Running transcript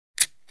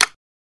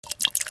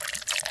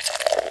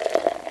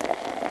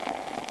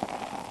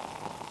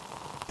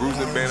Brews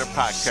and Banner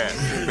Podcast.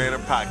 Brews and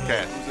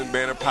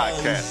Banner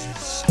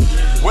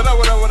Podcast. What up?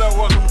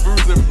 Welcome to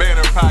Brews and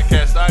Banner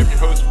Podcast. I'm your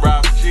host,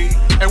 Rob G.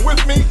 And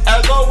with me,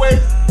 as always,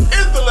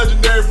 is the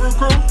Legendary Brew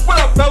Crew. What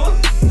up, fellas?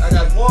 I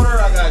got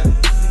water, I got,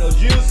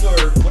 juice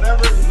or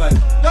whatever. He's like,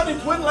 y'all need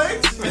twin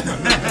legs?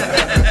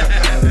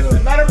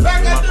 Matter of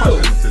fact, I do. My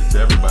question to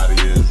everybody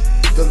is,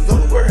 does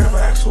Delaware have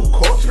an actual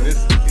culture?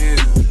 This is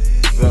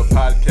the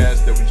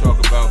podcast that we talk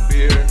about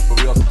beer,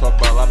 but we also talk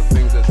about a lot of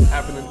things that's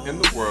happening in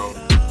the world.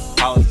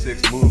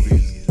 Politics,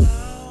 movies,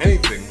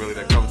 anything really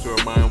that comes to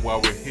our mind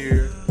while we're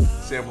here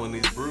sampling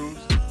these brews.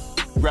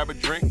 Grab a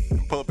drink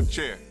and pull up a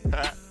chair.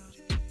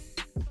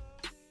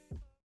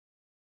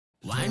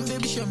 Wine,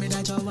 baby, show me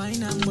that you're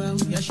wine and well.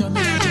 Yeah, show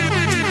me that you're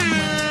wine and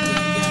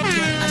well.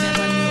 Yeah. I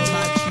never knew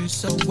about you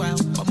so well.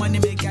 But money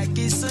make I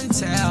kiss and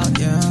tell,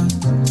 yeah.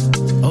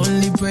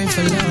 Only pray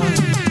for love.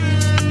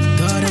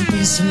 God and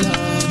peace and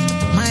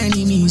love. My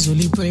enemies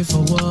only pray for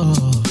war.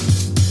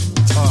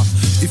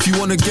 If you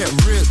wanna get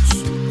rich,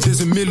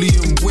 there's a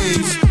million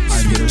ways.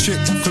 I get a chick,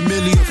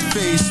 familiar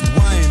face,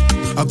 wine.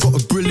 I got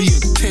a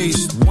brilliant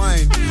taste,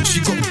 wine.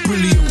 She got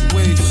brilliant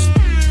waist.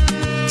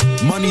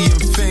 Money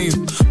and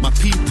fame, my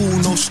people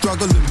no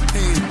struggle and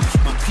pain.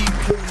 My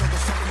people never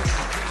suffer.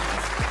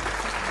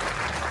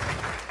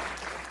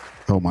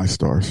 Oh my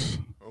stars!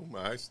 Oh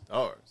my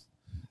stars!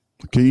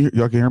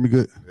 Y'all can hear me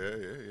good? Yeah.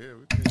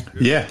 We can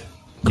good. Yeah.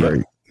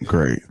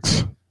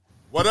 Great.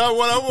 What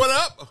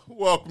up?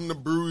 Welcome to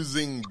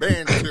Bruising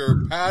Banter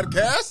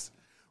Podcast,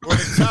 where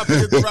the topic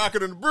is the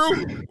rocket and the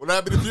brew. What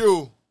happened to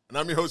you? And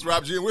I'm your host,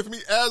 Rob G. And with me,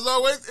 as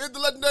always, is the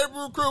Legendary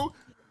Brew Crew.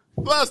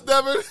 Plus,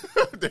 Devin.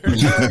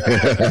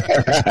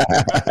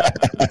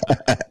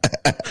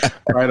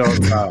 Right on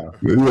time.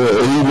 I'm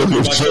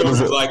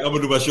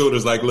gonna do my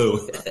shoulders like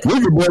Lou.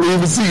 We can barely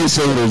even see your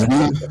shoulders,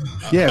 man.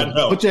 Yeah,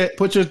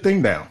 put your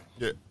thing down.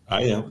 Yeah.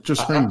 I am. Put your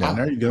string down.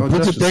 There you go.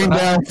 Put your thing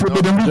down.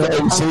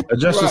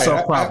 Adjust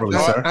yourself properly,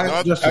 sir.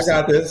 I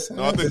got this.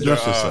 No, I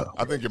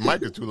think your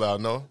mic is too loud.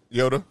 No,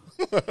 Yoda.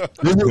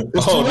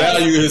 Oh, now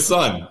you're his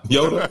son,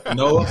 Yoda.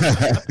 Noah.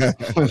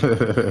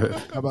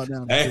 How about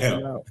now?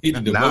 Damn.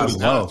 Now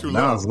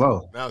it's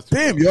low.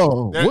 Damn,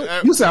 yo.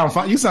 What? You sound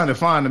fine. You sounded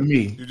fine to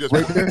me. You just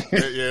Right there?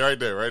 Yeah, right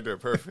there.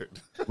 Perfect.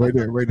 Right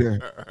there.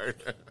 All right.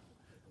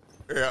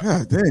 Yeah.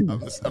 God damn. I'm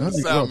the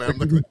sound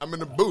man. I'm in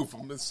the booth.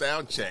 I'm in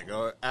sound check.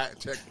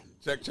 Check.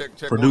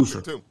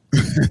 Producer. 1, 2.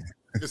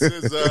 This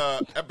is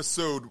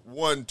episode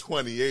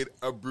 128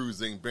 of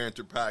Bruising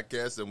Banter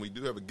Podcast, and we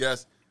do have a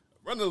guest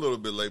running a little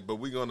bit late, but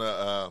we're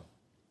gonna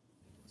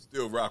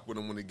still rock with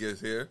him when he gets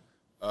here.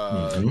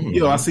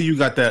 Yo, I see you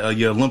got that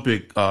your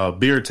Olympic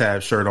beer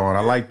tab shirt on.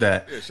 I like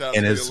that,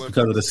 and it's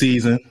because of the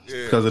season.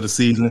 Yeah. Because of the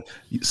season.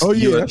 Oh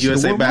yeah,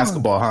 USA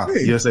basketball, huh?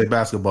 Yeah. USA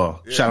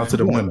basketball. Yeah, Shout out to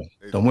the women.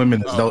 The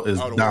women is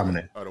the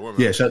dominant. Women. The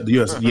women. Yeah, the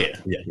US. Yeah.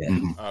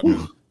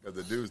 Mm-hmm.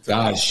 The dudes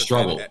Guys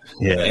struggle.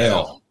 Yeah,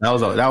 that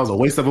was a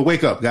waste of a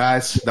wake up,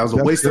 guys. That was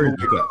a waste of a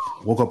wake up.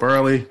 Woke up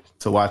early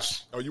to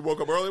watch. Oh, you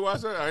woke up early, watch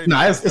that? No,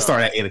 it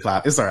started at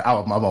 8:00. It started.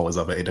 I'm always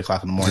up at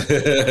 8:00 in the morning.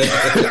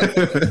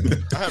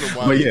 I haven't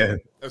watched. But yeah,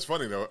 that's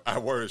funny though. I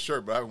wear a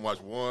shirt, but I haven't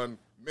watched 1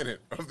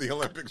 minute of the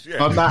Olympics yet.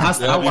 I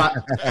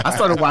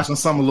started watching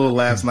some a little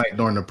last night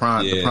during the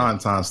prime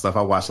time stuff.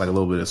 I watched like a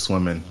little bit of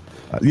swimming.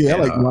 I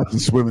like watching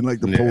swimming,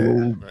 like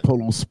the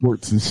polo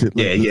sports and shit.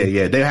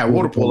 Yeah. They had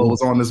water polo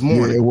was on this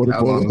morning. Yeah, water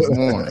polo was on this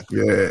morning.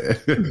 Yeah.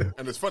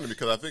 And it's funny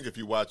because I think if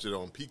you watch it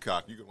on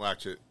Peacock, you can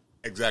watch it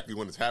exactly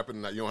when it's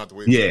happening. You don't have to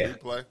wait for the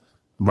replay.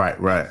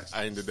 Right.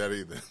 I ain't did that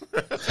either.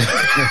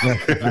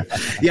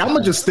 Yeah, I'm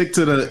gonna just stick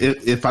to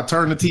if I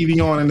turn the TV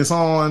on and it's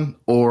on,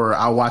 or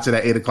I watch it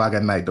at 8:00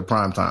 at night, the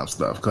primetime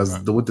stuff. Because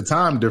with the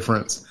time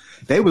difference,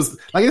 they was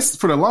like it's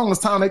for the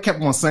longest time they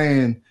kept on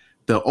saying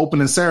the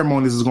opening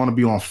ceremonies is going to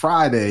be on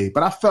Friday,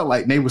 but I felt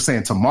like they were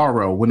saying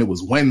tomorrow when it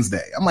was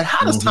Wednesday. I'm like,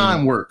 how does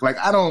time work? Like,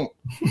 I don't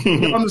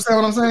understand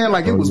what I'm saying.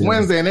 Like, it was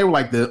Wednesday, and they were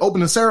like, the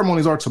opening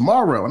ceremonies are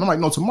tomorrow. And I'm like,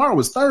 no, tomorrow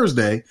is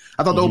Thursday.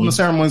 I thought the opening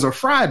ceremonies are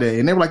Friday.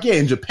 And they were like, yeah,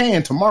 in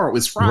Japan, tomorrow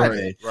is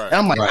Friday. Right. And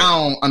I'm like, I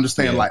don't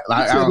understand. Like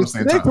I don't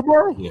understand time.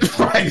 Tomorrow?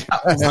 Right.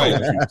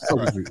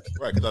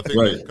 Right. Because I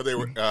think they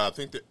were. I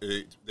think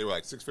they were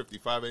like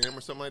 6:55 a.m.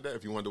 or something like that.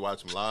 If you wanted to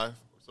watch them live.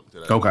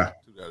 Okay.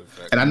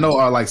 And I know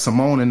like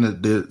Simone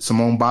and the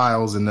Simone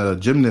Biles and the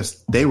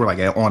gymnast, they were like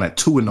on at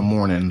 2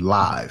 a.m.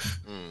 live,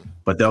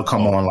 but they'll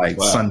come on like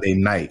Sunday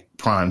night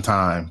prime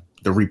time,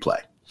 the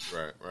replay.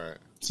 Right.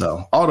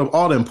 So all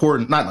the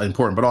important, not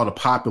important, but all the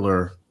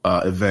popular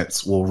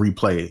events will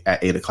replay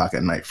at 8:00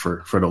 at night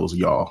for those of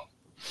y'all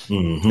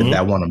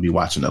that want to be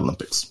watching the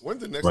Olympics.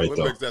 When's the next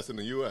Olympics that's in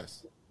the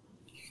U.S.?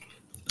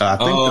 I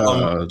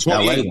think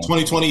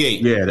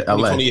 2028. Yeah, the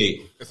LA.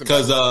 2028.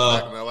 Because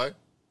back in LA.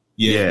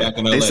 Yeah, back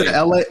in LA. They said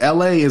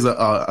LA is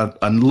a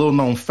little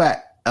known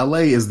fact. LA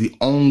is the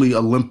only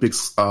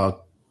Olympics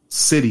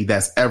city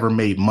that's ever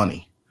made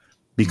money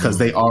because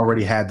they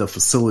already had the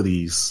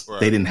facilities.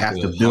 Right. They didn't have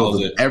to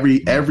build it.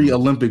 Every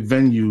Olympic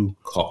venue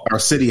or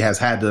city has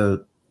had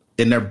to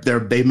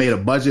and they made a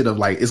budget of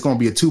like it's going to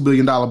be a $2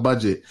 billion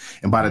budget,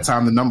 and by the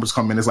time the numbers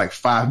come in, it's like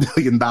 $5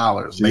 billion.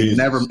 They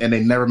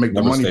never make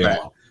the money back.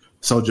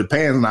 So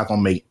Japan's not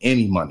going to make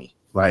any money,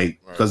 like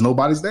because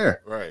nobody's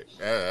there. Right.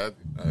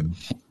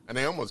 And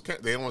they almost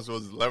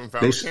was 11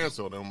 finals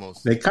canceled.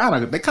 Almost. They kind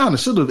of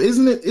should have.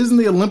 Isn't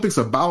the Olympics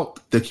about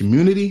the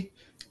community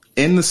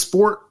in the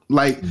sport?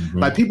 Like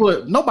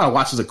people, nobody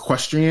watches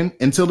equestrian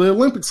until the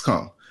Olympics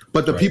come.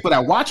 But the people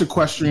that watch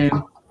equestrian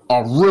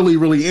are really,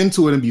 really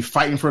into it and be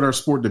fighting for their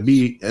sport to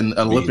be an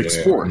Olympic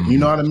sport. You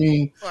know what I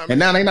mean? Well, and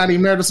now they're not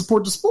even there to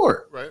support the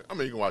sport. Right. I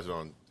mean, you can watch it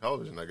on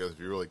television, I guess, if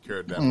you really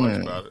cared that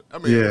much about it. I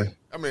mean,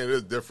 it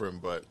is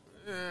different, but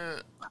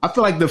I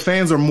feel like the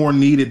fans are more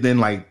needed than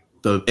like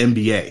the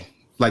NBA.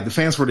 Like the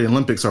fans for the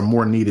Olympics are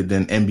more needed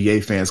than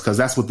NBA fans because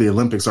that's what the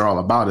Olympics are all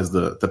about is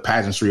the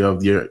pageantry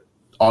of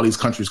all these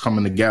countries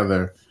coming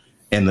together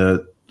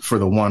and for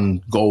the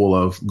one goal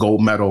of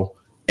gold medal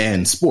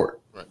and sport.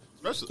 Right.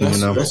 Especially,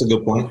 that's a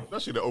good point.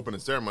 Especially the opening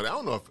ceremony. I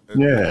don't know if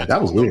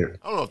that was weird.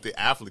 I don't know if the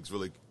athletes.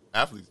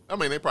 I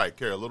mean, they probably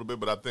care a little bit,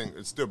 but I think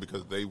it's still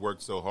because they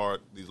worked so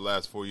hard these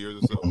last 4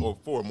 years or so, or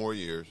 4 more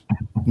years.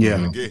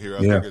 To get here. I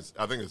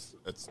think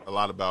it's a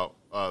lot about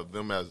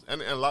them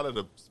and a lot of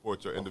the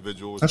sports are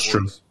individual. That's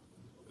sports.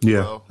 True.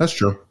 Yeah, that's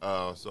true.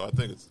 So I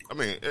think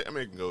it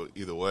can go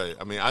either way.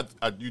 I mean,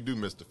 you do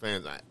miss the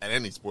fans at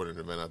any sporting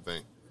event. I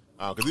think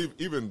because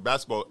even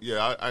basketball,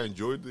 I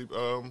enjoyed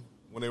the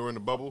when they were in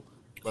the bubble,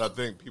 but I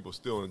think people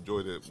still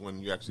enjoyed it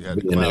when you actually had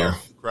the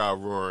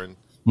crowd roaring.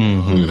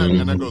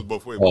 And that goes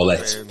both ways. All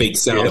that fake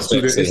sound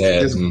effects they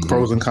had. It's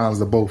pros and cons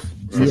to both.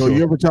 Yo,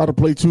 you ever try to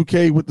play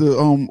 2K with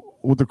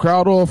the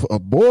crowd off?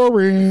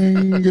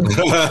 Boring.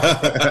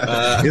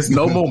 It's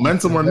no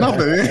momentum or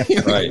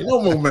nothing. Right.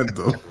 No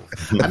momentum.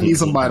 I need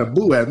somebody to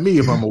boo at me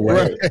if I'm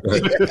away.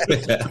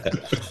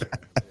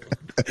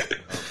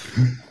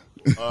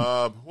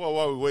 Well,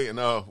 while we're waiting,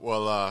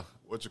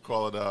 what you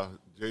call it?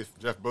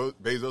 Jeff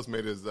Bezos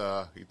made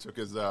he took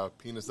his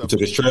penis up. Took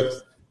his trip.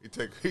 He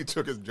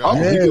took his job.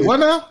 Oh, he took what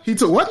now? He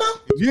took what now?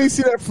 You ain't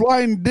see that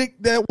flying dick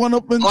that went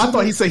up into I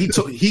thought he said you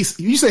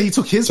said he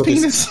took his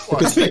penis?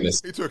 His penis.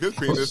 He took his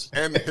penis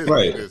and his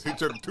penis. He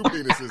took 2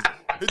 penises.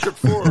 He took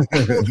 4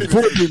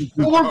 penises.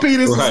 4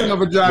 penises in a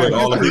vagina. With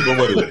all the people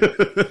with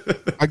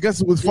it. I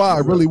guess it was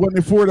 5, really. Wasn't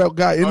it 4 that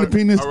got in the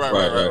penis?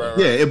 Right.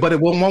 Yeah, but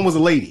one was a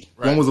lady.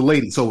 Right. One was a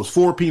lady. So it was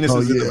 4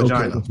 penises in the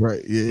vagina. Okay,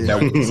 right. Yeah.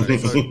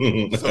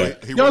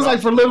 It was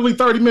like for literally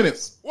 30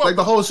 minutes. Well, like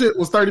the whole shit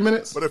was 30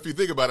 minutes. But if you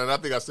think about it, and I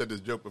think I said this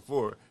joke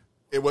before,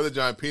 it was a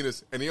giant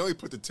penis, and he only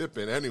put the tip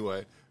in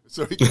anyway.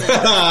 So he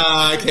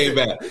came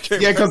back.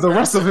 Because the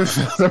rest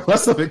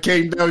of it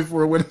came down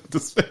before it went into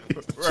space.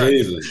 Right.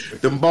 Jesus.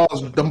 Them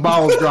balls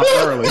dropped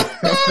early.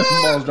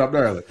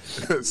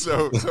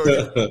 So he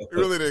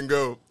really didn't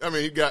go. I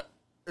mean, he got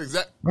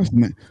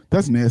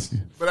That's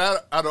nasty.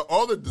 But out of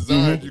all the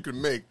designs you can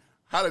make,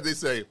 how did they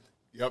say,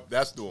 "Yep,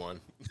 that's the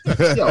one"? I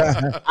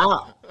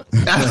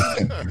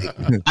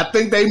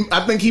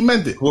think he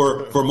meant it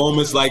for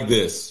moments like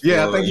this.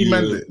 Yeah, I think he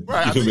meant it.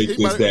 Right, you can make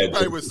things that.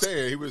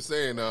 He was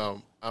saying,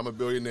 I'm a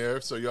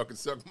billionaire, so y'all can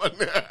suck my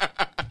dick.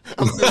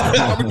 I'm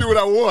gonna do what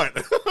I want.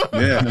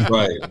 Yeah,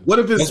 right. What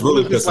if it's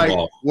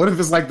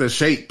like the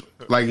shape?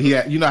 Like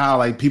you know how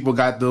like people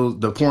got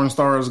the porn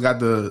stars got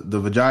the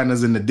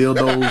vaginas and the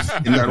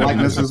dildos in their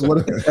likenesses.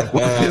 What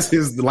is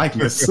his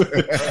likeness?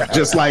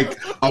 Just like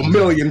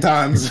 1,000,000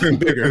 times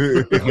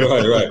bigger.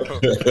 Right.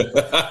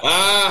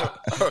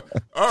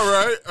 All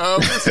right.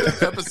 This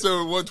is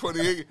episode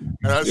 128,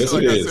 and I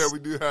said, we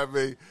do have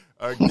a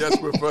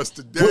guest with us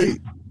today.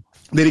 Wait,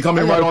 did he come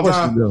in right on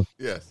time? Though.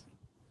 Yes.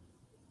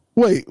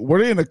 Wait, were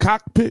they in the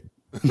cockpit?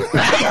 The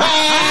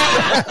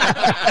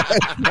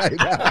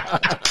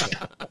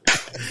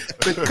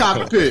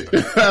cockpit.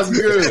 That's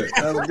good.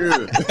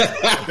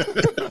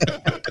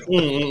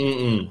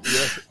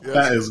 Yes,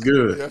 that is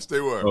good. Yes,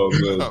 they were. Oh,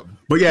 good.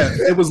 But yeah,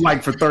 it was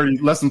like for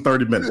less than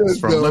 30 minutes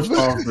from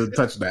liftoff to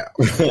touchdown.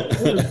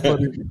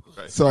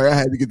 Right. Sorry, I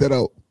had to get that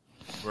out.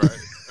 Right.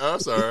 Oh,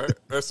 that's all right.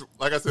 That's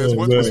like I said.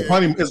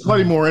 It's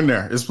plenty more in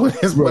there. It's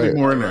plenty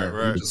more in there.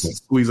 Right. Just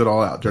squeeze it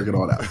all out, jerk it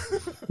all out.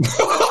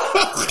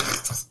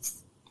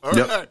 All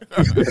right.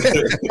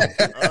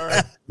 All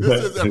right.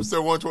 This is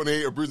episode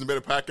 128 of Brews and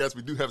Better Podcast.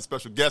 We do have a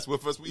special guest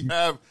with us. We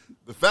have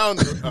the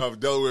founder of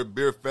Delaware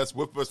Beer Fest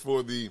with us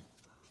for the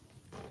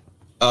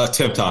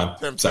 10th time.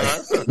 10th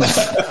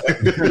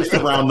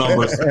time. Round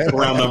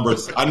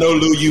numbers. I know,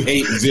 Lou, you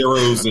hate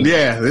zeros.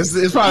 This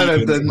is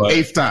probably the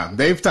 8th time.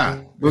 The 8th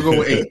time. We'll go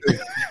with 8.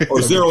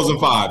 Or zeros and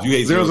 5s. You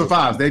hate zeros and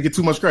 5s. They get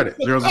too much credit.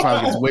 Zeros and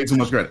 5s get way too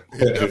much credit.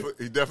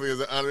 He definitely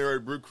is an honorary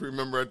brew crew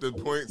member at this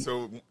point.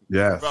 So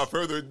without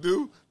further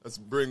ado, let's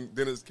bring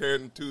Dennis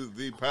Carradin to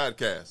the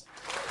podcast.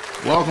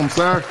 Welcome,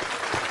 sir.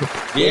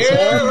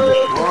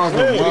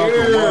 Welcome.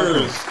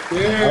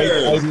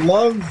 I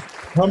love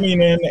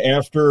coming in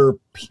after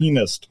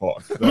penis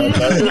talk.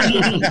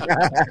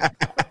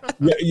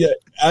 Yeah.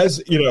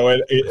 As you know,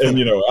 and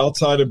you know,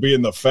 outside of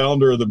being the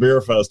founder of the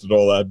Beer Fest and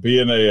all that,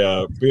 being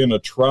a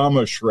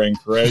trauma shrink,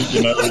 right?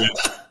 You know,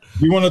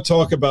 You want to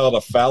talk about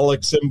a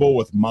phallic symbol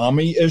with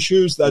mommy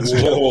issues? That's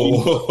right?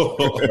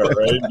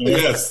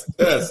 Yes.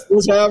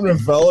 What's happening,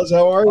 fellas?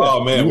 How are you?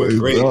 Oh man, we're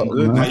great.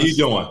 How you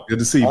doing? Good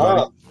to see you,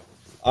 buddy.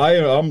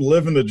 I'm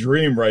living the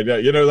dream right now.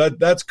 You know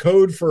that's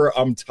code for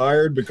I'm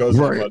tired because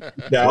I'm a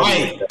dad.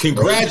 Right.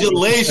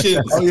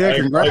 Congratulations. Oh yeah,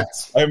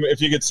 congrats.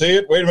 If you could see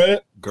it, wait a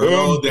minute.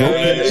 Girl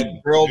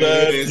dad. Girl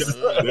dad.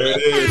 There it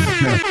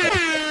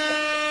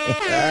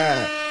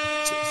is.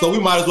 So we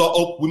might as well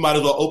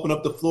open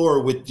up the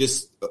floor with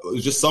just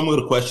some of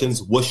the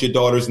questions. What's your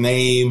daughter's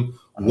name?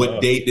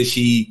 What date did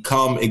she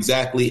come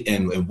exactly?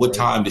 And what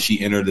time did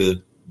she enter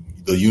the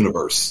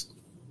universe?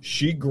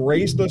 She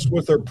graced us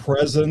with her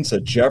presence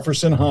at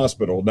Jefferson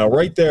Hospital. Now,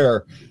 right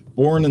there,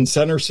 born in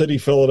Center City,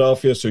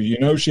 Philadelphia, so you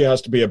know she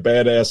has to be a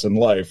badass in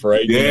life,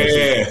 right?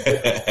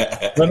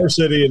 Yeah. Center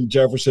City and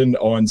Jefferson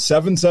on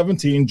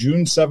 7/17,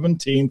 June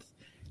 17th,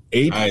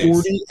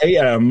 8:40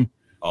 a.m.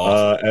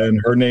 Awesome.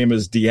 And her name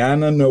is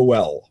Deanna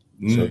Noel.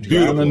 So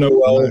Deanna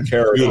Noel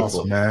Carradin.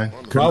 Awesome, man.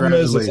 Problem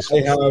is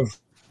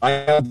I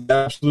have the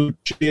absolute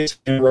shittiest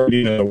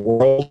handwriting in the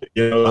world.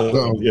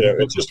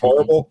 It's just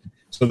horrible.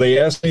 So they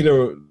asked me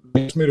to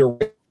write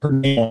her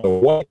name on the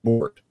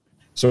whiteboard.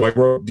 So I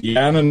wrote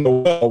Deanna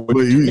Noel.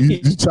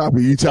 You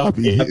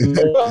choppy.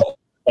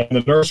 And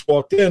the nurse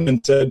walked in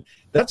and said,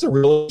 "That's a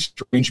really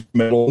strange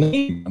middle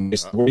name." And I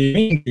said, "What do you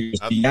mean?" She goes,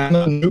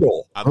 Deanna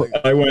Noodle. I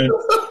went,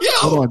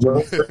 hold on,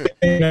 Joe.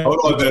 Hold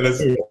on, Dennis.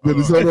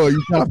 Hold on,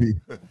 you choppy.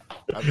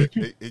 I think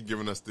he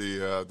giving us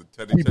the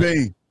Teddy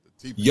T.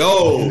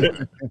 Yo,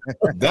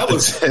 that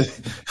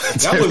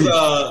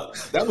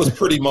was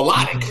pretty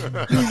melodic.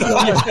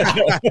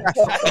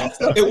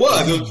 It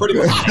was pretty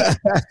melodic.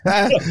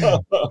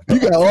 You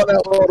got all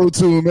that auto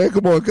tune, man.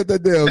 Come on, cut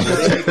that down.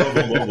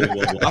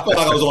 I felt like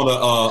I was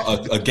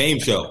on a game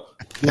show.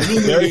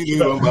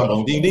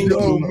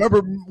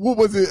 Remember what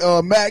was it?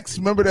 Max.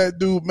 Remember that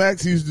dude?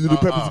 Max used to do the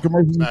Pepsi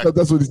commercials and stuff.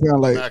 That's what he sounded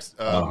like. Max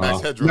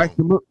Headroom.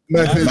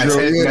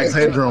 Max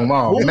Headroom.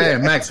 Oh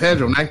man, Max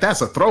Headroom. Like,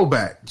 that's a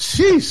throwback.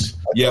 Sheesh.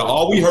 Yeah,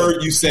 all we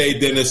heard you say,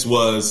 Dennis,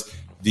 was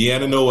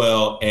Deanna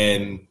Noel,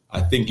 and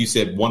I think you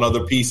said one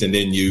other piece, and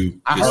then you.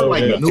 I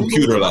heard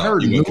Noodle. I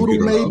heard Noodle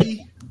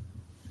maybe.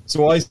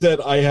 So I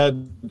said I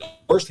had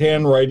worst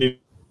handwriting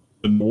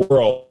in the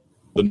world.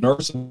 The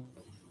nurse,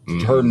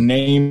 her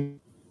name.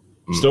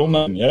 Still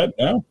none yet?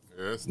 No.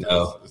 Yes,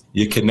 no.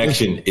 Your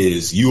connection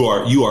is you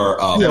are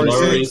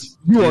hilarious.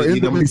 You are in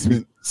the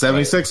basement.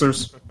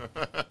 76ers.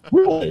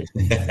 Really?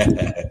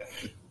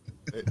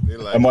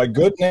 Am I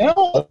good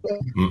now?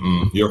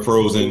 You're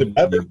frozen.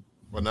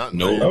 Well, now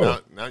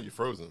you're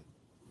frozen.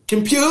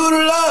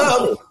 Computer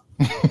love.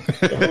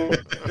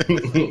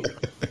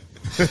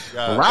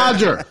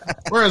 Roger.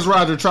 Where's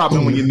Roger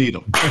Troutman when you need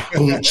him?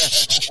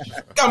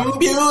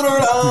 Computer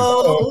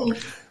love.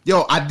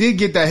 Yo, I did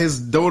get that his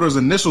daughter's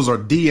initials are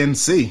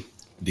DNC.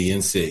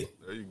 DNC.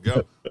 There you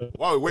go.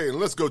 While we're waiting,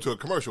 let's go to a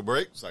commercial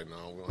break. It's like,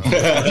 no.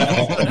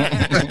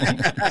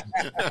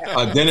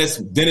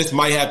 Dennis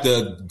might have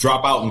to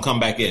drop out and come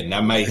back in.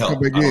 That might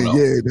help. You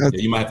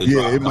might have to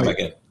drop and come back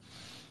in.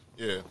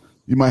 Yeah.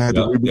 You might have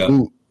to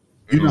reboot.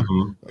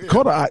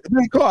 Call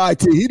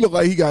IT. He looked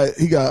like he got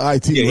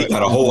IT. Yeah, he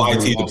got a whole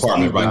IT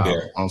department right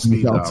there. On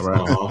speed dial,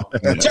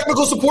 right?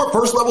 Technical support,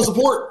 first level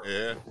support.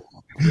 Yeah.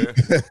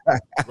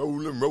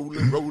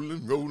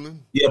 Rolling.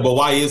 Yeah, but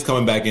while he is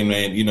coming back in,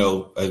 man,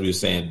 as we were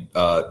saying,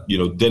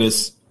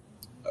 Dennis,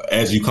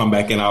 as you come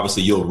back in,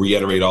 obviously you'll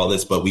reiterate all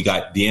this, but we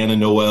got Deanna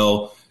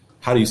Noel.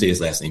 How do you say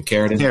his last name?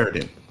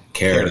 Carradin.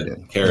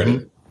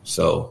 Mm-hmm.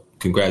 So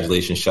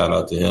congratulations, shout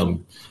out to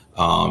him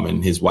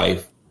and his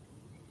wife,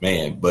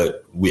 man.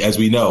 But as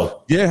we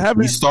know,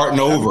 he's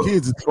starting over.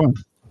 Kids is fun.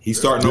 He's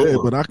starting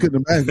over, but I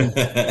couldn't imagine.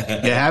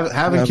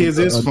 Having kids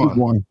is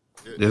fun.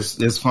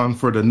 It's fun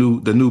for the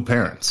new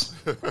parents.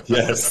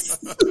 Yes.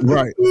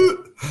 Right.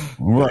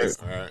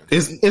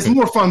 It's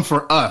more fun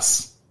for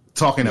us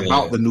talking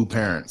about the new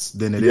parents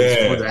than it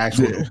is for the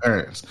actual new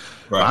parents.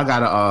 Right. I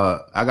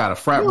got a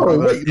frat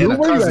brother and a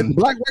cousin. The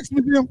Black Wax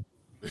Museum?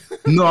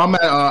 No, I'm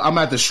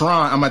at the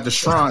shrine. I'm at the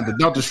shrine, the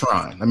Delta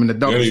Shrine. I'm in the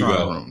Delta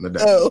Shrine room.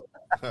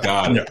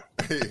 Got it.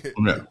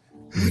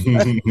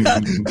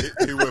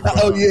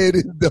 It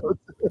is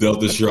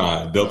Delta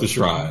Shrine. The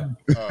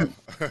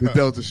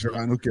Delta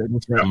Shrine. Okay,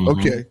 that's right.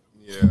 Okay.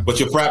 Yeah. But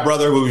your frat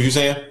brother, what was you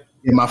saying?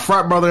 Yeah, my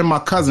frat brother and my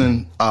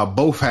cousin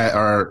both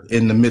are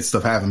in the midst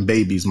of having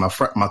babies. My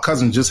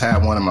cousin just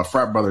had one, and my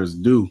frat brothers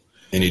do.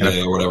 Any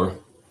day or whatever.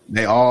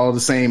 They all the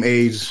same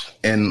age,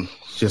 and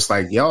just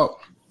like, y'all,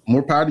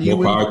 more power to you.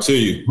 More power to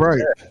you. Right.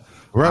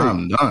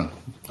 I'm done.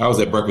 I was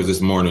at breakfast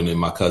this morning, and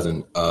my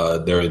cousin,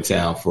 they're in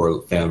town for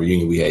a family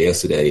reunion we had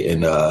yesterday,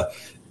 and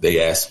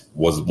they asked,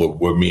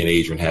 were me and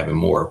Adrian having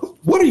more?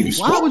 What are you?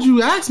 Why would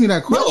you ask me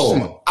that question?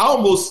 No, I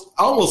almost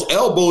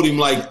elbowed him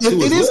like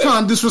it is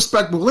kind of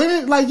disrespectful.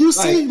 Like, you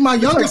see, my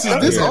youngest is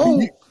this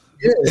old.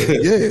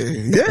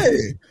 Yeah.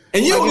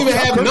 And you don't even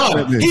have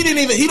none. He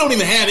don't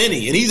even have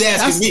any, and he's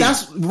asking me.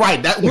 That's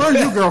right. Where's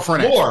your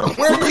girlfriend at?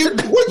 Where are you?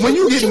 When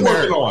you getting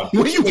married?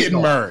 When you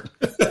getting married?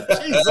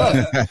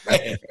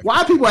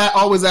 Why people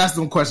always ask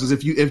them questions?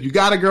 If you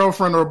got a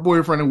girlfriend or a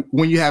boyfriend,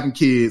 when you having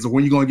kids, or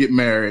when you going to get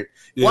married?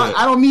 Yeah. Why?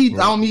 I don't need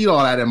all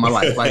that in my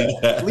life. Like,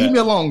 leave me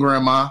alone,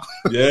 Grandma.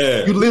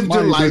 Yeah, you lived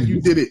your life.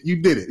 You did it.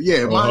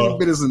 Yeah, mind your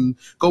business and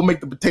go make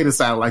the potato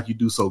salad like you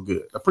do so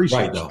good.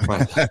 Appreciate it.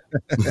 Right.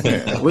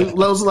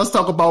 Let's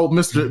talk about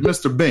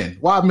Mr. Ben.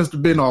 Why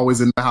Mr. Ben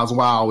always in the house?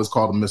 Why I always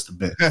call him Mr.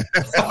 Ben?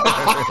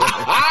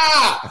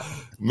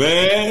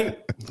 Man,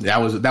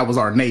 that was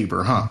our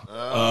neighbor, huh?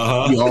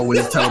 He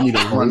always tell me to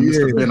run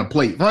Mr. Ben a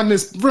plate. Run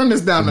this down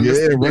to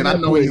Mr. Ben. I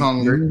know he's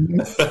hungry.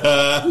 What's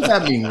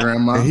that mean,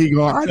 Grandma? I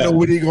know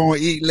what he gonna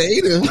eat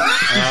later.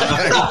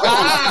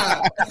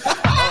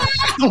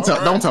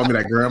 Don't tell me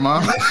that, Grandma.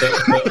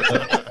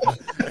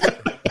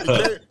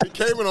 He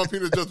came in on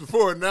Peter just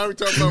before, and now he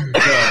talking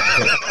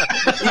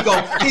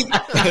about he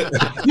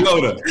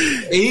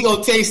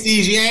gonna taste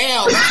these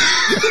yams.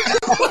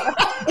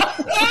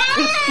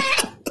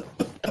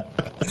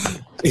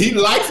 He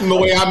likes the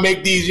way I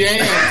make these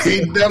yams.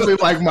 He definitely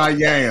like my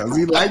yams.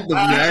 He like the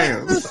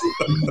yams.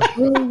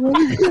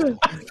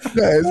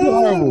 That's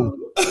horrible.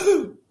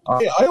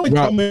 I only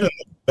come in the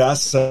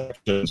best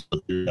sections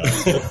with you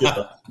guys.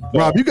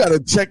 Rob, you gotta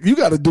check. You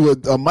gotta do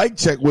a mic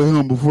check with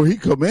him before he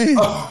come in.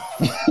 Whoa,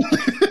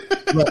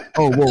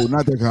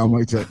 not that kind of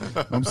mic check.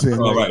 I'm saying,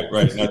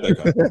 right, not that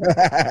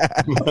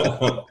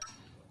kind.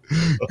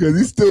 Because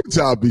he's still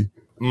choppy.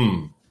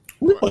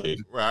 Really?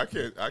 Well, I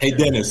can't. Hey,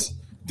 Dennis,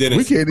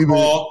 we can't even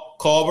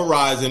call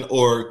Verizon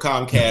or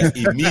Comcast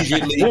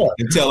immediately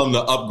and tell them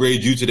to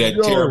upgrade you to that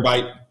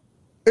terabyte.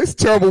 It's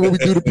terrible when we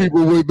do the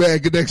people with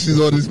bad connections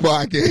on this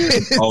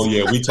podcast. Oh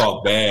yeah, we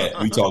talk bad.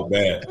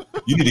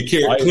 You need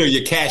to clear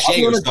your cache. I'm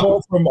going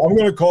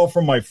to call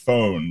from my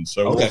phone,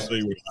 so we'll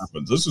see what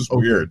happens. This is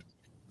weird.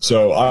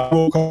 So I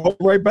will call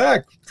right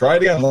back. Try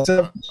it again. Let's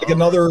have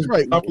another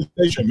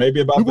conversation,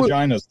 maybe about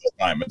vaginas this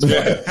time. Maybe.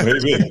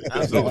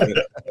 That's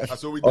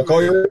what we do. I'll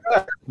call you right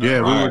back.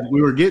 Yeah,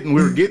 we were getting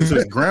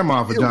to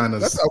grandma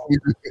vaginas. That's how we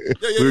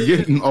We're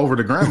getting over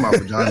to grandma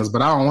vaginas,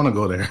 but I don't want to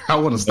go there. I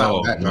want to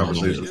stop that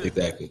conversation.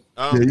 Exactly.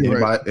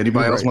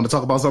 Anybody else want to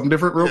talk about something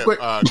different real quick?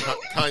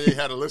 Kanye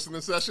had a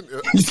listening session.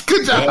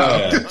 Good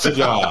job.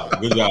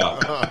 Good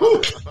job.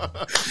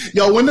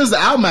 Yo, when does the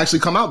album actually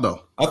come out,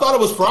 though? I thought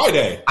it was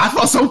Friday. I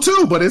thought so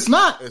too, but it's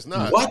not. It's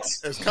not. What?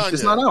 It's Kanye.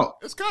 It's not out.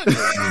 It's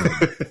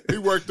Kanye. He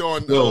worked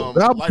on.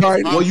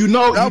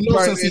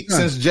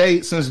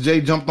 Since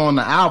Jay jumped on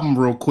the album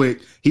real quick,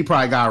 he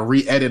probably got to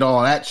re-edit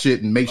all that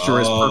shit and make sure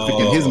it's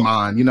perfect in his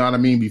mind. You know what I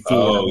mean?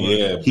 Before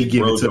he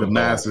give it to the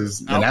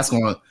masses, and that's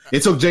going.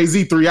 It took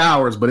Jay-Z 3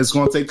 hours, but it's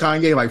going to take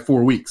Kanye like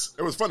 4 weeks.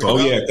 It was funny. Oh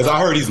yeah, because I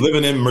heard he's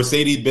living in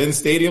Mercedes-Benz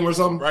Stadium or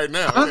something right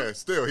now. Huh? Yeah,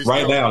 still. He's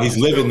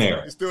living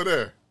there. He's still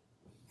there.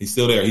 He's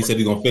still there. He said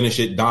he's gonna finish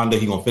it. He's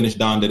gonna finish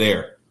Donda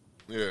there.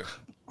 Yeah.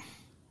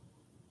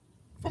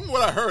 From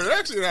what I heard,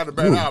 actually not a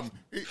bad album.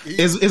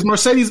 Is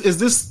Mercedes? Is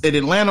this in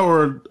Atlanta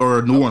or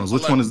New Orleans?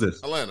 Which one is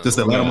this? Atlanta. This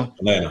Atlanta.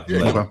 Atlanta.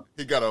 Yeah, Okay.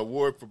 he got an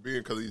award for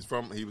being because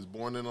he was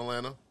born in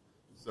Atlanta.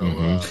 So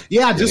I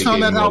just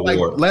found that out like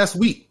last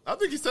week. I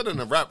think he said it in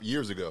a rap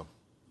years ago.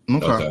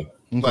 Okay.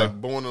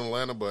 Like born in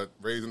Atlanta but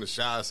raised in the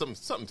Chi,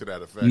 something to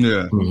that effect.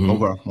 Yeah.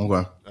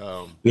 Okay.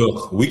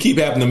 Look, we keep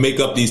having to make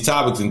up these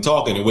topics and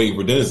talking and waiting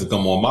for Dennis to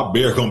come on. My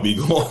beer gonna be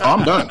going.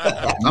 I'm done.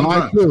 I'm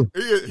done.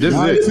 This is it.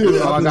 This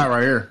is all I got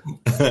right here.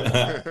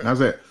 That's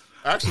it.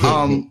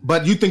 Actually,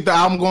 but you think the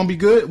album gonna be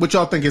good? What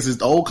y'all think? Is it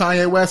the old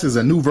Kanye West? Is it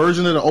a new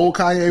version of the old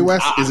Kanye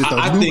West? Is it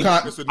the new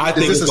Kanye? I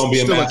think it's gonna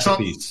be a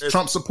masterpiece.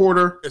 Trump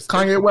supporter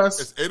Kanye West.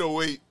 It's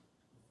 808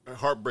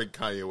 Heartbreak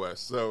Kanye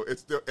West. So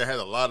it has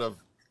a lot of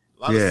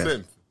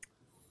synth.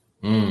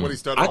 When he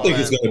started, I think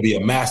it's going to be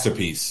a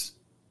masterpiece.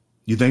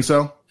 You think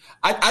so?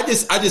 I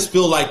just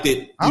feel like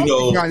that.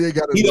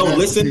 He don't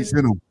listen.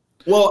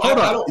 Well,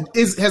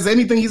 has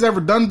anything he's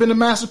ever done been a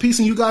masterpiece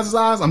in you guys'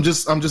 eyes? I'm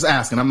just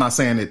asking. I'm not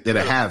saying that it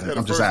hasn't.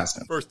 I'm just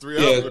asking. First 3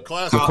 albums of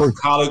classic.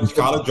 College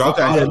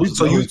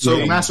dropout.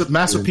 So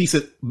masterpiece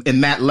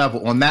in that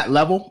level, on that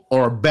level,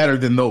 or better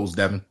than those,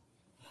 Devin?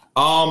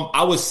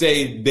 I would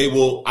say they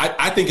will.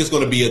 I think it's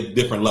going to be a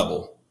different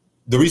level.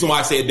 The reason why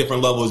I say a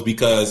different level is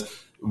because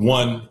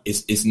one,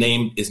 it's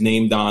named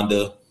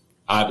Donda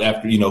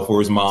after for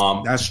his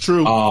mom. That's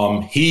true.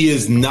 He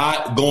is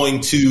not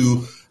going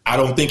to. I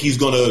don't think he's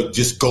going to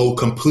just go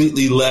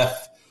completely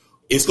left.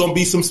 It's going to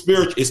be some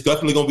spiritual. It's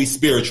definitely going to be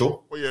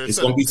spiritual. Well, yeah, it's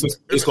going to be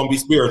It's going to be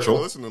spiritual.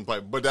 Listening,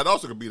 but that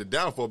also could be the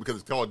downfall because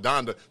it's called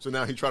Donda. So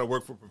now he's trying to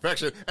work for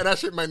perfection, and that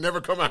shit might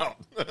never come out.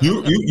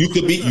 You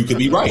could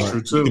be right.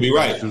 True too. You could be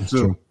right. True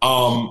too.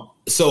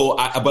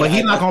 But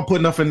he's not going to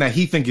put nothing that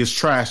he think is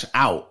trash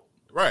out.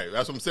 Right,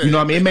 that's what I'm saying. You know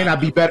what I mean? It may not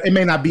be better. It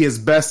may not be his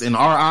best in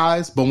our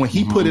eyes, but when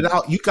he put it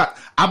out,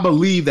 I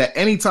believe that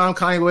anytime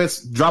Kanye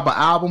West drop an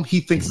album,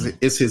 he thinks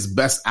it's his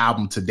best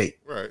album to date.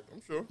 Right,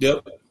 I'm sure.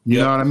 Yep. You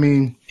know what I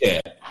mean?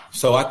 Yeah.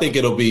 So I think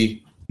it'll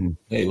be.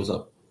 Hey, what's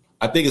up?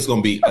 I think it's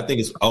gonna be. I think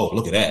it's. Oh,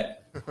 look at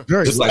that!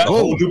 Right. Just like a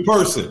whole new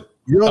person.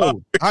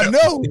 Yo, I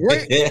know,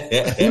 right?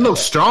 He looks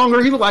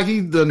stronger. He look like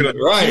he done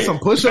Right. some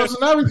push-ups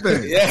and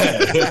everything.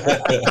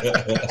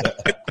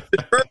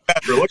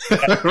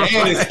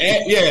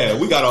 Yeah.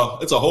 We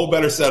got it's a whole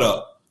better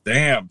setup.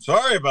 Damn.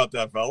 Sorry about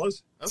that,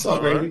 fellas. That's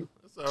all right.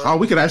 Oh,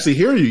 we could actually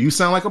hear you. You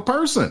sound like a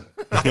person.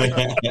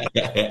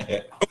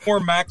 No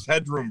more Max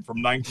Headroom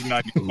from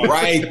 1991.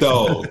 Right,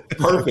 though.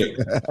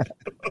 Perfect.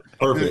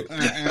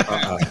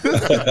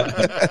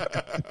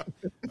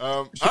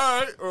 All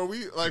right, or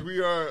we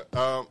are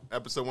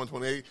episode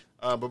 128.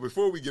 But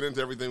before we get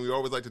into everything, we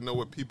always like to know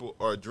what people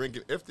are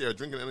drinking, if they are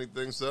drinking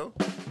anything. So,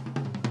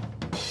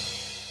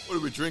 what are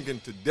we drinking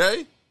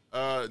today?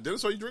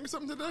 Dennis, are you drinking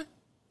something today?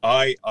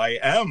 I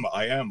am.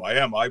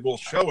 I will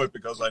show it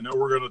because I know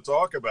we're going to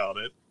talk about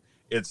it.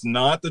 It's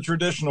not the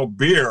traditional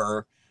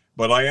beer,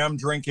 but I am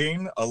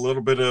drinking a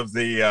little bit of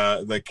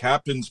the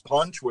Captain's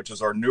Punch, which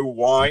is our new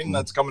wine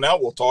that's coming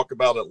out. We'll talk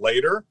about it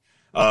later.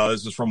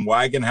 This is from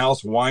Wagon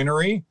House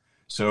Winery.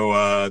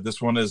 So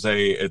this one is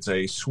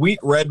a sweet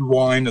red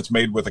wine that's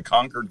made with a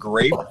Concord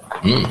grape,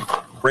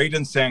 great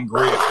in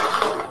sangria.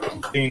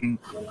 In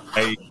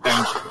a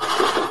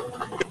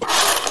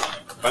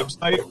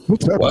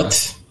website.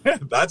 What?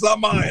 That's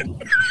not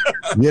mine.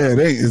 Yeah, it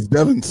ain't. It's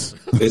Devin's.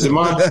 Is it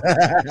mine?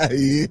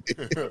 Yeah.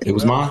 It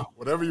was mine.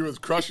 Whatever you was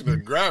crushing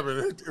and grabbing,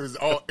 it was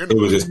all in It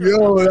was just.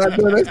 Yo, I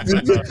know that's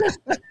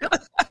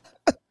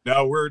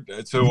No,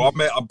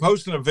 I'm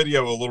posting a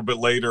video a little bit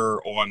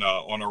later on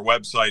our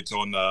websites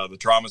on the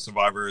Trauma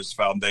Survivors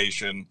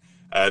Foundation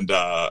and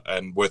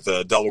with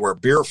the Delaware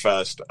Beer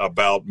Fest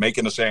about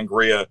making a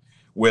sangria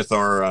with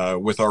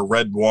our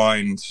red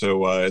wine.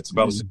 So it's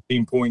about a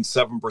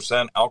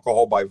 16.7%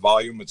 alcohol by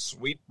volume. It's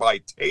sweet by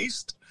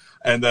taste.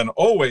 And then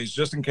always,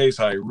 just in case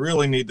I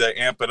really need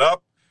to amp it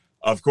up,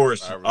 of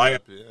course, I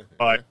have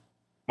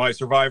my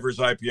Survivors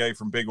IPA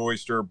from Big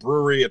Oyster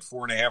Brewery at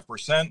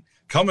 4.5%,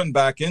 coming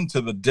back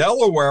into the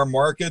Delaware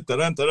market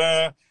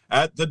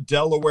at the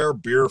Delaware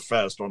Beer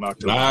Fest on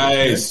October.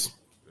 Nice.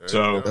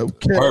 So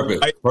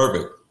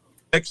Perfect.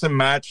 Mix and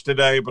match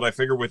today, but I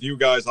figure with you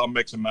guys, I'll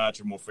mix and match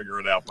and we'll figure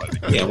it out by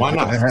the end. Yeah, why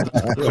not? You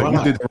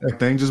did the right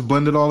thing. Just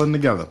blend it all in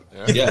together.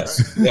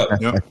 Yes.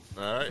 Yep.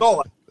 All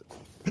right.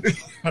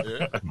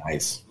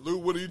 Nice. Lou,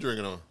 what are you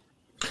drinking on?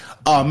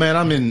 Oh man,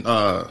 I'm in.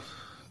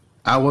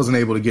 I wasn't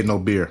able to get no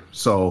beer,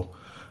 so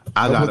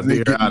I got a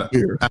beer out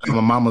of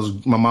my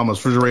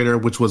mama's refrigerator,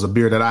 which was a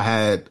beer that I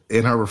had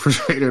in her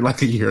refrigerator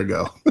like a year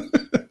ago.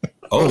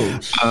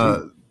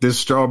 This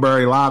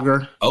strawberry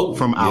lager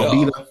from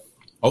Abita.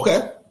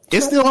 Okay.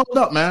 It still held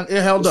up, man.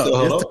 It held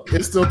up.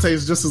 It still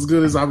tastes just as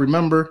good as I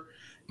remember.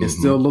 It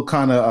still looked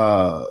kind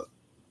of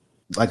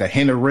like a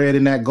hint of red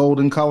in that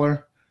golden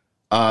color.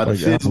 The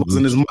fizz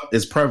wasn't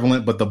as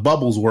prevalent, but the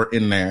bubbles were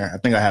in there. I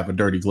think I have a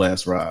dirty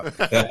glass, Rob. Or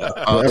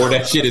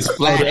that shit is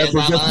flat.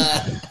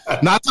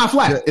 No, it's not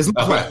flat. It's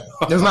not flat.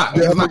 It's not.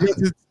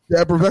 The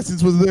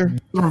effervescence was there.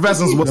 The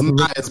effervescence was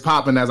not as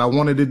popping as I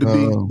wanted it to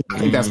be. I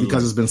think that's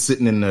because it's been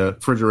sitting in the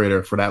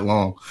refrigerator for that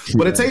long.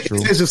 But it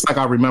tastes just like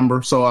I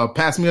remember. So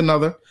pass me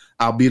another.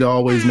 Abita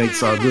always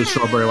makes a good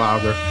strawberry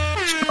lager.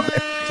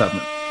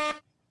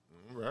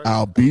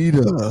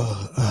 Abita.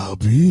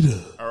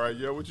 All right,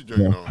 yo, what you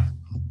drinking on?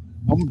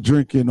 I'm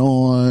drinking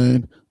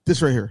on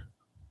this right here.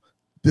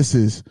 This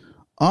is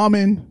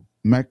almond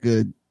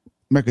macadamia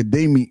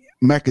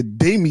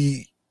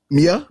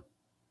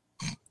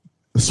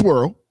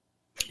swirl.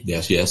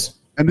 Yes.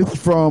 And this is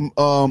from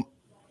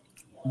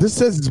this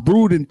says it's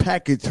brewed and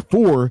packaged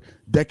for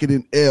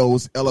Decadent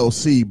Ales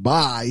LLC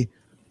by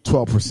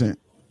 12%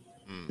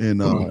 in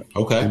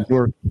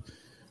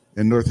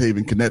North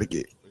Haven,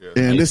 Connecticut. Yeah.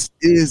 And this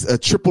is a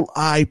triple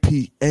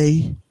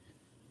IPA.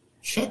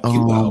 Check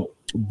you out.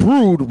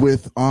 Brewed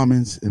with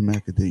almonds and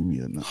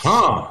macadamia nuts.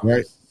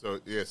 Right? So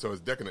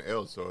it's Decadent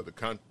Ales, so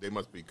they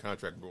must be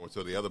contract brewing.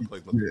 So the other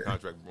place must be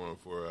contract brewing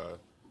for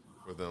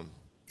them.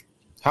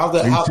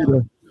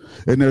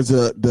 And there's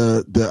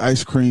the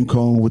ice cream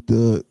cone with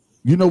the,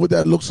 you know what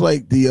that looks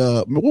like?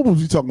 The what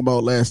was we talking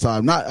about last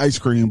time? Not ice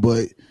cream,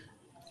 but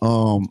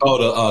the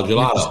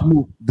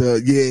gelato.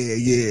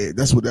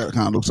 That's what that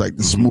kind of looks like.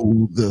 The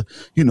smooth,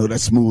 that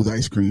smooth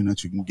ice cream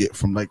that you can get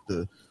from like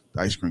the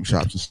ice cream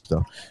shops and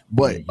stuff.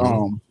 But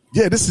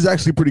this is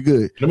actually pretty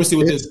good. Let me see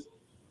what this.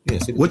 Yeah,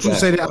 what you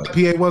say the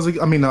IPA was?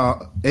 I mean,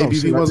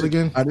 ABV was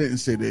again? I didn't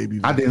say the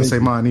ABV. I didn't say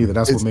mine either.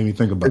 That's what made me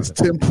think about it. It's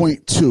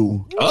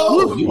 10.2.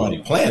 Oh, you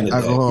already planned it.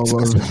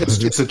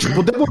 It's a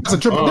triple dipple. It's a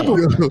triple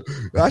dipple.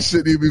 I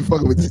shouldn't even be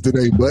fucking with this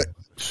today, but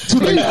too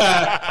late.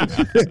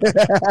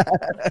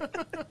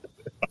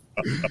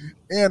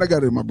 And I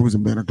got it in my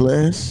Bruising Banner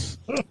glass.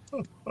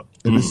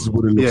 And this is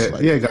what it looks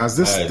like. Yeah, guys.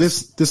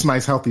 This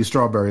nice healthy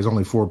strawberry is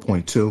only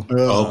 4.2.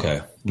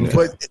 Okay.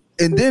 But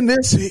and then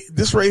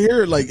this right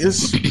here, like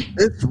it's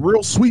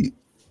real sweet.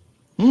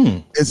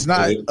 It's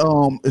not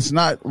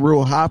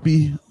real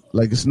hoppy.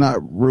 Like it's not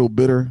real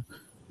bitter.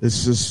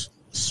 It's just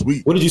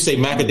sweet. What did you say?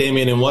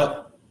 Macadamia and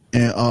what?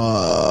 And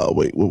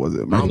wait, what was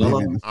it?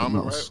 Almond,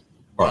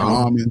 right?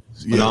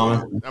 almonds.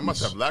 Yeah. That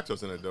must have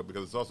lactose in it though,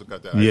 because it's also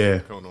got that Yeah.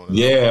 cone on it.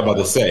 Yeah, I'm about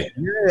to say.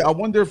 Yeah, I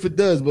wonder if it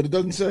does, but it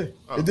doesn't say.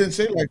 It didn't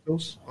say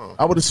lactose.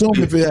 I would assume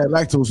if it had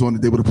lactose on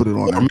it, they would have put it on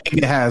Or there. maybe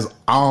it has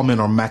almond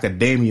or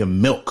macadamia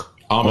milk.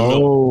 Almond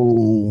milk.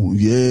 Oh,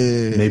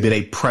 yeah. Maybe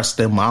they pressed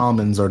them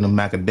almonds or them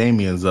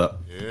macadamias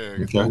up.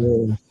 Yeah.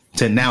 Okay.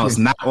 To now it's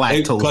not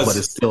lactose, Because- but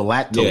it's still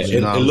lactose. Yeah,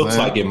 you know it what looks I'm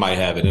saying? like it might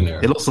have it in there.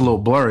 It looks a little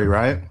blurry,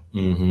 right?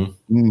 Mm-hmm.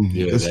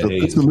 Yeah, It's, that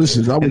it's haze.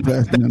 delicious. I would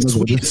pass me another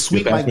one. Sweet,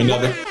 sweet Pass like me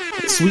another?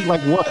 Sweet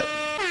like what?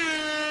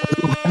 It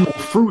don't have no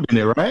fruit in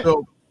it, right?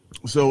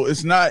 So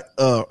it's not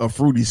a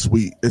fruity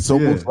sweet. It's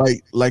almost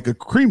like a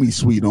creamy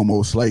sweet,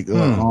 almost like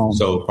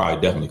So probably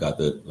definitely got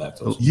the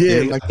lactose.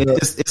 like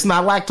it's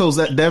not lactose.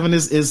 That Devin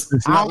is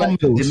not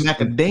almond and lactose.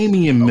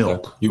 macadamia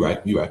milk. Okay.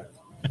 You're right.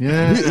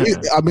 Yeah.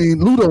 I mean,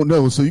 Lou don't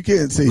know, so you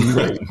can't say he's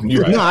right.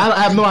 You're right. No, I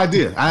have no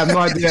idea. I have no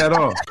idea at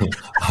all.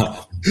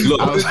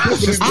 Look,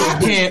 I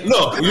can't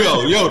look,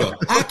 Yoda.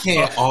 I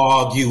can't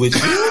argue with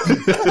you.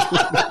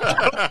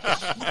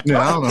 Yeah,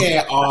 I don't know.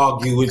 Can't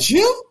argue with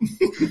you.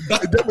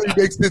 It definitely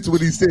makes sense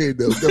what he's saying,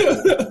 though.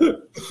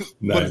 Definitely.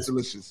 But it's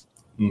delicious.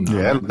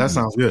 Yeah, that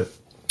sounds good.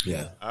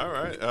 Yeah. All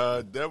right,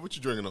 Dev, what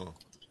you drinking on?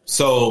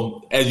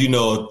 So, as you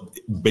know,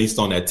 based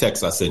on that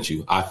text I sent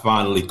you, I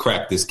finally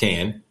cracked this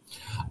can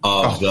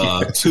of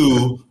the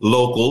two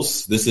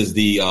locals. This is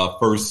the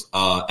first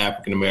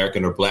African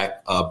American or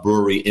Black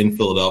brewery in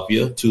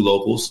Philadelphia. Two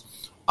locals,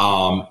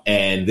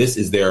 and this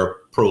is their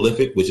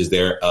Prolific, which is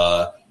their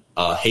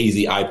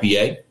hazy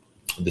IPA.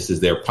 This is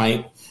their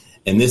pint,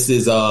 and this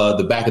is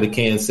the back of the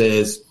can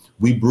says,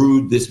 "We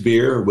brewed this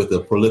beer with a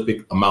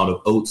prolific amount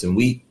of oats and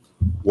wheat,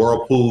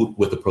 whirlpooled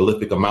with a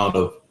prolific amount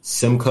of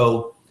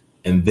Simcoe,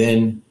 and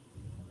then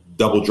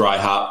double dry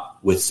hop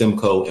with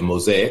Simcoe and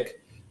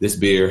Mosaic. This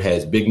beer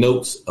has big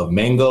notes of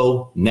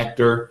mango,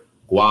 nectar,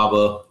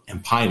 guava,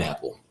 and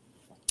pineapple."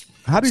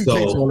 How do you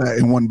taste all that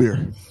in one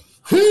beer?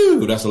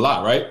 Whew, that's a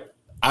lot, right?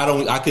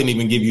 I couldn't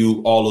even give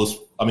you all those.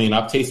 I mean,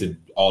 I've tasted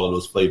all of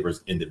those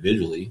flavors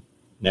individually.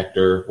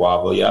 Nectar,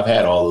 guava. Yeah, I've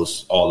had all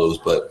those,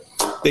 but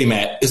they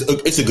match.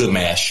 It's a good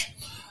mash.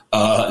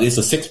 It's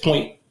a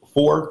 6.4%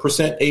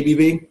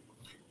 ABV.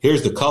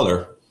 Here's the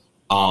color.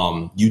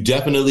 You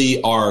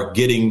definitely are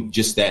getting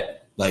just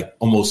that, like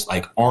almost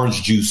like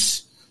orange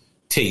juice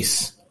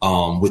taste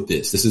with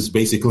this. This is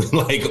basically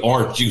like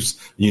orange juice,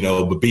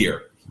 but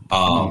beer,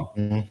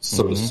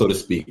 so to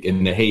speak.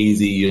 And the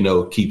hazy,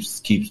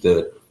 keeps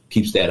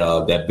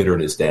that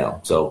bitterness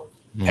down. So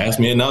pass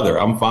me another.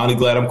 I'm finally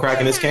glad I'm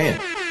cracking this can.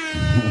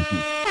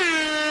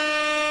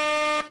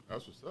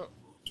 That's what's up.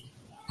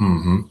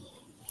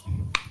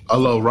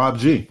 Hello, Rob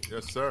G.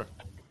 Yes, sir.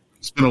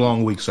 It's been a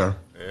long week, sir.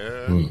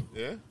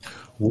 Yeah.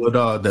 Would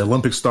the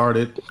Olympics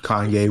started?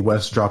 Kanye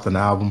West dropped an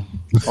album.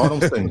 All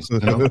those things. So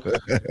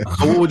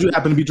what would you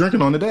happen to be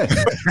drinking on today?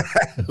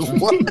 I'm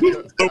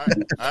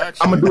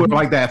gonna do it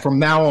like that from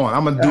now on.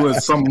 I'm gonna do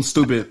it something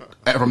stupid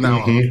from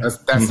now on.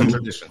 That's the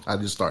tradition. I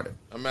just started.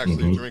 I'm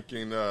actually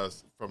drinking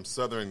from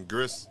Southern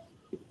Grist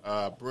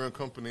Brewing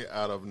Company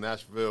out of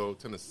Nashville,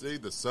 Tennessee,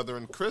 the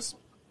Southern Crisp.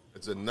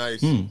 It's a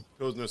nice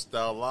Pilsner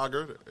style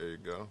lager. There you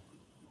go.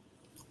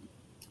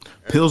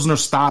 Pilsner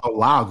style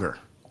lager.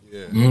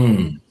 Yeah.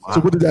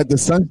 So what is that?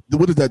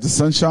 The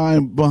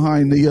sunshine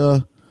behind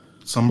the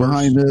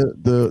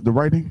the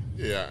writing?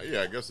 Yeah.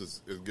 I guess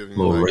it's giving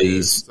Little you like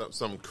rays.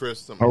 some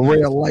crisp, some A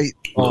ray of light.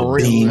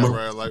 ray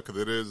of light, because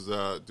it is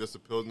just a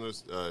Pilsner.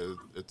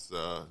 It's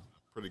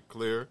pretty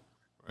clear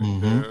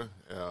right there.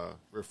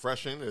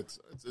 Refreshing. It's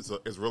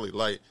really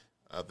light.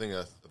 I think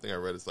I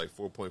read it's like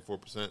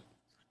 4.4%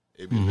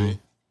 ABV.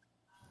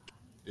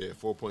 Yeah,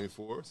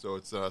 4.4. So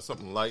it's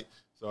something light.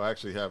 So I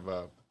actually have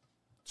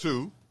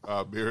two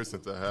beers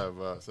since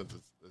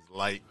it's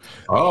light.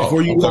 Oh,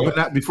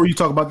 Before you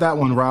talk about that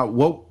one, Rob,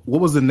 what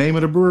was the name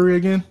of the brewery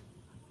again?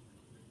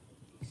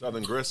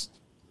 Southern Grist.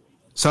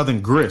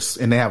 Southern Grist,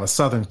 and they have a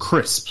Southern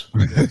Crisp.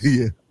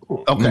 Yeah.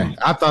 Okay,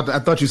 I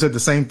thought you said the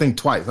same thing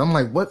twice. I'm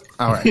like, what?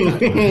 All right.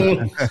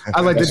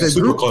 I was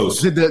like,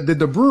 close. Did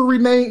the brewery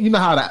name? You know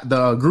how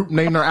the group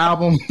named their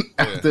album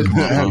after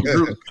the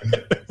group?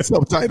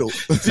 Subtitle.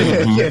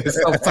 Yeah,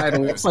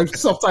 self-titled. It's like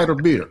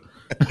self-titled beer.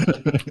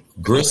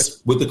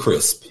 Grist with the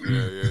crisp.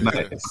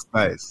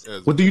 Nice.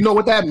 Well, do you know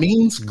what that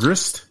means?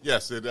 Grist?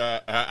 Yes,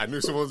 I knew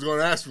someone was going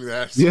to ask me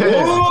that.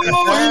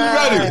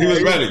 Yeah. He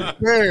was ready.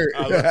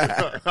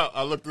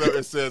 I looked it up.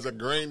 It says a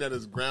grain that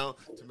is ground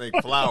to make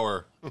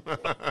flour.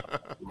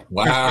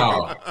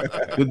 Wow.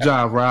 Good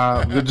job,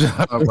 Rob. Good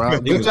job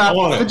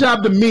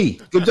to me.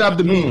 Good job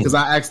to me, because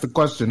I asked the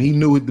question. He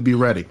knew it to be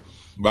ready.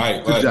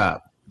 Right. Good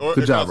job. Or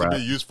Good it job, can also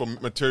Rob. be useful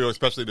material,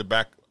 especially to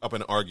back up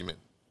an argument.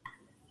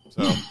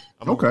 So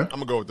I'm Okay.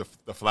 gonna go with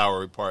the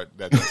flowery part.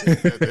 That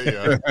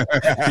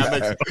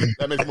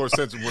makes more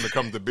sense when it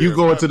comes to beer. You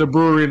go into the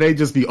brewery and they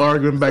just be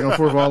arguing back and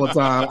forth all the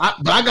time.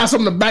 But I got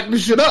something to back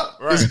this shit up.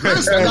 Right. It's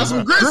grist. I got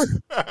some grist.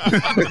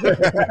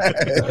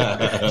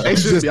 They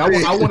should be.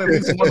 I want at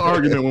least one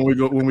argument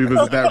when we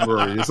visit that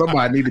brewery.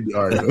 Somebody need to be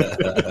arguing.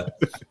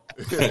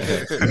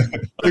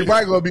 They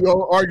might gonna be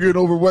arguing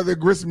over whether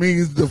grist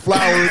means the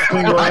flour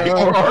thing or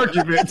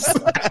arguments.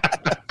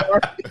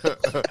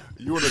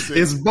 You want to say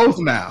It's both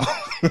now.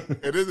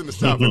 it is in the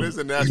South. It is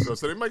in Nashville,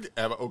 so they might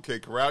have an okay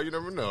corral. You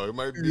never know. It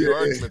might be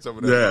arguments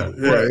over there.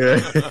 Yeah.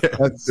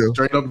 That's true.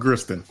 Straight up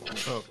gristing.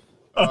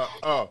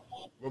 Well,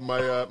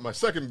 my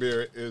second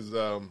beer is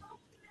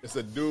it's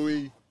a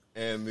Dewey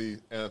and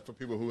for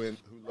people who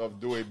love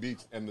Dewey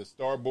Beach and the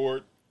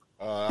Starboard.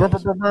 The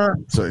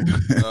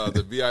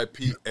VIP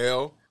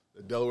L,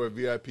 the Delaware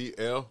VIP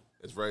L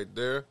is right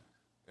there,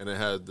 and it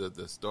has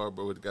the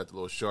Starboard. It got the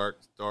little shark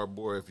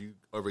Starboard. If you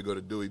ever go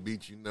to Dewey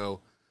Beach, you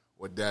know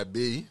what that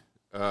be.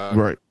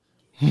 Right.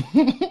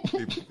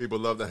 People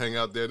love to hang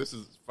out there. This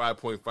is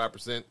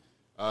 5.5%.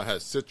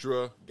 Has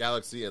Citra,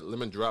 Galaxy, and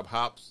Lemon Drop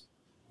hops.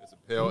 It's a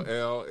pale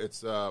ale.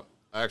 It's I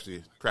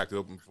actually cracked it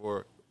open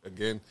before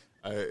again.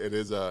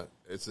 It's a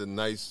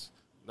nice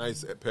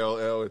pale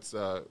ale. It's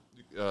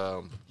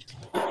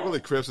really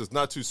crisp. It's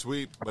not too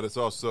sweet, but it's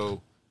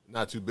also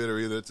not too bitter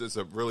either. It's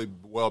a really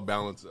well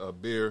balanced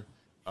beer,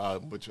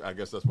 which I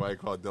guess that's why I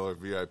call it Delaware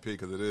VIP,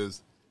 because it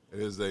is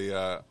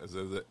a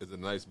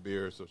nice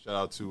beer. So shout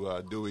out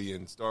to Dewey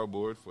and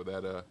Starboard for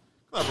that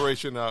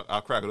collaboration.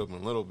 I'll crack it open a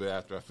little bit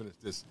after I finish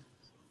this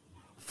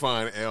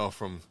fine ale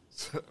from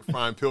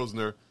fine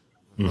Pilsner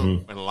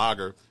and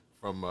lager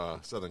from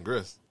Southern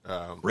Grist.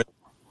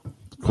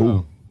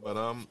 Cool.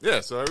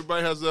 Yeah. So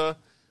everybody has a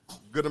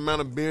good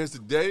amount of beers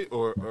today,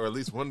 or at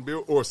least one beer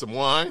or some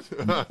wine.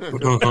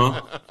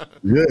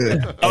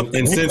 Yeah.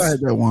 And since I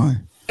had that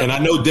wine. And I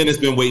know Dennis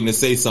been waiting to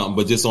say something,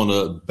 but just on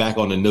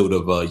the note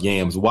of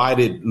yams, why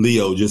did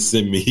Leo just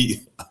send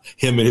me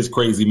him and his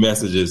crazy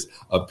messages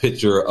a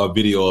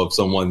video of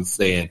someone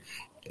saying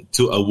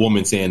to a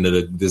woman saying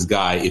to this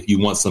guy, "If you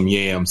want some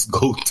yams,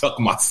 go tuck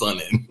my son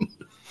in."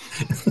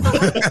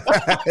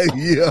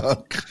 Yeah,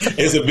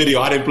 it's a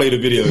video. I didn't play the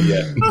video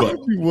yet, but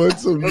you want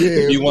some yams?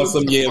 If you want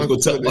some yams, go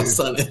tuck my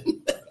son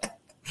in.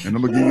 And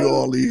I'm gonna give you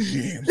all these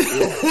yams.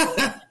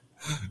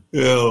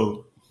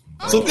 Yo.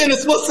 So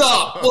Dennis, what's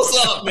up? What's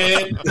up,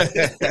 man?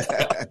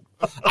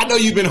 I know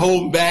you've been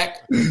holding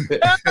back.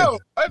 No,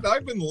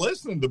 I've been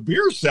listening to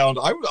beer sound.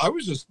 I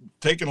was just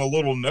taking a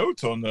little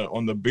notes on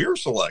the beer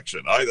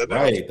selection.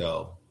 Right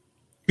though.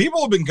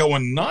 People have been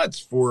going nuts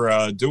for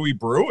Dewey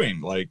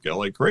Brewing like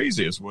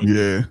crazy.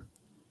 Yeah.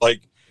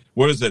 Like,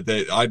 what is it?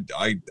 I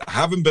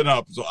haven't been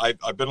up, so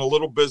I've been a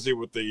little busy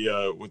with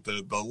the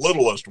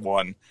littlest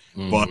one,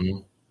 but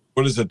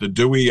what is it? The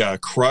Dewey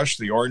Crush,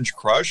 the Orange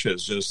Crush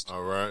is just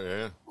all right.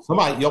 Yeah.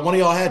 Somebody, one of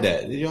y'all had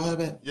that. Did y'all have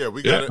that? Yeah,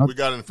 we got it. We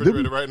got it in the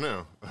refrigerator right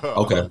now.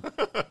 Okay.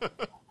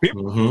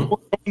 People were going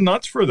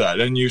nuts for that,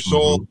 and you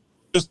saw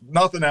just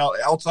nothing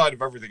outside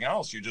of everything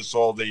else. You just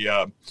saw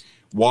the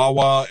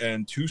Wawa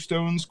and Two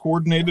Stones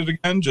coordinated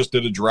again. Just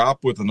did a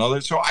drop with another.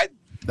 So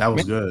that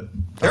was good.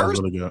 That was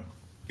really good.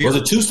 Was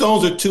it Two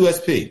Stones or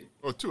 2SP?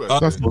 Oh, 2SP.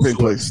 That's the big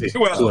place.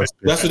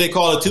 That's what they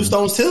call it. Two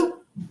Stones too.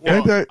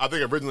 Well, I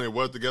think originally it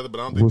was together,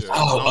 but I don't think they're.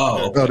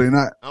 They're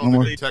not. I don't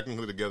think they're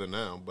technically together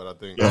now, but I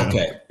think.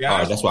 Okay. All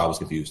right. That's why I was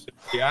confused.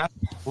 Yeah,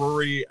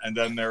 brewery, and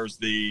then there's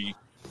the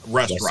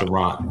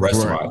restaurant,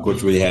 right.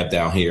 Which we have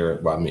down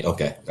here. I mean,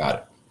 okay, got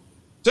it.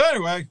 So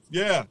anyway,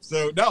 yeah.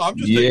 So no, I'm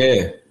just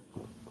thinking,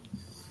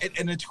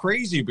 and it's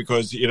crazy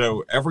because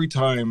every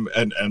time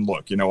and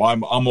look,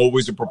 I'm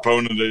always a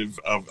proponent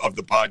of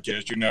the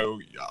podcast.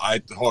 I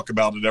talk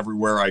about it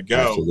everywhere I go.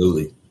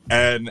 Absolutely.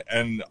 And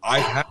I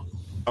have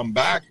come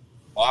back,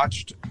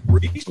 watched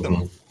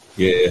recently.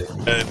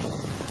 And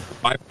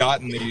I've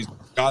gotten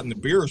the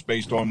beers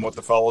based on what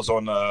the fellows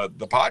on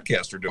the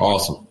podcast are doing.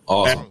 Awesome.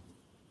 And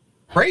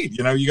great.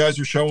 You guys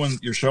are showing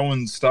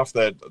stuff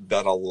that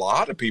a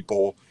lot of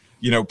people,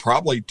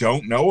 probably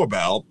don't know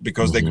about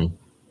because they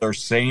their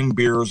same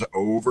beers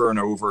over and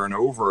over and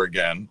over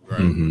again.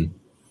 Right?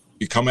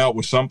 You come out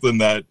with something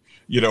that,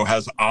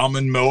 has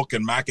almond milk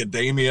and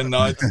macadamia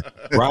nuts.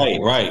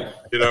 Right.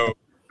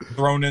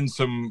 Thrown in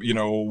some,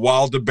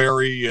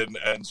 wilderberry and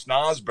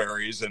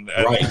snozberries and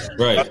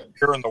right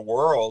here in the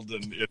world,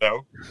 and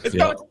it's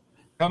kind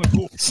of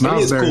cool.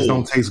 Snozberries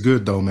don't taste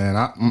good though, man.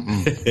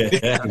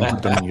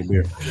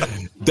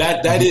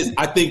 That is,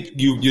 I think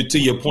you to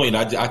your point.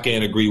 I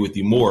can't agree with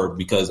you more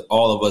because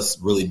all of us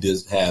really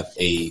does have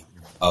a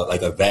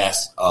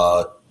vast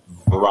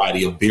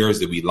variety of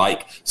beers that we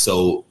like.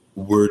 So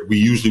we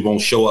usually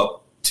won't show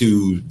up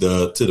to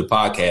the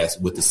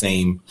podcast with the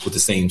same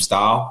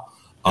style.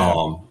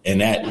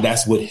 And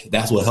that's what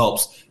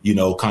helps,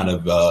 kind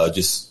of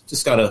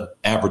just gotta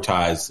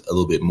advertise a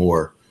little bit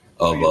more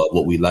of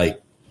what we like.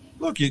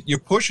 Look, you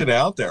push it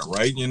out there,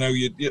 right? You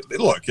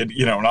look, and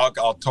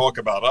I'll talk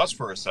about us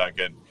for a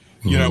second.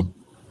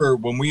 For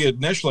when we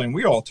initially, and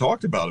we all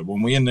talked about it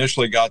when we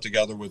initially got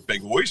together with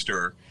Big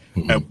Oyster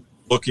and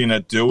looking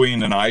at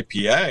doing an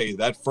IPA.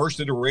 That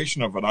first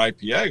iteration of an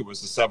IPA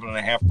was the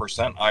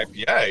 7.5%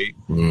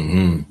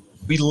 IPA.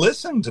 We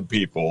listened to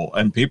people,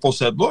 and people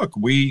said, "Look,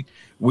 we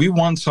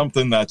want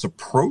something that's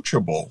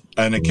approachable,"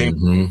 and it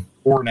came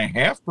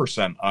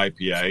 4.5%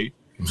 IPA.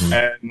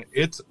 and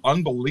it's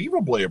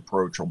unbelievably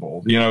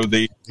approachable. You know,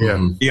 the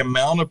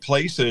amount of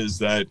places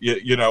that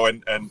you know,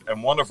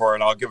 and one of our,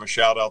 and I'll give a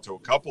shout out to a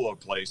couple of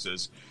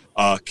places,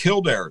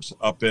 Kildare's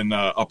up in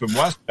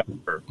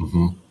Westchester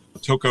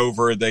took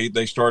over.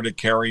 They started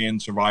carrying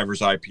Survivor's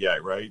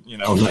IPA, right? You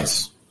know, oh,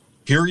 nice.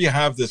 Here you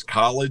have this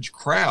college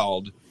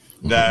crowd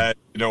that,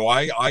 you know,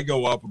 I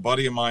go up, a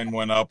buddy of mine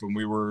went up, and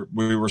we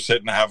were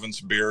sitting having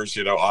some beers,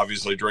 you know,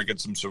 obviously drinking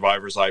some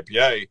Survivor's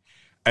IPA,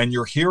 and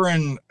you're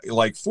hearing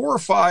like 4 or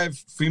 5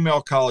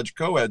 female college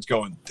co-eds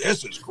going,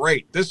 "This is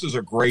great. This is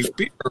a great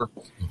beer."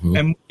 And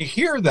when you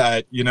hear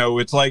that, you know,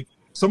 it's like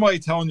somebody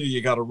telling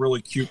you got a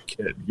really cute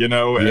kid, you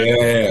know?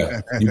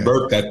 Yeah, you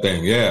burped that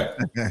thing, yeah.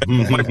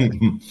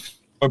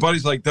 My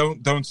buddy's like,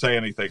 don't say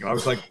anything. And I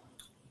was like,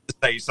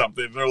 say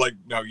something. And they're like,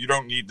 no, you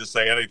don't need to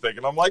say anything.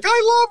 And I'm like,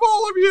 I love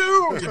all of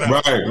you. You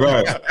know?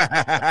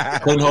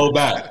 Right. Couldn't hold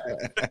back.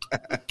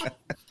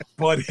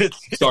 But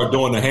it's start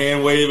doing the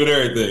hand wave and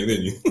everything,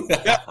 didn't you?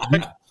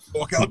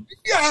 Walk out,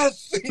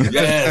 yes.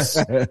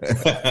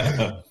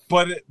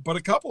 But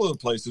a couple of the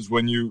places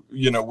when you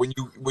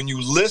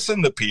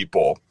listen to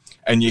people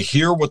and you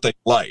hear what they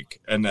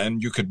like, and then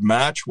you could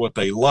match what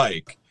they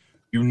like,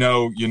 you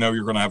know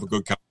you're going to have a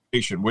good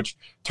conversation, which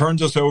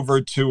turns us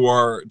over to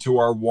our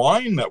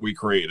wine that we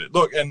created.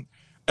 Look, and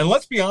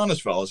let's be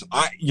honest, fellas,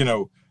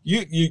 you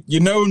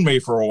known me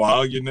for a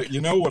while,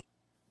 you know what.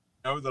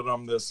 Know that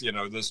I'm this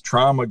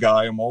trauma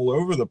guy. I'm all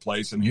over the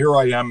place, and here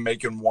I am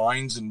making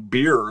wines and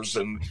beers,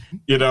 and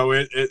you know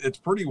it's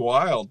pretty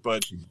wild.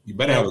 But you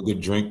better have a good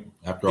drink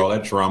after all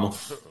that trauma,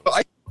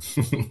 like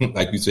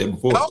you said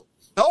before.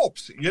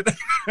 Helps, you know.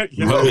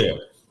 Oh, yeah.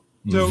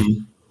 So,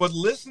 but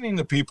listening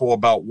to people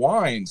about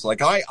wines,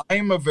 like I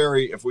am a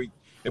very if we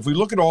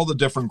look at all the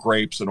different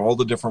grapes and all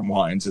the different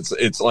wines,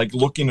 it's like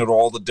looking at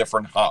all the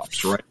different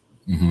hops, right?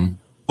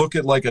 Look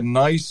at like a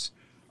nice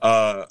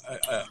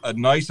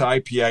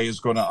IPA is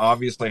going to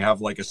obviously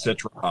have like a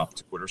Citra hop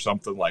to it or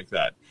something like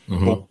that.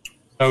 But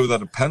know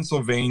that a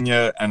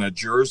Pennsylvania and a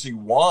Jersey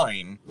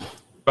wine,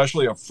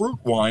 especially a fruit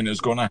wine,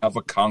 is going to have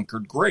a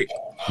Concord grape,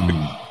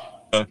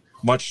 a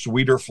much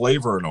sweeter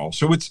flavor and all.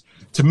 So it's,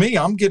 to me,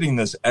 I'm getting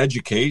this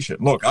education.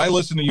 Look, I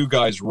listen to you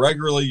guys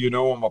regularly. You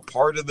know, I'm a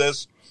part of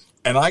this,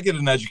 and I get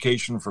an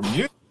education from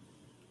you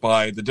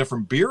by the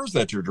different beers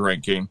that you're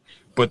drinking.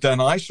 But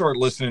then I start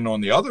listening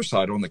on the other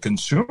side, on the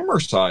consumer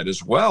side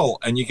as well,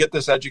 and you get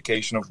this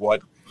education of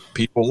what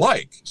people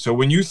like. So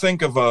when you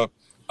think of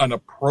an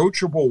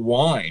approachable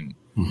wine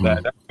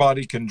that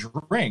everybody can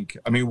drink,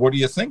 I mean, what do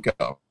you think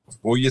of?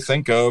 Well, you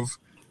think of,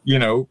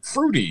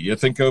 fruity. You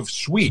think of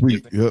sweet. You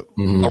think of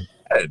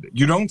red.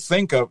 You don't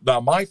think of, now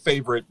my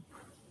favorite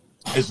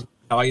is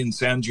Italian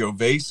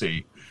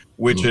Sangiovese,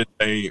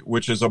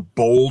 which is a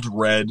bold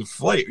red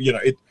flavor. You know,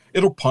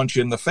 it'll punch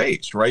you in the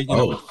face, right? You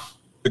know,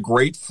 the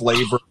great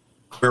flavor,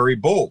 very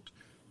bold.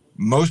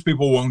 Most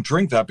people won't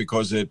drink that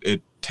because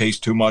it tastes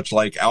too much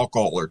like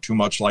alcohol or too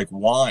much like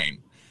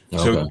wine.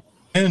 So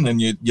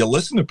and you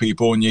listen to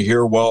people and you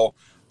hear, well,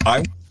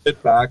 I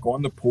sit back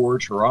on the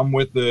porch, or I'm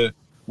with a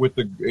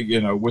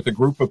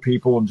group of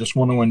people and just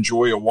want to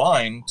enjoy a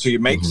wine. So you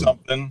make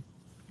something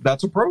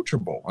that's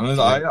approachable, and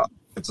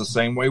it's the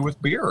same way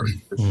with beer.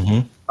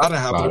 Gotta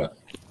have it.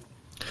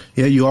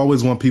 Yeah, you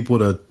always want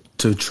people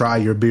to try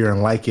your beer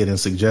and like it and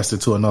suggest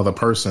it to another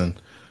person,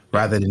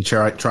 rather than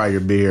try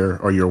your beer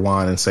or your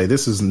wine and say,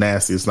 this is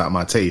nasty, it's not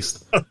my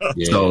taste.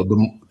 So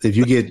if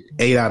you get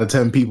 8 out of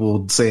 10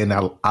 people saying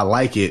I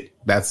like it,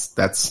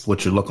 that's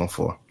what you're looking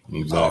for.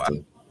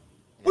 Exactly.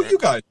 Well, you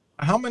guys,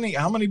 how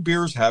many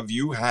beers have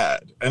you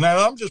had? And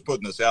I'm just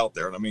putting this out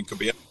there, and I mean, it could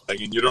be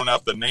anything, and you don't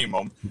have to name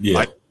them.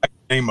 I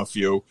name a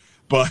few.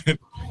 But,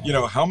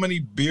 how many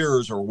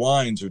beers or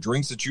wines or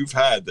drinks that you've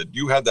had that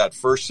you had that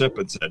first sip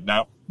and said,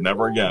 no,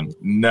 never again.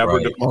 Never.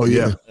 Right. Oh,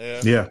 yeah.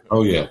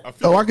 Oh, yeah.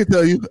 Oh, I can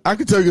tell you. I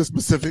can tell you a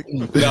specific.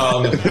 No,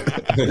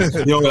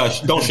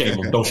 don't shame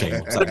them. Don't shame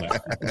them.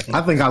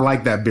 I think I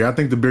like that beer. I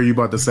think the beer you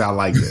about to say, I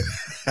like it.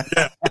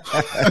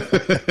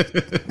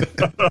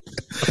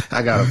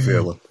 I got a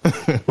feeling.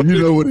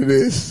 You know what it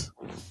is.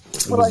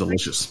 It was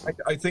delicious.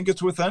 I think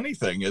it's with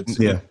anything. It's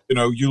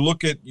you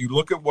look at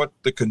what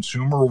the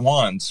consumer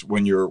wants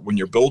when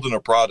you're building a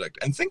product,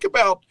 and think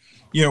about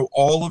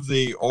all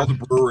the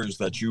brewers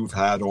that you've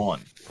had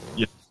on.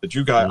 That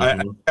you guys,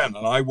 and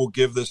I will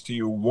give this to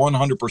you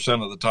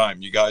 100% of the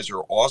time. You guys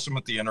are awesome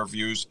at the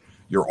interviews.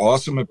 You're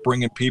awesome at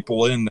bringing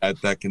people in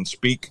that can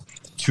speak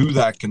to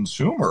that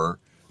consumer.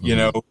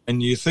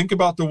 And you think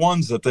about the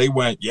ones that they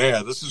went,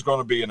 this is going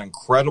to be an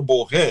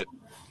incredible hit.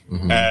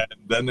 And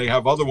then they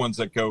have other ones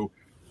that go,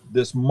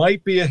 this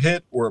might be a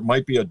hit or it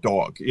might be a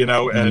dog, and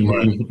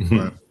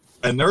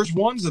and there's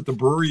ones that the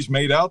breweries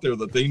made out there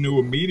that they knew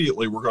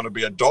immediately were going to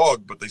be a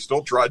dog, but they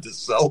still tried to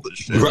sell the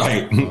shit.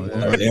 Right.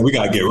 And we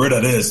got to get rid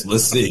of this.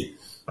 Let's see.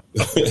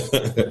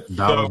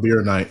 Dollar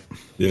beer night.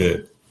 Yeah.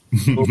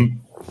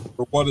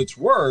 For what it's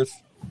worth,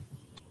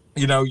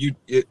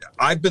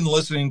 I've been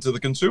listening to the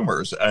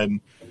consumers,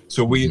 and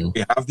so we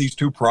have these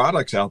 2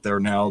 products out there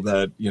now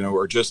that,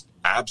 are just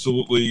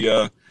absolutely,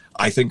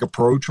 I think,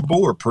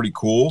 approachable or pretty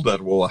cool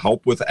that will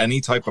help with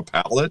any type of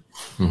palate.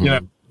 Mm-hmm. You know,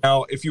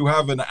 now if you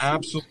have an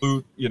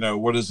absolute, you know,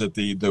 what is it,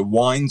 the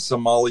wine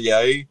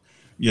sommelier,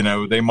 you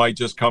know, they might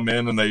just come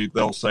in and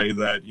they'll say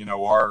that, you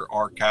know,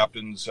 our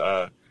captain's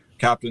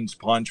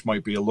punch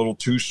might be a little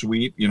too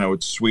sweet. You know,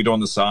 it's sweet on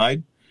the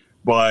side.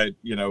 But,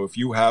 you know, if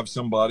you have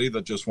somebody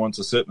that just wants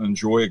to sit and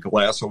enjoy a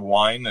glass of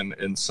wine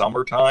in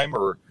summertime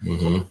or,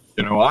 you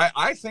know,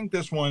 I think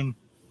this one,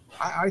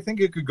 I think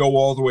it could go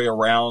all the way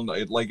around.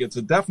 It's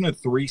a definite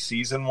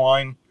 3-season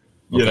wine.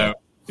 You know,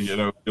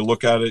 you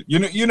look at it,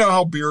 you know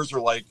how beers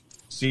are like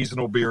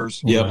seasonal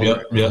beers. Yeah.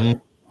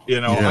 You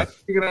know, I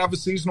think you're going to have a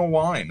seasonal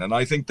wine. And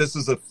I think this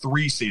is a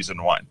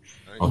 3-season wine.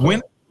 Okay.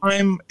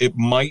 Wintertime, it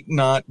might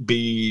not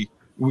be,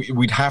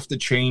 we'd have to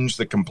change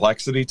the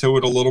complexity to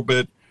it a little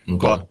bit. Okay.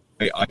 But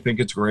I think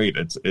it's great.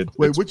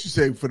 Wait, what you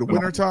say for the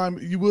wintertime?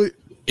 You would?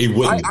 He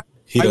wouldn't.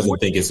 He doesn't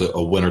think it's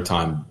a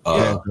wintertime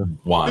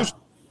wine.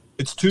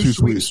 It's too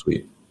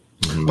sweet.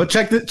 Mm-hmm. But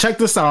check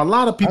this out. A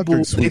lot of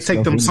people, they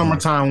take them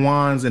summertime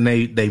wines and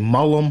they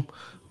mull them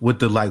with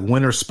the like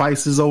winter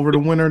spices over the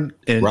winter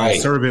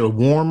and serve it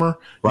warmer.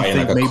 Right, You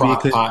think like a maybe crock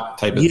it could, pot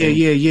type of thing.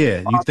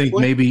 Yeah. You think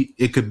maybe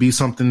it could be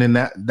something in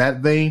that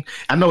vein?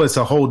 I know it's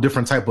a whole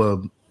different type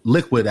of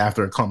liquid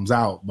after it comes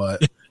out,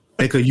 but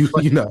they could use,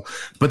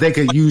 but they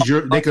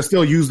could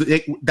still use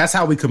it. That's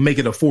how we could make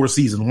it a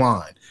 4-season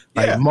wine.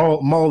 Like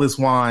mull this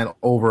wine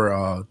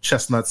over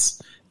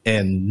chestnuts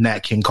and Nat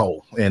King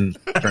Cole and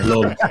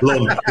little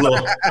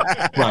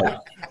right.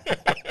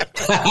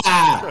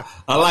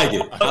 I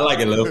like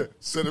it, Lou.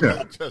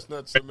 Cinnamon,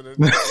 chestnut, cinnamon.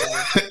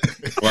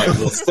 Right,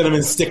 little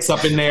cinnamon sticks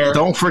up in there.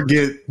 Don't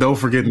forget Nat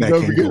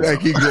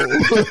King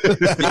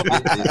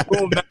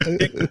Cole. Nat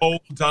King Cole,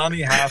 Donny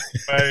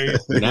Hathaway.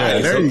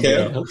 Nice. There you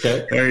go.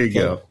 Okay. There you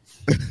go.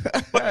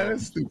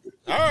 That's stupid.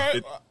 All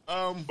right.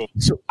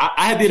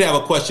 I did have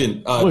a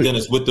question,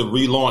 Dennis, with the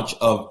relaunch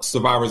of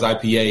Survivor's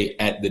IPA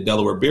at the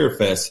Delaware Beer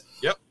Fest.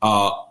 Yep.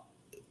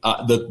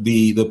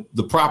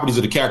 The properties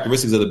or the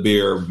characteristics of the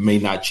beer may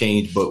not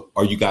change, but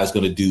are you guys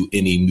going to do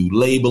any new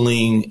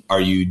labeling? Are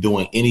you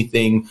doing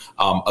anything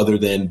other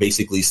than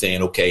basically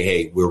saying, okay,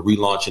 hey, we're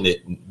relaunching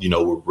it,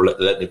 we're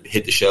letting it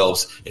hit the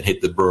shelves and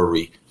hit the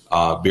brewery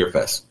beer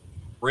fest?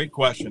 Great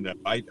question.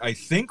 I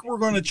think we're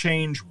going to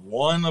change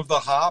one of the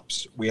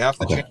hops. We have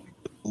to change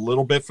a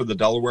little bit for the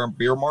Delaware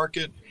beer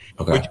market.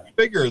 Okay. But you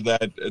figure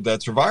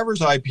that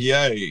Survivor's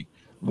IPA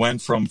went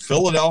from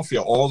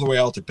Philadelphia all the way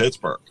out to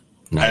Pittsburgh.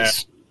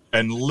 Nice.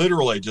 And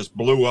literally just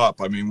blew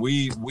up. I mean,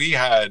 we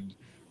had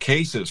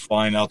cases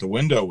flying out the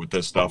window with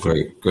this stuff.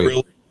 Great.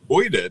 Really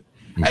enjoyed it.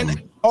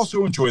 And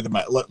also enjoy the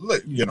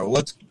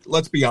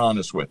let's be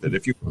honest with it.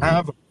 If you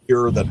have a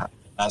beer that has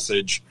a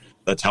message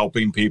that's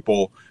helping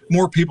people,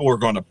 more people are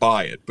going to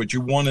buy it, but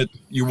you want it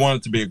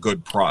to be a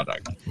good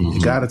product.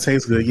 You gotta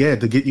taste good. Yeah,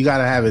 you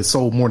gotta have it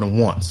sold more than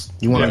once.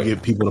 You want to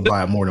get people to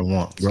buy it more than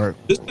once. Right.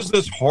 This is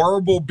this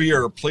horrible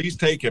beer. Please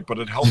take it, but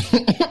it helps.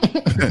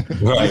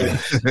 Right.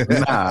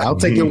 I'll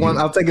take it one.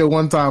 I'll take it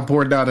one time.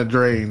 Pour it down the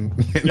drain.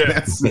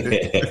 That's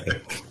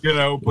it.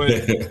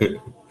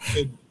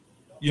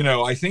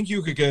 I think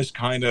you could just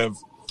kind of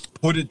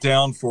put it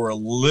down for a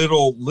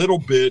little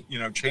bit.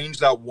 Change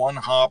that one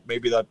hop,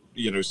 maybe that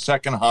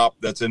second hop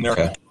that's in there.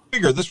 Okay.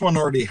 Figure this one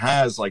already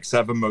has like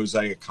 7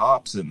 mosaic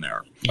hops in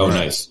there. Oh,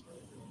 nice.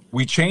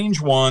 We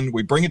change one,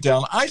 we bring it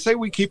down. I say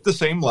we keep the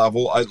same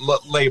label.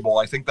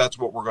 I think that's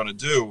what we're going to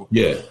do.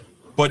 Yeah.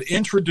 But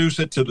introduce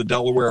it to the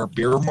Delaware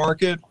beer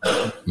market.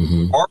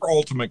 Our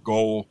ultimate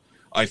goal,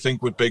 I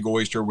think, with Big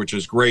Oyster, which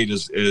is great,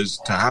 is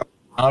to have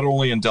not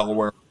only in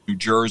Delaware, New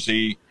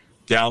Jersey,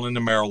 down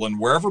into Maryland,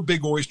 wherever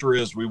Big Oyster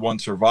is, we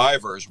want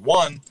survivors.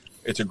 One,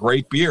 it's a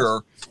great beer,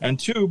 and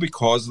two,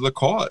 because of the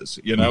cause.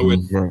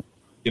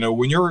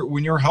 When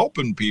you're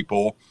helping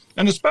people,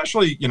 and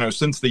especially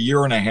since the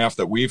year and a half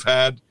that we've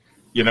had.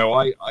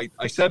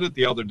 I said it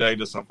the other day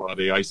to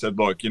somebody. I said,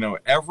 look,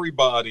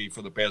 everybody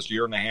for the past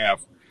year and a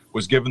half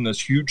was given this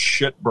huge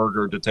shit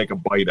burger to take a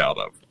bite out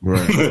of.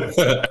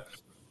 Right.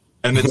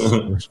 And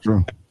it's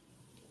true.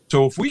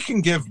 So if we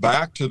can give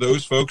back to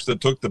those folks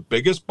that took the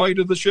biggest bite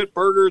of the shit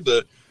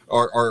burger,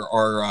 our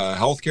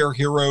healthcare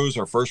heroes,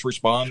 our first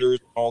responders,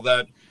 all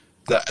that,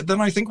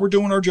 then I think we're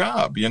doing our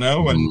job,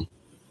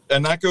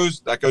 and that goes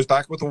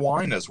back with the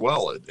wine as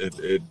well.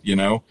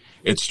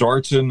 It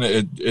starts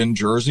in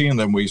Jersey, and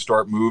then we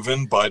start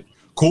moving. But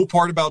cool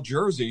part about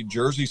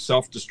Jersey's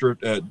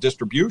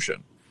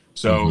self-distribution.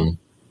 So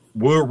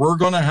we're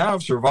going to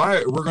have We're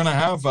going to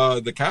have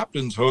the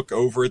captain's hook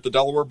over at the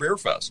Delaware Beer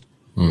Fest.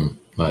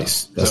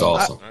 Nice. That's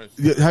awesome.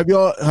 Have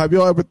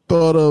y'all ever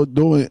thought of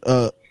doing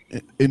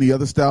any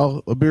other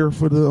style of beer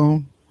for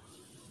the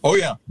Oh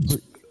yeah.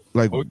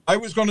 Like I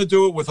was going to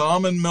do it with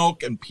almond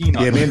milk and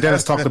peanuts. Yeah, me and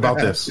Dennis talked about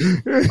this.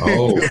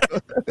 Oh.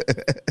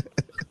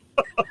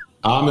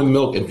 Almond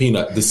milk and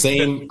peanut. The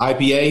same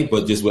IPA,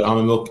 but just with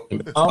almond milk.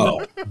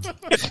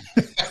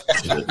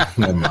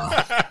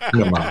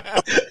 Never mind.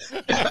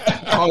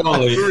 Hold on,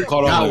 lady.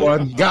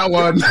 Got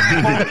one.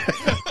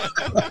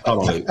 Hold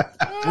on, lady.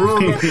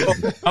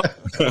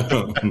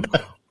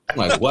 I'm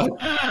like, what?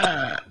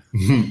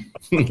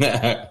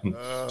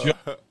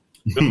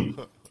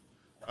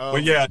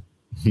 But yeah,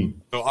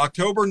 so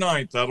October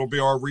 9th, that'll be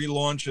our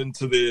relaunch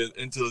into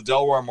the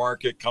Delaware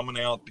market coming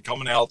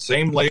out.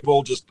 Same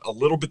label, just a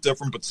little bit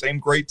different, but same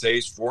great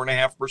taste,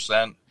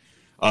 4.5%.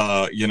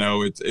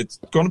 It's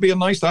going to be a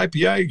nice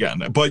IPA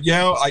again. But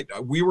yeah,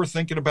 we were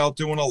thinking about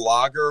doing a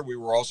lager. We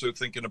were also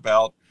thinking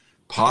about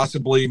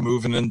possibly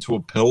moving into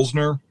a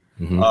Pilsner.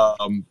 But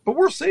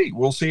we'll see.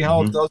 We'll see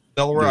how it does in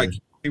Delaware. I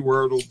can't see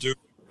where it'll do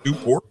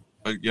port.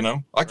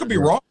 I could be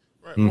wrong.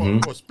 Right.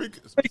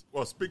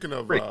 Well, speaking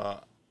of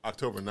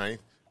October 9th,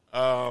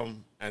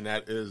 and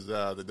that is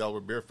the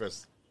Delaware Beer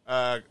Fest.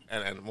 And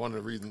one of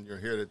the reasons you're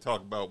here to talk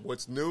about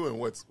what's new and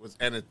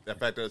the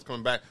fact that it's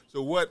coming back.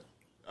 So what?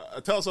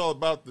 Tell us all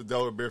about the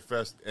Delaware Beer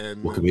Fest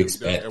and what can we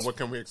expect? And what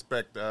can we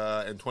expect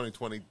in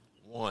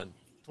 2021?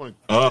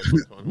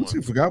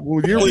 You forgot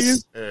what year we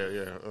is?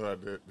 Yeah.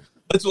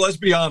 Let's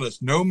be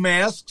honest. No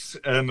masks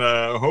and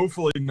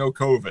hopefully no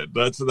COVID.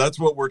 That's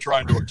what we're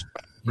trying to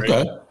expect. Right?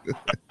 Okay.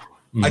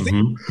 I think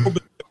a little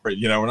bit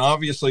different, and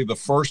obviously the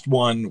first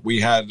one we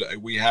had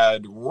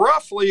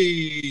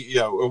roughly,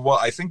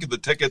 I think the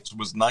tickets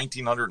was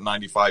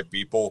 1,995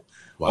 people.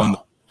 Wow. On the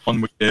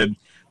one we did.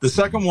 The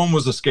second one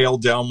was a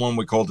scaled down one.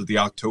 We called it the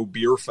October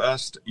Beer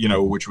Fest,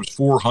 which was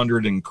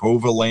 400 in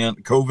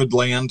COVID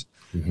land.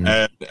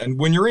 And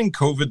when you're in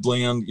COVID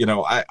land,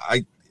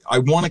 I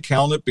want to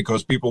count it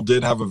because people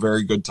did have a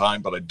very good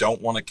time, but I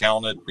don't want to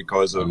count it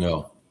because of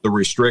the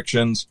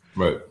restrictions.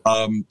 Right.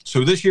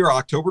 So this year,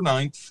 October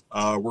 9th,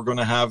 we're going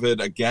to have it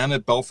again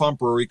at Bellefonte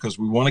Brewery because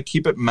we want to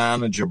keep it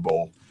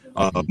manageable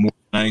more than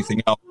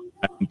anything else.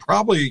 And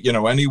probably,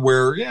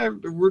 anywhere,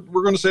 we're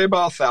going to say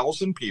about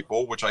 1,000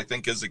 people, which I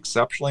think is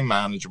exceptionally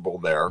manageable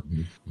there.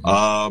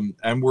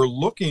 And we're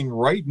looking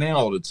right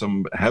now at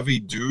some heavy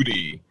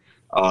duty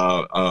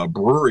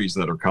breweries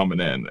that are coming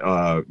in.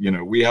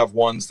 We have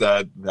ones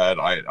that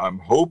I'm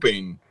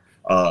hoping,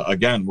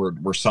 again,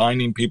 we're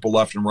signing people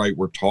left and right.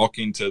 We're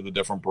talking to the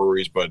different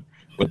breweries, but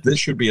this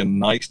should be a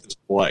nice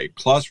display.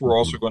 Plus, we're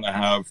also going to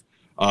have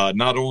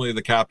not only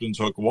the Captain's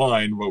Hook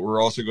wine, but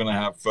we're also going to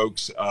have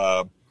folks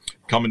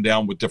coming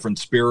down with different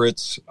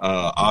spirits.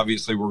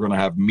 Obviously, we're going to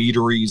have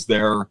meaderies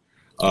there.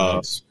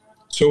 Nice.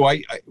 So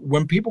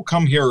when people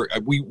come here,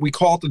 we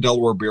call it the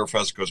Delaware Beer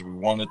Fest because we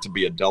want it to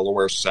be a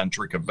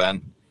Delaware-centric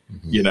event,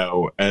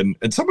 and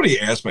somebody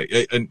asked me,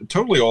 and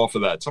totally off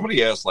of that,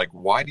 somebody asked, like,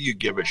 why do you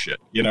give a shit?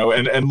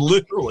 And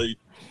literally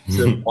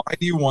said, why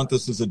do you want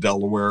this as a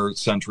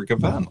Delaware-centric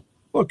event?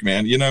 Look,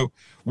 man,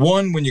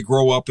 one, when you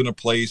grow up in a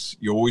place,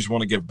 you always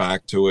want to give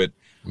back to it.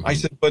 I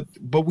said, but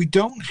we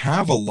don't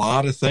have a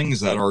lot of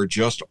things that are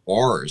just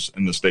ours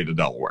in the state of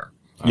Delaware.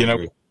 We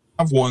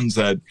have ones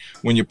that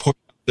when you put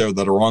there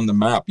that are on the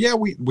map. Yeah,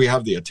 we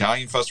have the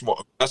Italian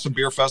Festival. Odessa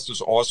Beer Fest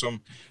is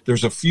awesome.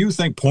 There's a few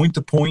things point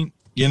to point,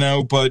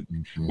 but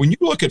when you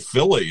look at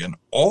Philly and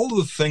all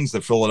the things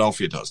that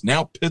Philadelphia does,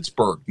 now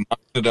Pittsburgh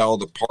knocked it out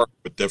of the park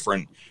with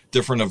different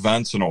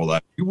events and all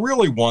that. You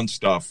really want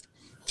stuff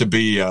to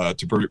be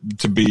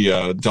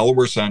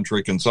Delaware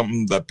centric and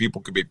something that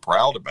people could be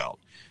proud about.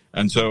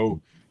 And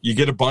so you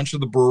get a bunch of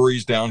the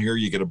breweries down here,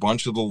 you get a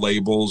bunch of the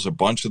labels, a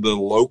bunch of the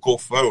local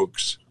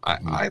folks.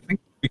 I think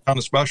it'll be kind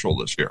of special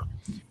this year.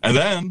 And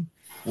then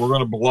we're going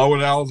to blow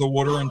it out of the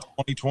water in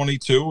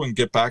 2022 and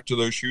get back to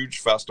those huge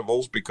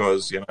festivals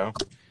because,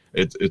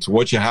 it's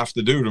what you have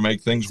to do to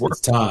make things work.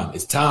 It's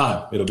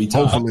time. It'll be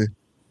time. Hopefully.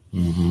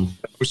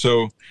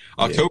 So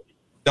October,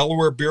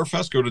 Delaware Beer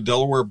Fest, go to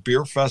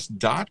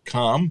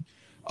DelawareBeerFest.com.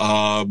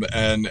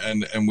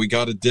 And we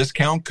got a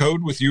discount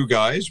code with you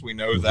guys. We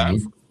know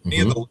that for any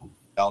of the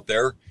out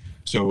there.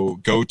 So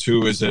go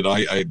to, is it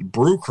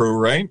Brew Crew,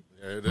 right?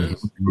 Yeah, it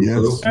is.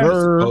 Yes,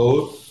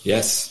 sir.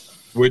 Yes.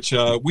 Which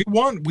we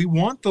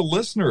want the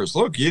listeners.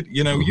 Look,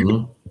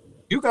 you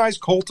guys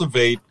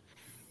cultivate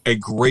a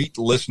great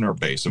listener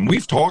base, and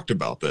we've talked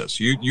about this.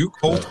 You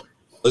cultivate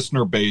a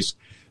listener base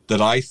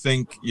that I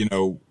think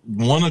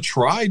want to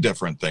try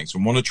different things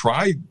and want to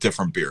try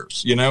different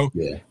beers.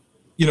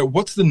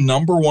 What's the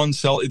number one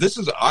sell?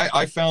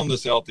 I found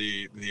this out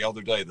the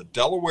other day. The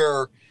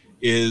Delaware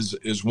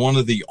is one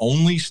of the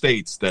only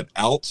states that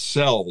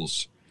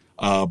outsells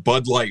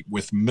Bud Light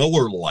with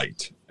Miller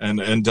Lite,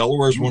 and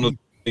Delaware is one of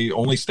the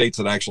only states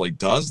that actually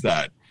does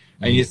that.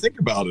 And you think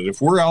about it, if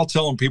we're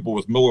outselling people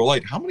with Miller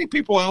Lite, how many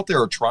people out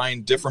there are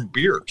trying different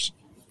beers?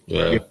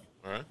 Yeah.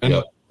 Right?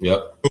 And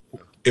Yep.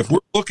 if we're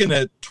looking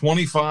at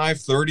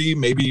 25, 30,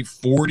 maybe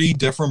 40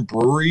 different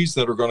breweries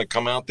that are going to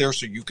come out there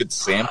so you could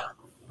sample,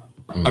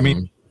 I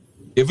mean,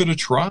 give it a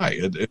try.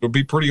 It'll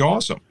be pretty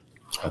awesome.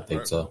 I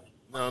think so.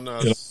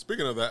 Now,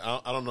 speaking of that,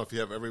 I don't know if you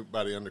have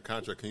everybody under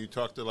contract. Can you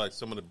talk to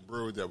some of the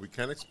breweries that we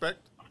can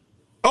expect?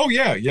 Oh,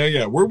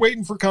 yeah. We're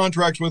waiting for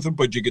contracts with them,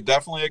 but you could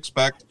definitely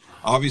expect.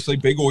 Obviously,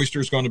 Big Oyster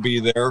is going to be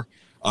there.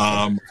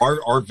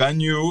 Our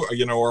venue,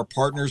 our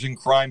partners in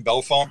crime,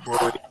 Bellefonte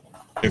Brewery.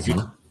 If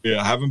you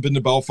haven't been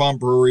to Bellefonte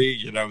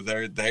Brewery,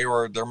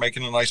 they're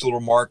making a nice little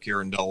mark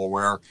here in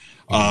Delaware.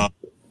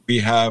 We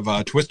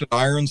have Twisted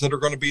Irons that are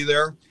going to be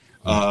there.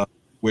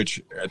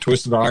 which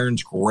Twisted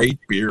Iron's great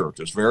beer,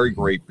 just very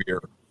great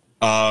beer.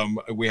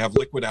 We have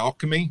Liquid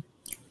Alchemy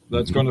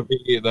that's going to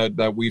be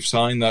that we've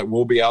signed that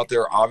will be out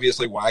there.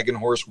 Obviously, Wagon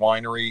Horse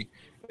Winery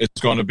is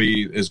going to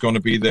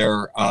be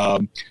there.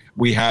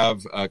 We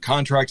have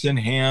contracts in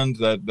hand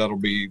that'll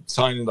be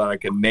signing that I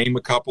can name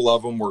a couple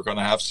of them. We're going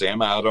to have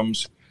Sam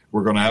Adams.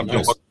 We're going to have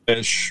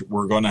Fish.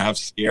 We're going to have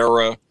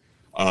Sierra.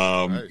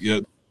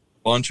 A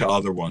bunch of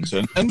other ones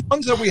and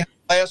ones that we had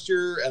last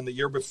year and the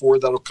year before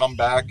that'll come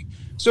back.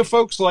 So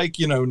folks like,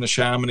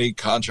 Neshaminy,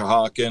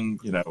 Conshohocken,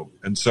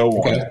 and so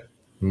on. Okay.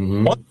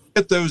 Mm-hmm. Once we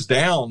get those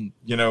down,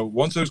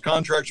 once those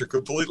contracts are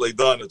completely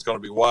done, it's going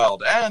to be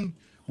wild. And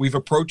we've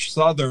approached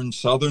Southern.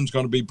 Southern's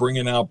going to be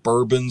bringing out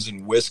bourbons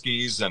and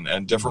whiskeys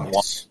and different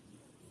wines.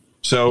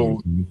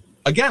 So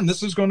again,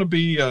 this is going to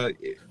be,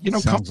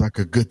 sounds like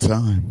a good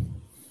time.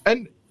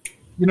 And,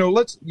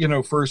 let's,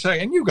 for a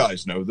second, and you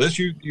guys know this,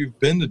 you've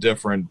been to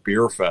different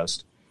beer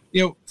fest.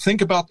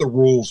 Think about the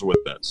rules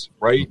with this,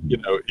 right?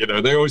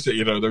 They always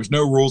say, there's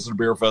no rules in a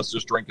beer fest,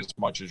 just drink as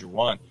much as you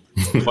want.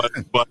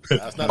 But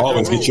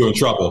always get you in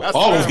trouble.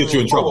 Always get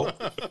you in trouble.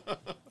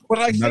 But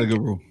I Not a think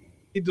good rule.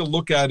 you need to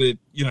look at it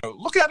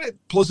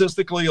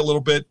placistically a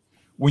little bit.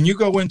 When you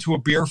go into a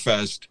beer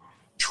fest,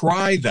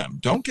 try them.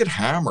 Don't get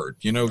hammered.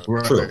 True.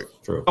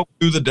 Go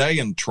through the day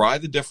and try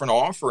the different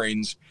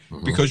offerings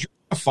because you're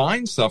going to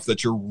find stuff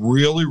that you're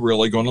really,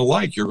 really going to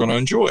like. You're going to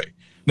enjoy.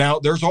 Now,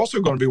 there's also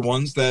going to be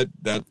ones that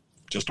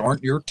just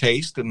aren't your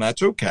taste, and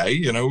that's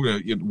okay,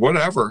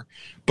 whatever.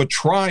 But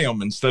try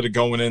them instead of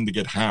going in to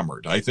get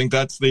hammered. I think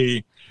that's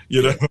the,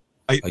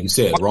 like you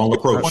said, wrong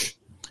approach.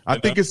 I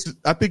think it's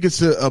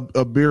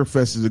a beer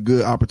fest is a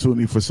good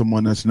opportunity for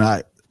someone that's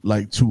not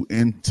like too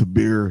into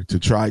beer to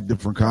try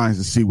different kinds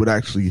and see what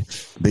actually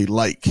they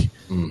like,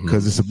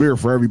 because it's a beer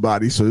for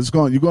everybody. So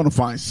you're going to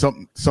find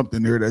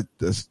something there that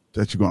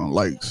you're going to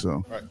like.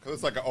 So right, because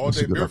it's like an all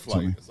day beer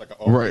flight. It's like an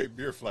all day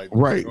beer flight.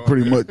 Right,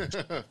 pretty much.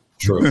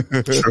 True.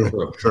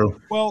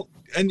 Well,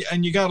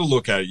 and you got to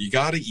look at it. You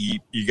got to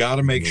eat. You got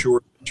to make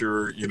sure that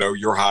you're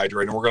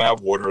hydrated. We're going to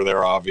have water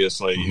there,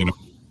 obviously.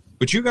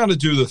 But you got to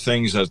do the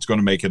things that's going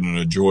to make it an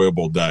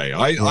enjoyable day.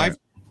 I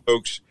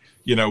folks.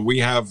 We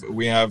have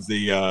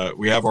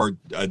our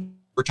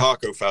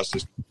Taco Fest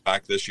is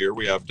back this year.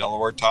 We have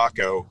Delaware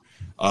Taco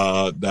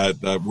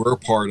that we're a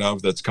part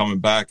of that's coming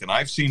back, and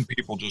I've seen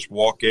people just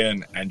walk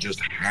in and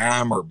just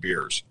hammer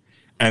beers,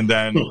 and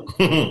then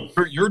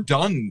you're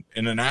done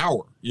in an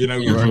hour.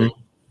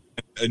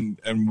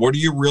 And what are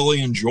you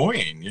really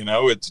enjoying?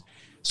 It's.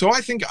 So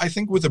I think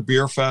with a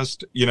beer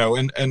fest,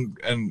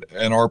 and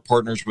our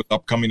partners with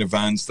upcoming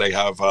events, they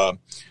have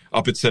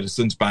up at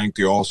Citizens Bank,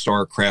 the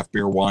All-Star Craft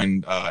Beer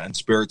Wine and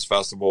Spirits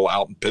Festival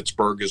out in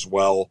Pittsburgh as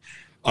well.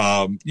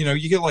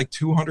 You get like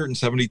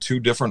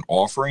 272 different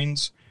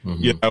offerings,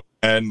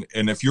 and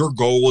if your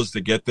goal is to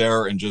get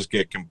there and just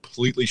get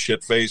completely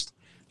shit-faced,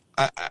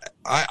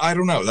 I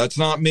don't know. That's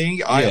not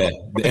me.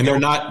 And they're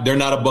not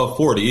above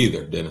 40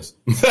 either, Dennis.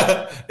 We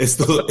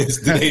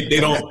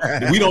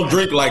don't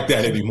drink like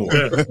that anymore.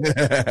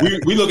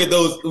 We look at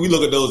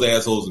those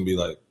assholes and be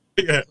like,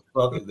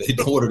 what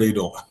are they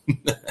doing?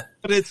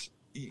 But it's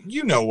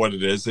what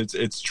it is.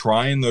 It's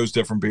trying those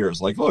different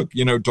beers. Like, look,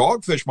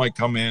 Dogfish might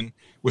come in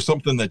with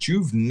something that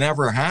you've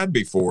never had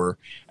before,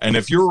 and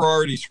if you're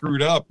already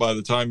screwed up by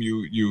the time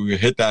you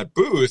hit that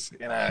booth,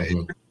 you're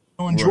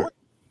enjoy it.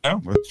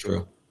 That's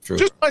true.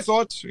 Just my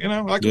thoughts,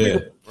 I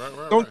can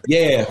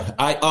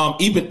I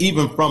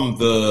even from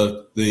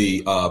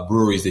the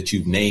breweries that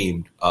you've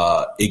named,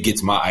 it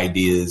gets my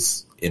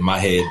ideas in my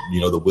head.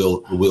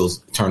 The wheels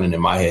turning in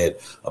my head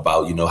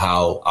about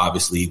how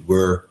obviously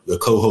we're the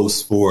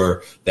co-hosts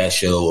for that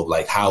show of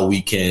like how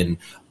we can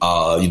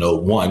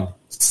one,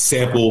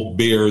 sample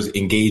beers,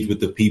 engage with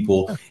the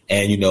people,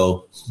 and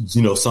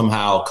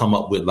somehow come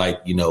up with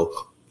like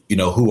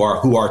who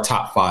our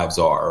top fives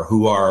are, or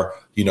who are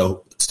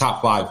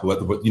top five,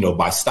 whether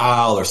by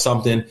style or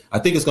something. I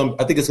think it's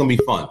gonna be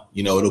fun.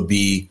 It'll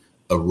be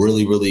a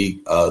really,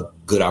 really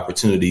good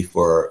opportunity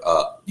for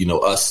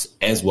us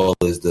as well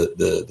as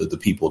the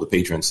people, the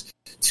patrons,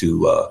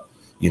 to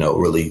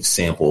really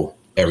sample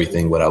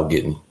everything without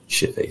getting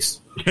shit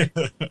faced.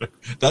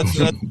 That's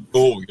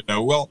cool.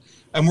 Well,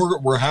 and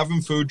we're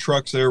having food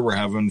trucks there. We're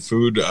having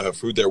food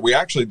there. We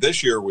actually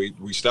this year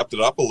we stepped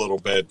it up a little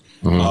bit.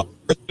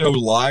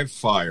 Live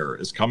Fire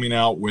is coming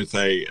out with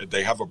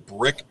they have a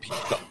brick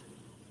pizza.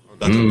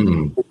 That's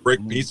a brick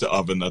pizza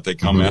oven that they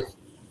come out.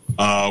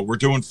 We're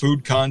doing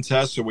food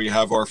contests, so we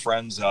have our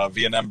friends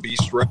V&M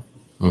Bistro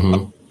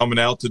coming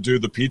out to do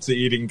the pizza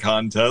eating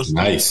contest.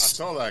 Nice.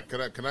 I saw that.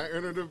 Can I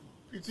enter the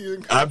pizza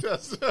eating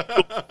contest?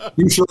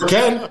 You sure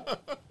can.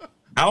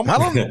 How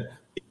much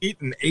eat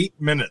in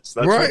 8 minutes?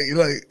 That's right.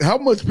 Like, how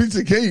much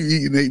pizza can you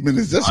eat in 8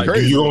 minutes? That's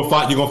crazy. You're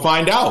gonna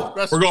find out.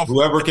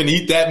 Whoever can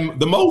eat that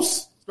the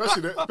most.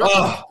 Especially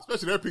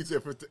their pizza,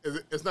 if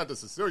it's not the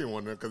Sicilian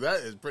one, because that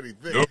is pretty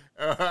thick. Nope.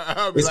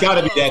 It's got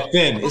to be that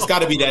thin. It's got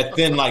to be that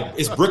thin. Like,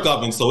 it's brick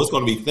oven, so it's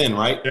going to be thin,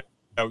 right?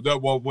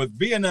 Well, with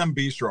V&M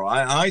Bistro,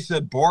 I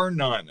said bar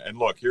none. And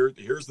look,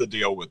 here's the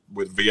deal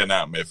with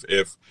V&M.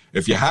 If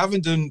you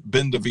haven't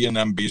been to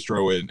V&M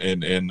Bistro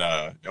in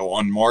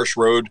on Marsh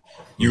Road,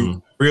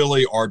 you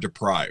really are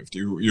deprived.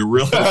 You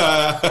really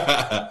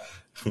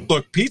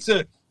look.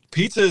 Pizza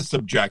is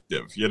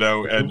subjective,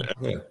 and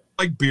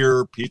like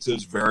beer, pizza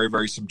is very,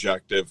 very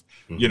subjective.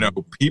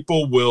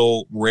 People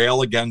will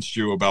rail against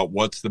you about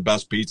what's the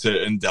best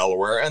pizza in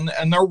Delaware, and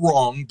they're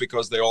wrong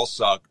because they all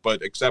suck,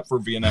 but except for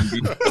V&M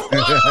Bistro.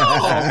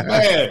 Oh,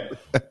 man.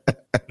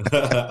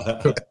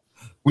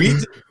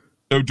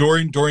 So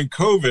during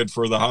COVID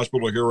for the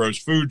Hospital Heroes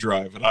food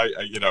drive, and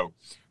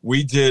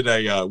we did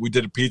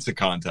a pizza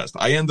contest.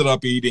 I ended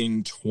up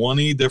eating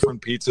 20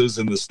 different pizzas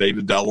in the state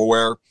of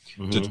Delaware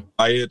to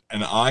try it,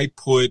 and I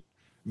put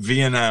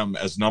V&M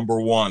as number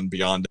one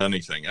beyond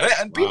anything.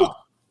 And people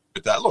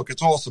with that, look,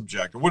 it's all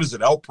subjective. What is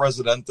it? El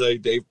Presidente,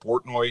 Dave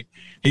Portnoy,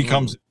 he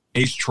comes,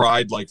 he's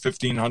tried like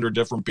 1,500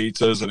 different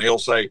pizzas, and he'll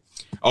say,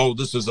 oh,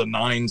 this is a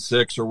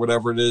 9.6 or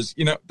whatever it is.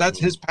 That's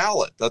his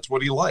palate. That's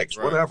what he likes,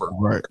 whatever.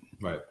 Right.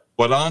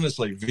 But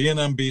honestly,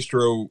 V&M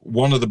Bistro,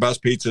 one of the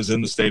best pizzas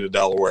in the state of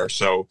Delaware.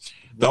 So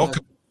they'll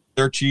come with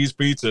their cheese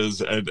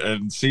pizzas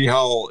and see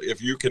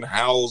if you can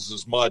house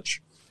as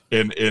much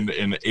in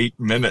 8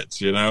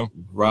 minutes,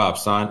 Rob,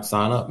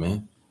 sign up,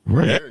 man.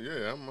 Right.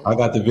 Yeah. I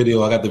got the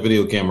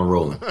video camera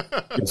rolling.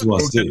 That's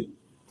what I see.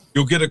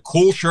 You'll get a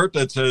cool shirt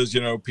that says,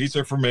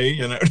 pizza for me.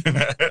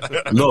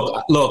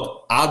 Look.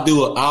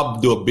 I'll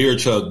do a beer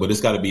chug, but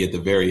it's got to be at the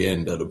very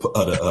end of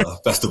the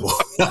festival.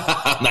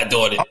 I'm not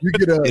doing it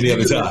any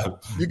other time.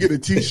 You get a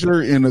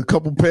T-shirt and a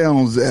couple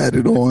pounds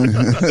added on.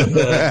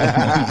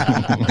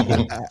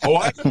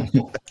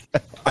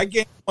 I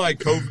gained my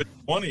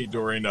COVID-20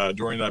 during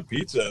that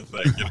pizza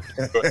thing.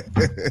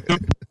 The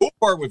cool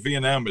part with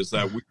V&M is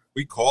that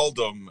we called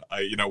them,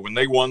 when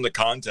they won the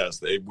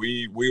contest,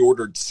 we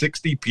ordered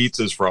 60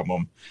 pizzas from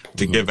them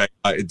to give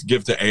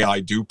to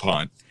AI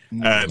DuPont.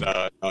 And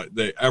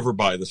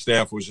everybody, the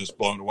staff was just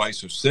blown away.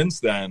 So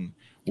since then,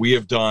 we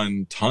have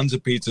done tons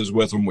of pizzas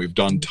with them. We've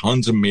done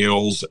tons of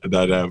meals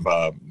that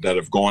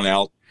have gone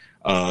out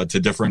to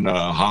different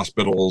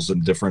hospitals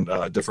and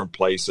different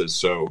places.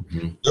 So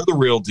they're the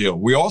real deal.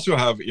 We also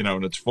have,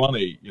 and it's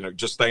funny,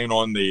 just staying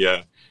on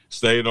the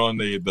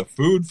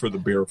food for the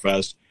beer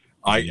fest.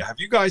 Have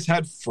you guys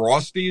had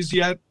Frosties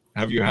yet?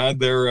 Have you had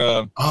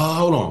their?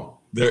 Hold on.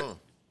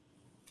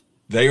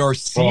 They are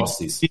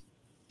Frosties.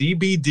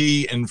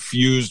 CBD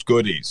infused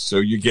goodies. So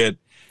you get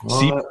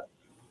CBD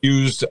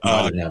infused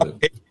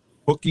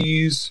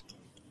cookies,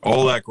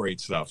 all that great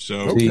stuff.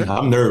 So see,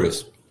 I'm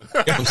nervous.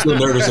 I'm still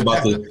nervous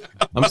about the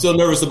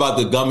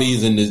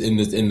gummies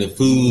and the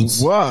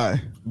foods.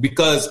 Why?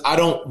 Because I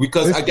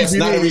guess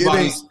not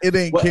everybody's. It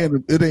ain't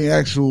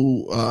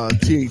actual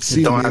THC.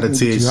 It don't have the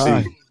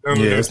THC. Yeah,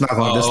 it's not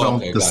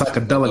going. The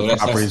psychedelic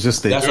that's properties.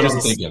 Just that's what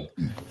I'm thinking.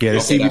 Yeah, the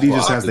CBD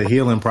just has the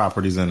healing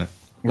properties in it.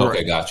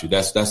 Okay, got you.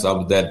 That's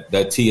that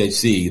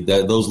THC,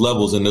 those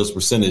levels and those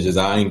percentages.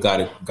 I ain't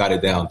got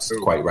it down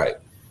quite right.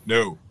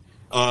 No,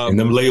 and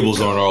them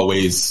labels aren't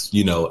always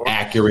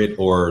accurate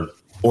or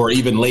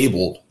even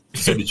labeled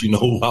so that you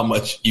know how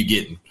much you're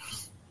getting.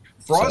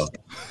 Frost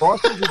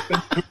has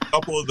been to a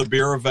couple of the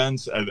beer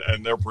events,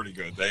 and they're pretty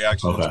good. They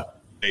actually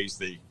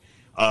tasty.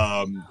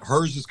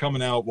 Hers is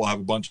coming out. We'll have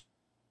a bunch of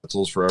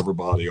pretzels for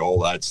everybody, all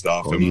that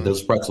stuff. I need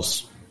those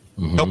pretzels.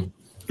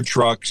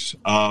 Trucks.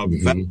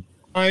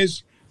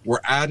 Guys, we're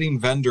adding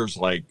vendors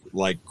like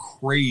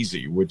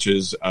crazy, which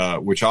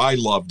I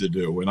love to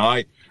do. And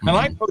I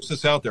post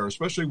this out there,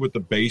 especially with the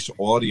base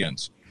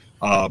audience.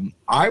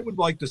 I would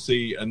like to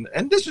see, and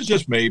this is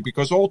just me,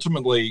 because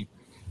ultimately,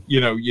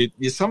 you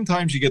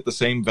sometimes you get the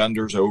same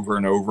vendors over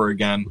and over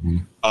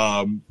again.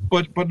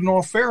 But in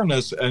all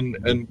fairness,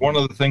 and one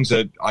of the things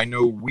that I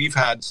know we've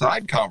had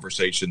side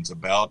conversations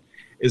about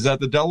is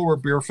that the Delaware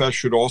Beer Fest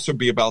should also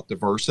be about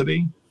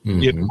diversity.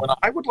 And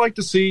I would like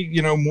to see,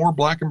 more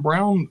black and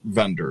brown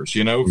vendors,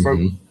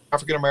 from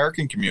African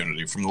American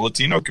community, from the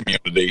Latino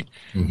community,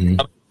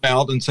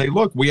 out and say,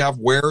 look, we have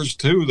wares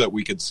too that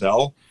we could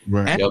sell.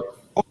 Right. And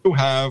also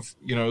have,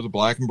 the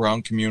black and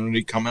brown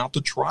community come out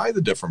to try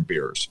the different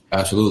beers.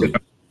 Absolutely.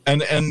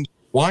 And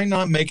why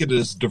not make it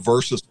as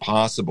diverse as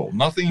possible?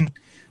 Nothing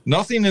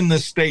in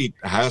this state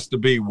has to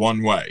be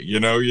one way. You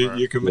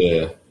can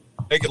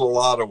make it a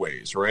lot of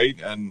ways, right?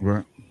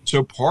 And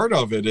so part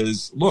of it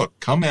is, look,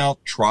 come out,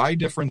 try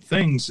different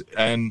things,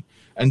 and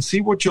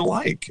see what you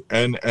like,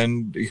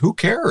 and who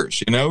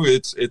cares?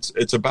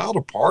 It's about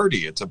a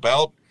party. It's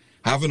about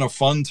having a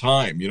fun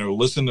time.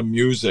 Listen to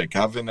music,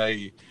 having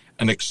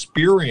an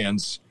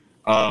experience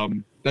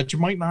that you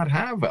might not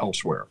have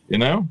elsewhere.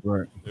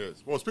 Right.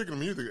 Yes. Well, speaking of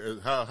music,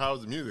 how's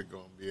the music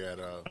going to be at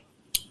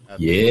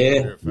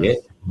Yeah.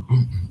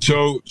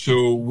 So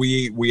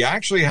we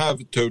actually have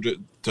to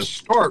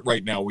start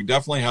right now. We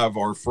definitely have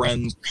our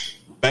friends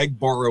Beg,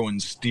 Borrow,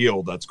 and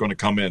Steal that's going to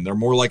come in. They're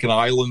more like an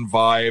island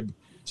vibe,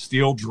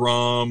 steel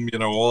drum,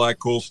 all that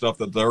cool stuff.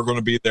 That they're going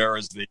to be there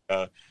as the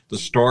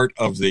start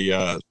of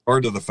the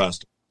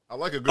festival. I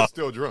like a good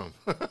steel drum.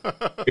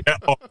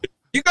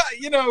 You got,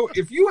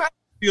 if you have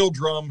a steel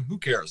drum, who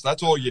cares?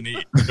 That's all you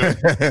need.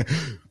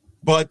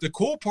 But the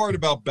cool part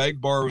about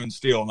Beg, Borrow, and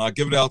Steal, and I'll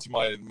give it out to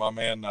my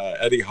man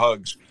Eddie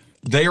Huggs,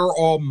 they are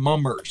all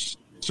mummers.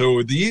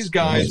 So these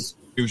guys,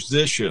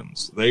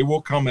 musicians, they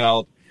will come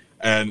out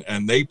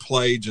and they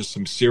play just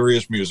some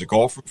serious music,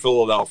 all from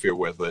Philadelphia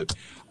with it.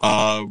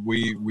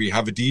 We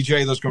have a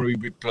DJ that's going to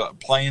be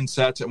playing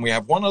sets, and we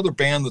have one other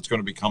band that's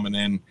going to be coming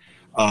in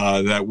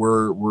that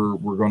we're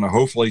going to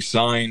hopefully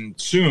sign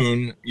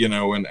soon,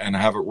 and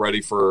have it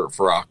ready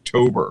for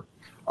October.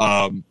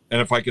 And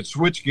if I could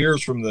switch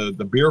gears from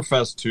the beer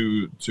fest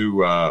to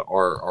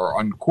our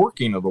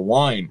uncorking of the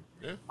wine,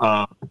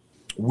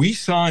 we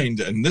signed,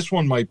 and this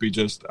one might be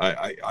just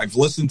I've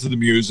listened to the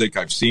music,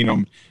 I've seen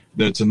them.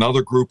 That's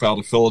another group out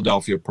of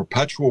Philadelphia,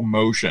 Perpetual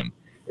Motion.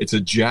 It's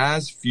a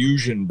jazz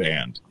fusion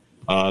band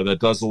that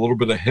does a little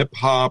bit of hip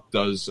hop,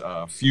 does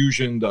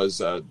fusion,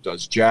 does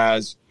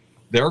jazz.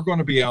 They're going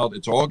to be out.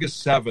 It's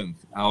August 7th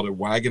out at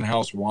Wagon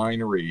House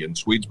Winery in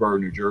Swedesboro,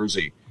 New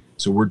Jersey.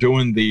 So we're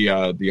doing the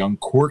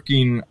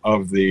uncorking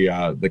of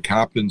the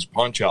Captain's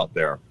Punch out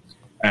there,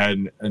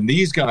 and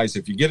these guys,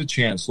 if you get a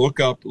chance, look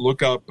up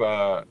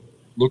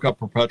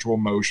Perpetual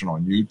Motion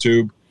on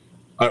YouTube,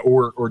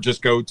 or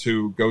just go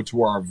to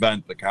our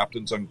event, the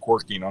Captain's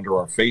Uncorking, under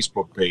our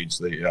Facebook page,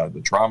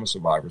 the Trauma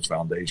Survivors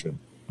Foundation.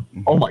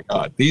 Oh my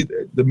God, the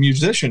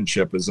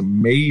musicianship is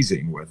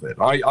amazing with it.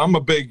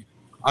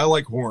 I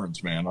like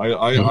horns, man.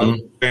 I'm a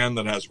band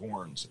that has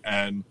horns,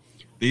 and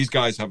these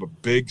guys have a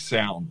big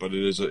sound, but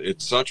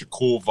it's such a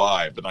cool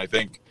vibe, and I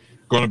think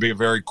going to be a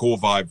very cool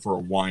vibe for a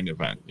wine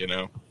event.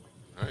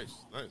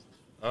 Nice.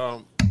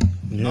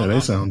 They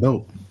sound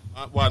dope.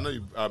 Well, I know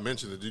you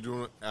mentioned it. Did you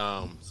want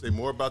to say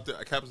more about the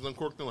Captain's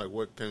Uncorked? Like,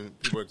 what can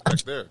people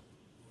expect there?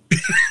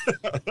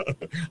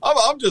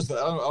 I'm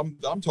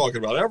talking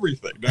about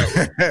everything.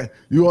 No.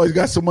 You always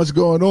got so much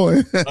going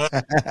on.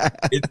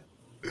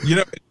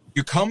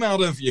 You come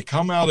out of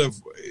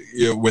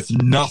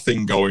with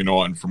nothing going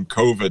on from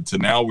COVID to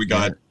now we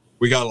got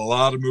a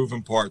lot of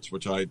moving parts,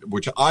 which I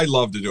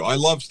love to do. I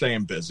love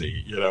staying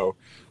busy,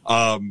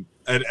 and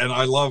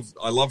I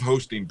love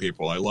hosting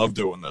people. I love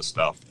doing this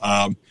stuff.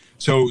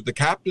 So the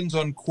Captain's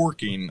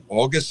Uncorking,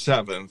 August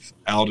 7th,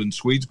 out in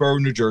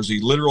Swedesboro, New Jersey,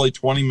 literally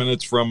 20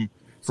 minutes from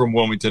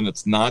Wilmington.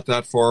 It's not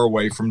that far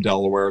away from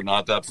Delaware,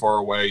 not that far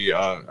away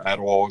at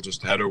all.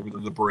 Just head over to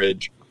the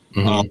bridge.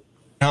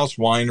 House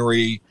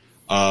Winery.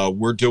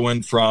 We're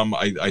doing from,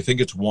 I think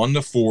it's 1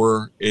 to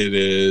 4. It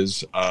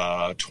is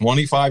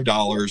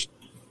 $25.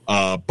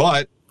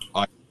 But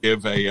I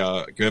give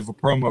a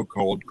promo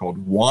code called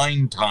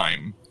Wine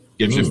Time.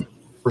 Gives you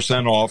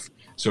 50% off.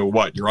 So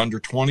what? You're under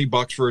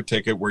 $20 for a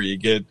ticket, where you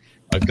get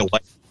a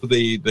glass of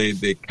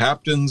the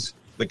captain's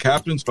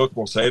hook.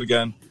 We'll say it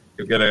again.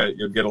 You'll get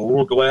a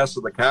little glass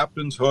of the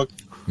Captain's Hook,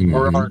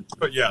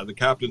 the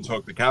Captain's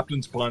Hook, the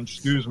Captain's Punch.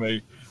 Excuse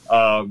me.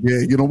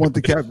 You don't want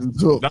the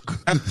Captain's Hook.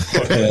 That's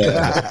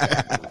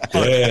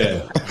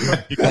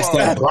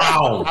that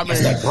brown.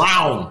 That's that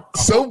brown.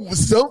 Some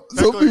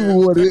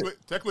people want it.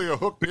 Technically, a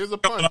hook is a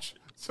punch.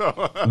 So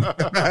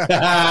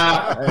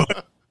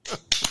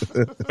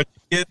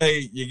you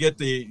get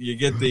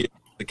the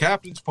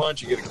Captain's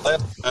Punch. You get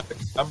a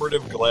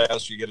commemorative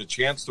glass. You get a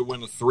chance to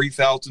win a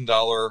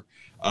 $3,000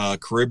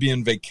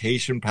 Caribbean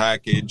vacation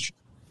package.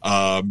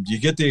 You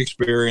get the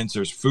experience.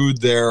 There's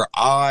food there.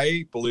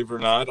 Believe it or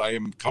not, I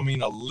am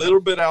coming a little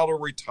bit out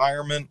of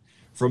retirement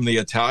from the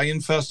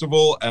Italian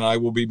festival, and I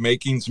will be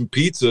making some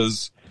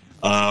pizzas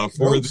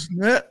for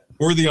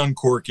the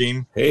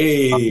uncorking.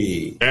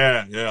 Hey,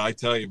 yeah, I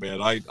tell you,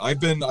 man, I've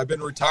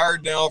been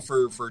retired now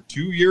for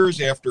 2 years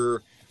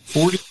after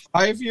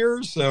 45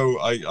 years, so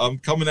I'm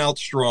coming out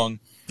strong.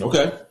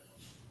 Okay.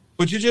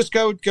 But you just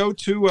go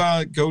to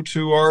our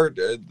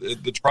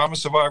the Trauma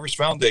Survivors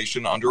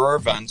Foundation under our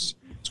events.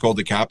 It's called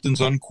the Captain's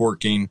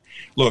Uncorking.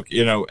 Look,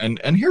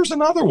 and here's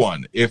another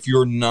one. If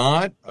you're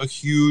not a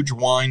huge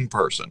wine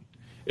person,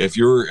 if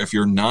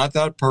you're not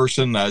that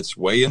person that's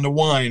way into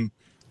wine,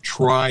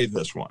 try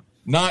this one.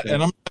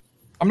 And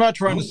I'm not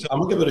trying to say, I'm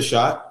gonna give it a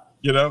shot.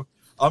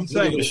 I'm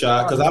saying give it a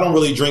shot because I don't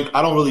really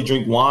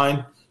drink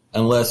wine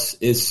unless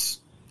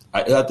it's.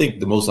 I think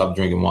the most I've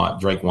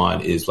drank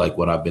wine is like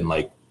when I've been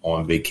like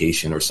on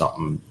vacation or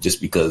something, just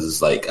because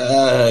it's like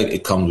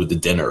it comes with the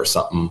dinner or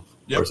something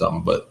or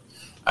something. But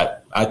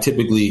I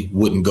typically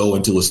wouldn't go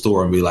into a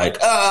store and be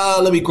like,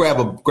 let me grab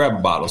a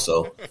bottle.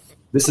 So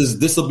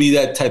this will be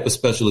that type of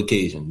special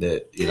occasion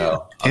that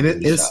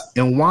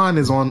and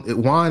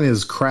wine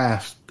is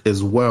craft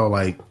as well.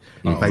 Like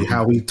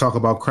how we talk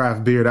about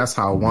craft beer, that's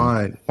how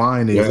wine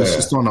is. Yeah. It's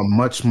just on a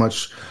much,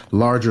 much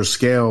larger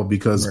scale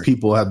because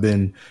people have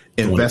been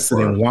invested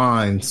in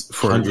wines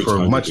for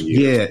much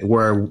years.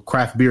 Where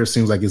craft beer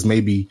seems like it's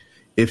maybe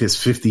if it's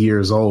 50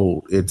 years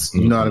old, it's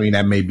you know what I mean,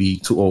 that may be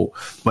too old.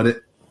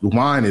 But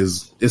wine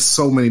is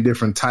so many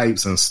different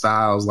types and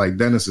styles. Like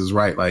Dennis is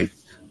right. Like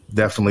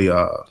definitely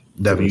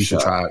you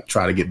should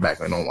try to get back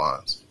in on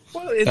wines.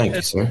 Well, thank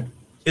you, sir.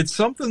 It's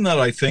something that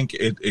I think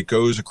it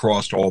goes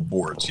across all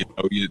boards.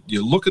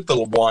 You look at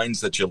the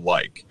wines that you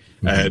like,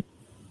 and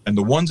And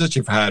the ones that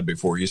you've had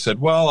before, you said,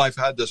 well, I've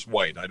had this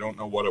white. I don't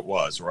know what it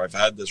was. Or I've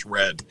had this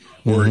red.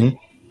 Or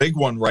big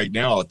one right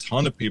now, a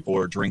ton of people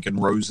are drinking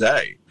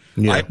rosé.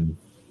 Yeah.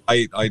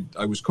 I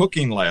was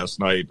cooking last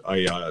night.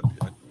 I've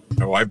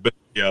been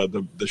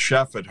the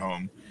chef at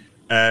home.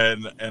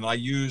 And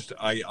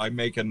I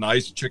make a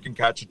nice chicken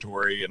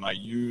cacciatore, and I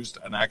used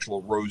an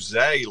actual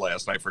rosé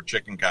last night for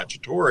chicken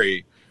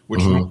cacciatore,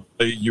 which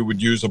you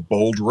would use a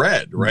bold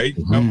red, right?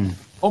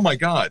 Oh my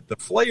God, the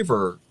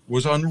flavor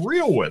was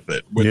unreal with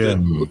it. With the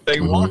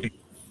rosé wine,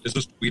 it's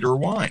a sweeter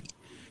wine.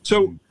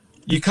 So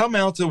you come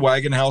out to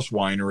Wagon House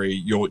Winery,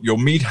 you'll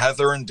meet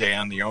Heather and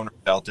Dan, the owners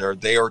out there.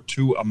 They are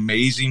two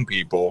amazing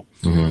people.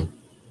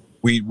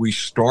 We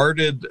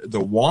started the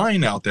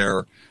wine out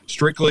there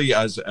strictly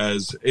as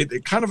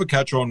it kind of a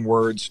catch on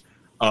words,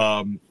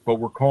 but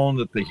we're calling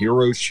it the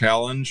Heroes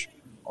Challenge.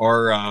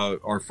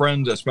 Our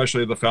friend,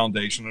 especially the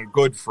foundation, a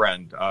good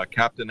friend,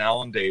 Captain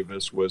Alan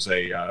Davis, was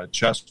a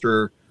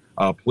Chester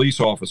police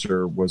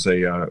officer, was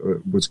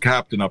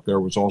captain up there,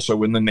 was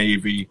also in the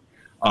Navy.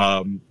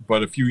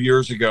 But a few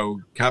years ago,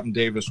 Captain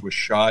Davis was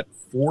shot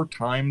 4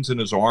 times in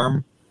his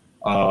arm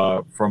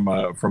from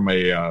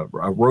a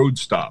road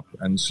stop,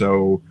 and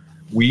so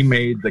we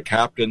made the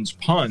captain's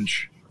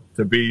punch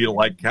to be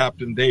like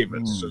Captain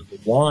Davis. So the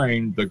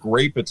wine, the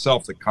grape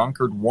itself, the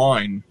Concord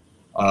wine,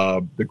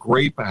 the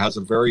grape has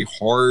a very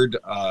hard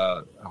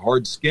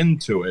skin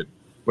to it,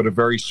 but a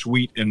very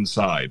sweet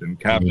inside. And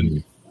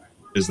Captain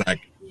is that.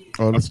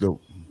 Oh, that's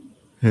dope.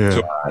 Yeah.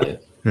 So,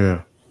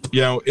 Yeah.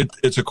 You know,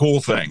 it's a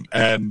cool thing.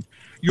 And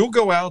you'll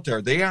go out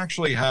there. They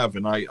actually have,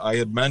 and I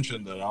had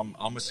mentioned that I'm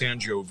a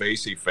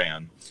Sangiovese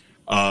fan.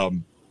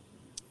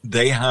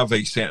 They have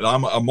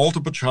I'm a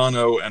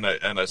Montepulciano and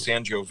a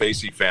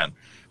Sangiovese fan.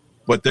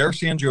 But their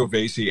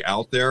Sangiovese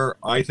out there,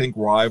 I think,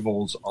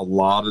 rivals a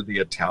lot of the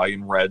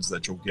Italian reds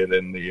that you'll get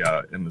in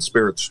the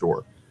spirit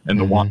store and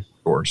the wine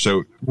store.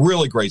 So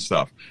really great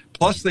stuff.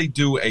 Plus, they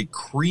do a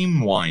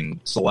cream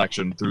wine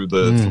selection through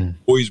the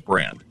Boys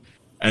brand,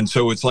 and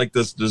so it's like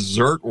this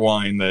dessert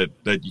wine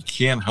that you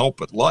can't help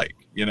but like,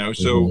 you know.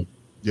 So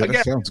yeah,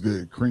 that sounds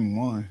good. Cream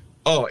wine.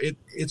 Oh,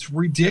 it's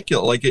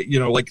ridiculous.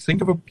 Like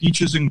think of a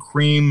peaches and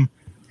cream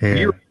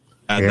beer.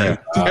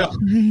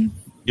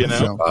 You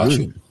know.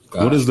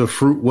 What is the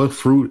fruit? What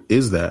fruit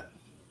is that?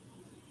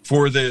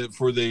 For the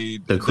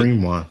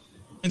cream wine.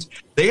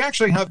 They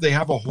actually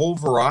have a whole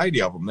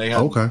variety of them. They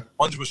have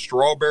ones with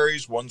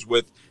strawberries, ones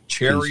with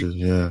cherry.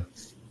 So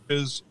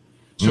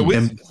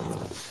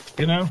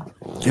you know.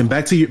 And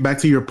back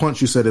to your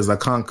punch, you said is a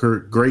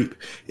Concord grape.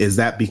 Is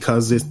that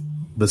because it's,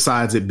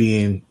 besides it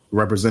being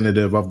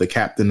representative of the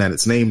captain that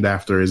it's named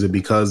after, is it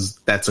because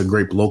that's a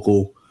grape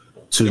local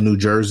to New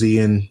Jersey?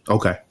 And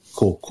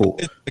cool.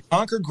 The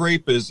Concord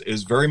grape is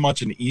very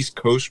much an East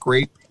Coast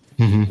grape.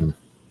 You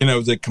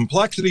know, the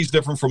complexity is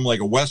different from like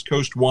a West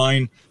Coast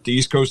wine. The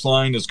East Coast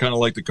line is kind of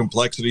like the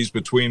complexities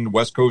between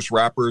West Coast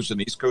wrappers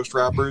and East Coast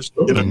wrappers.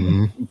 You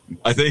know,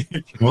 I think.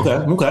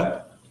 Okay.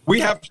 We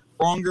have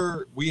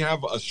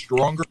a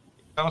stronger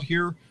out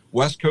here.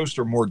 West Coast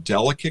are more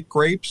delicate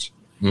grapes,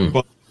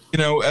 but you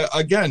know,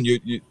 again,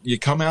 you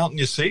come out and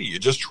you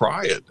just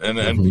try it,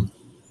 and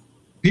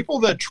people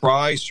that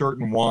try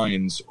certain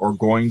wines are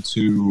going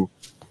to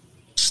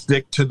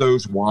stick to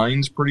those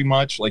wines pretty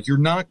much. Like you're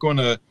not going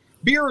to.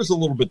 Beer is a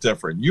little bit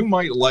different. You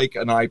might like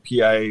an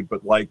IPA,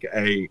 but like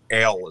a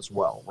ale as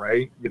well,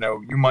 right? You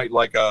know, you might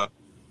like a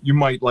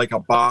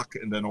Bock,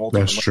 and then ultimately,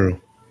 that's true.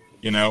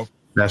 You know,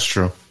 that's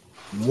true.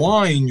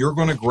 Wine, you're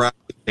going to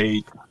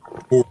gravitate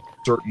for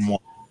certain wine.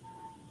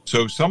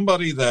 So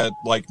somebody that,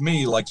 like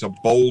me, likes a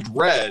bold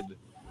red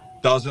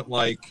doesn't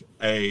like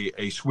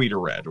a sweeter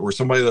red, or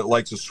somebody that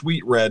likes a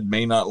sweet red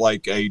may not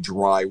like a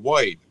dry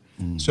white.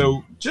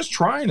 So just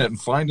trying it and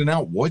finding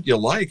out what you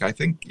like, I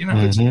think, you know,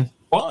 it's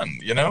fun,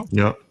 you know?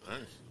 Yep.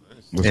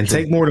 And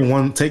take more than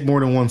one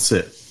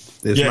sip.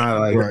 It's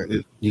not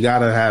like you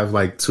gotta have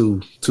like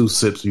two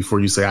sips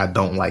before you say I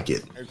don't like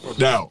it.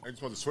 No. I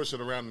just want to switch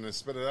it around and then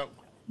spit it out.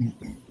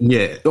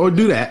 Yeah, or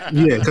do that.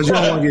 Yeah, because you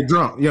don't want to get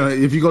drunk. You know,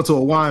 if you go to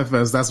a wine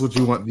fest, that's what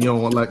you want. You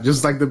don't want like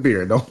just like the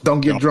beer.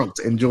 Don't get drunk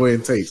to enjoy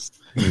and taste.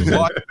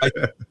 Well,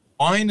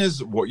 wine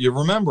is what you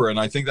remember, and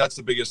I think that's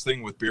the biggest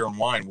thing with beer and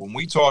wine. When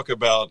we talk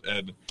about,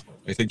 and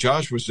I think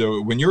Josh was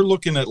when you're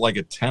looking at like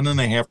a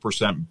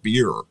 10.5%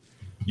 beer,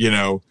 you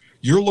know,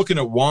 you're looking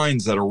at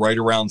wines that are right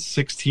around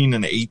 16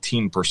 and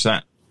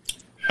 18%.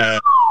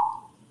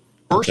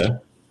 First.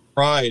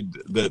 Tried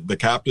the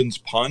captain's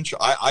punch.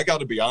 I got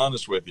to be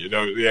honest with you.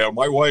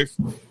 My wife,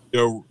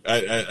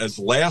 as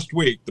last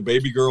week, the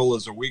baby girl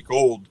is a week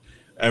old,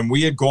 and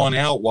we had gone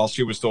out while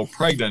she was still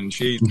pregnant.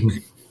 She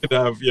could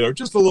have,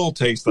 just a little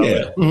taste of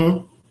it.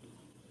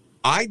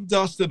 I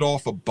dusted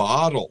off a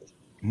bottle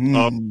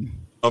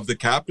of the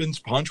captain's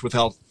punch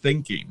without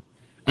thinking.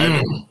 And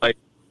it was like,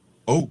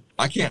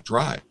 I can't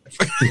drive.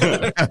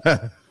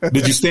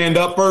 Did you stand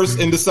up first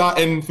and decide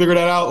and figure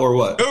that out, or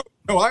what?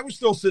 No, I was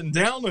still sitting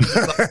down. And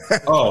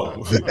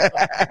Oh,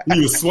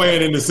 he was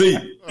swaying in the seat.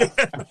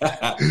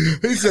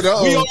 He said,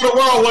 "Oh, We Are the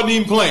World" wasn't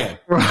even playing.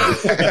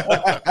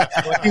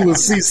 He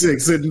was seasick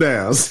sitting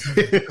down.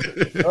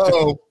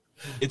 oh,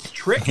 it's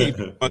tricky,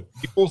 but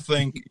people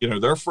think,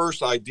 their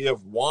first idea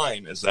of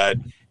wine is that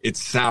it's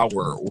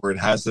sour or it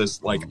has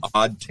this like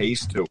odd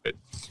taste to it.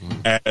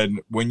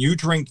 And when you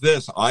drink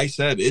this, I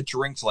said it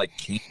drinks like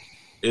candy.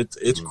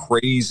 It's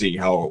crazy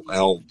how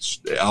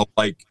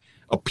like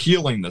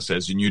appealing this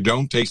is, and you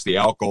don't taste the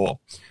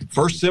alcohol.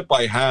 First sip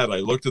I had, I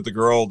looked at the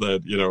girl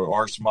that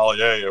our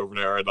sommelier over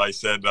there, and I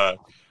said,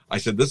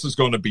 this is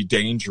going to be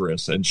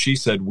dangerous. And she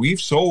said,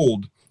 we've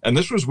sold, and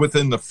this was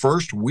within the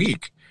first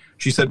week.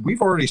 She said,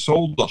 we've already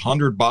sold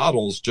 100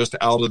 bottles just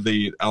out of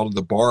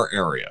the bar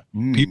area.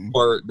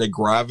 People they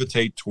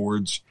gravitate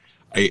towards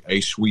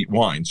a sweet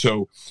wine.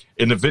 So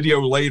in the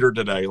video later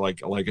today,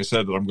 like I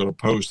said that I'm going to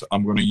post,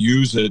 I'm going to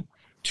use it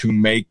to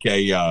make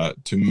a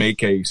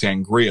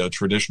sangria,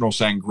 traditional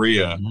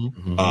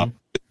sangria.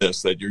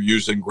 This that you're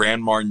using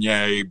Grand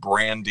Marnier,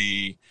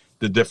 brandy,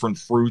 the different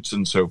fruits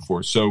and so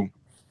forth. So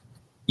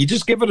you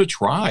just give it a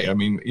try. I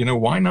mean,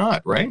 why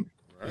not, right?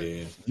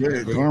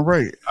 yeah, going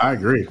right. I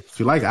agree. If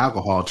you like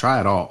alcohol, try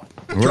it all.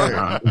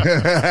 Right.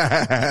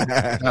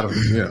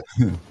 Yeah.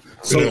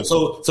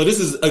 So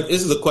this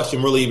is a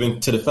question really even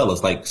to the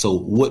fellas. Like, so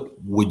what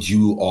are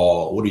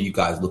you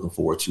guys looking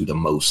forward to the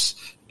most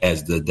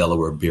as the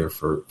Delaware Beer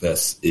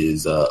Fest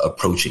is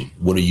approaching?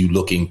 What are you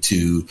looking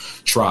to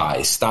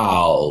try,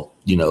 style,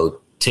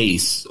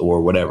 taste,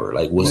 or whatever?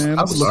 Like, what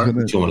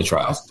you want to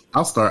try?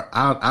 I'll start.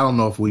 I don't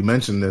know if we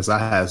mentioned this. I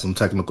had some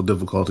technical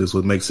difficulties,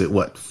 which makes it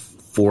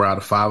 4 out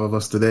of 5 of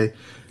us today.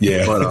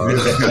 Yeah. But,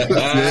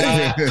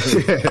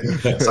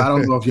 so I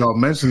don't know if y'all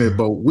mentioned it,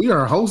 but we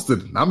are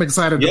hosting. I'm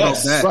excited about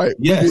that. Right.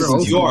 Yes, we're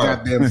hosting you are. the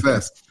goddamn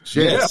fest.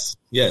 Yes.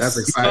 That's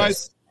exciting.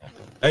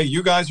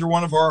 You guys are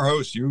one of our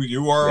hosts.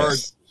 You are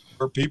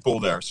our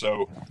people there.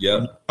 So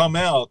when you come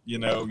out,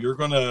 you're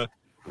going to,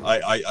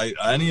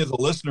 any of the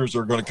listeners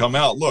are going to come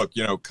out. Look,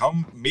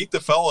 come meet the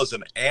fellas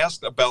and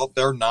ask about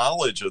their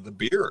knowledge of the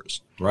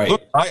beers. Right.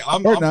 Look,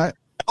 I'm not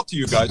out to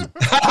you guys.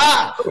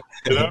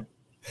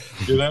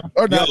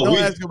 Or not.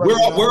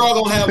 We're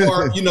all gonna have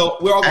our,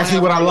 we're all gonna Ask me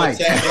have what our I like.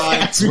 tagline.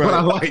 Ask me what I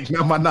like,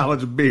 not my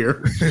knowledge of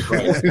beer.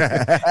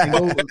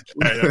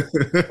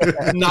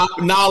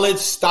 Knowledge,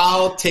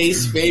 style,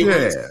 taste,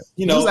 favorites.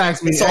 Just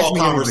ask me. It's all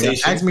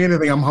conversation. Ask me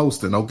anything. I'm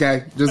hosting.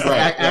 Okay, just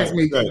ask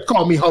me.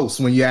 Call me host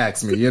when you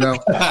ask me.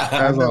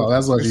 That's all.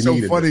 That's what It's you so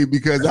needed. funny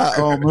because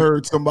I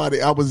heard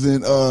somebody. I was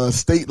in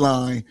State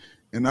Line.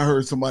 And I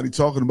heard somebody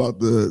talking about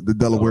the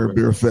Delaware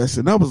Beer Fest,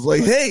 and I was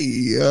like,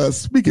 "Hey,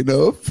 speaking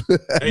of,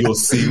 You'll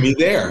see me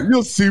there.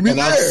 You'll see me and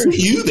there. I'll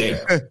see you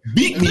there.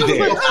 Beat me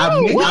there.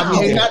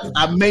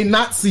 I may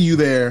not see you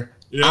there.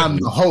 Yeah. I'm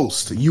the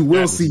host. You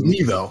will see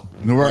me though.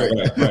 right?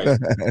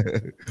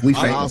 We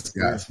famous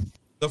guys.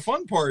 The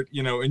fun part,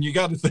 and you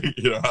got to think,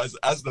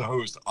 as the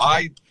host,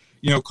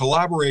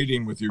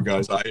 collaborating with you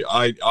guys,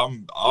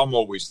 I'm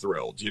always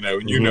thrilled, and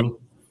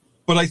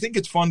But I think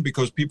it's fun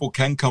because people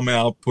can come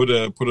out, put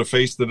a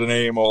face to the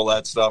name, all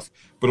that stuff.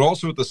 But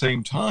also at the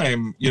same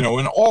time,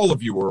 and all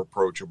of you are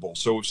approachable.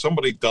 So if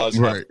somebody does,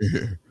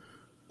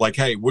 like,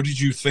 hey, what did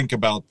you think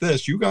about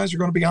this? You guys are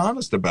going to be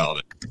honest about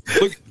it.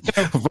 Look,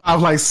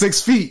 I'm like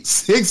 6 feet.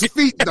 6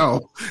 feet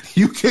though.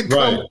 You can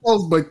come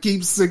close, but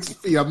keep 6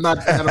 feet. I'm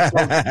not that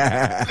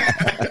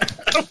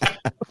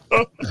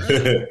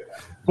approachable.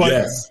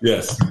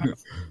 Yes.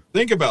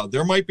 Think about it.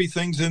 There might be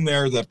things in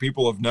there that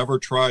people have never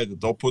tried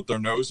that they'll put their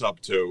nose up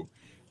to.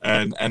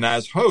 And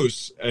as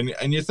hosts,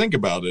 and you think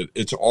about it,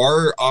 it's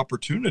our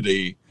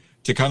opportunity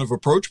to kind of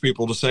approach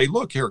people to say,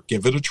 look, here,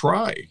 give it a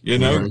try,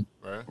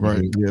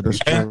 Right. Yeah, that's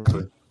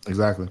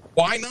Exactly.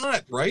 Why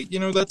not? Right.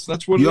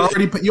 That's what you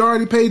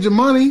already paid your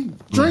money.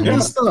 Drink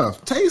this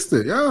stuff. Taste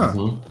it. Yeah.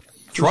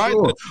 Try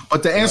it.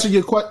 But to answer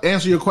your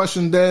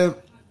question, Dev,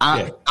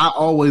 I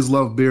always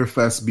love Beer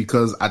Fest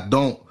because I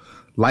don't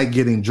like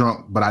getting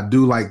drunk, but I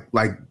do like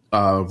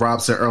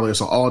Rob said earlier,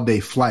 it's an all day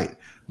flight.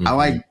 I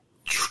like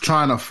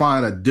trying to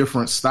find a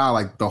different style.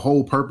 Like the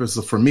whole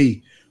purpose for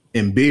me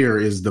in beer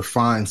is to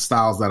find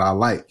styles that I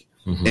like.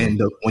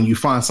 And when you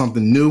find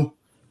something new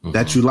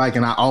that you like,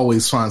 and I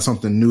always find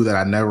something new that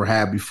I never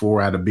had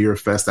before at a Beer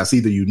Fest that's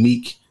either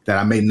unique that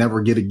I may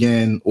never get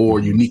again or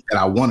unique that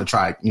I want to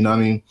try. You know what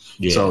I mean?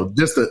 Yeah. So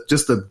just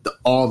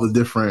all the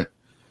different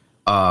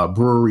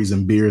breweries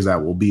and beers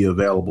that will be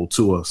available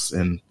to us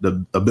and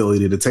the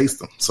ability to taste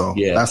them. So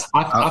that's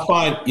I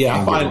find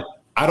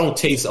I don't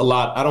taste a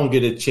lot. I don't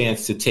get a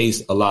chance to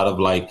taste a lot of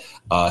like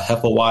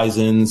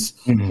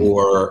Hefeweizens,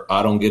 or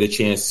I don't get a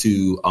chance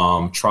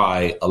to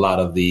try a lot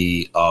of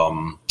the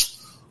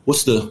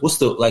what's the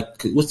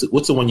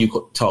one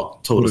you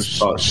told us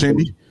about?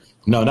 Shandy?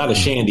 No, not a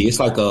shandy. It's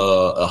like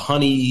a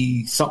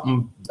honey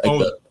something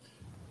like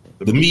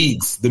the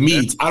meads. The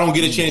meads. I don't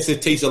get a chance to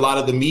taste a lot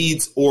of the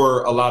meads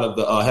or a lot of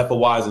the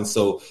Hefeweizens.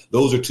 So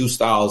those are two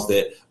styles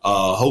that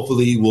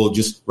hopefully will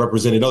just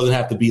represent. It doesn't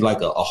have to be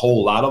like a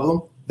whole lot of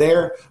them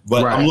there,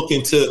 but Right. I'm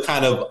looking to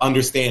kind of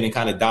understand and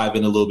kind of dive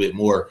in a little bit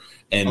more.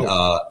 And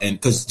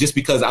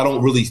because I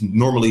don't really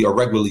normally or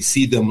regularly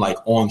see them like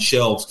on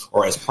shelves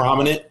or as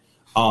prominent,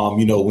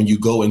 when you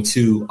go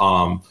into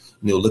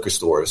liquor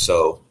stores.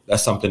 So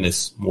that's something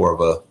that's more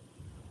of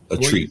a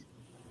treat.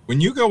 When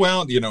you go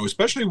out,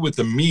 especially with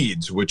the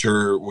meads, which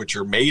are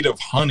made of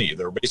honey,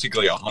 they're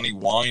basically a honey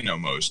wine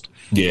almost.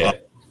 Yeah.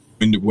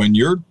 When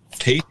you're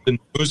tasting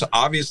those,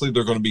 obviously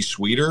they're going to be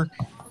sweeter,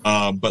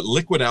 but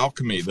Liquid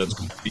Alchemy,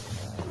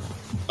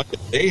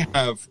 they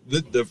have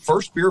the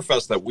first beer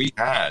fest that we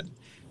had.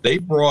 They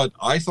brought.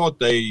 I thought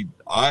they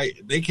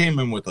came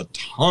in with a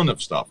ton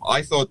of stuff.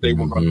 I thought they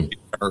were going to be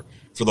there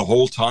for the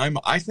whole time.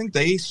 I think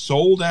they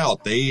sold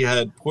out. They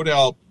had put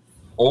out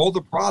all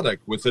the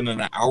product within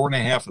an hour and a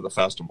half of the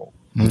festival.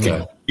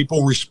 Okay.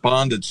 People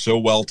responded so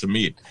well to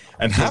meat.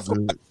 And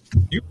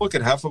you look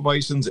at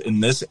Hefeweizens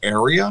in this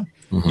area,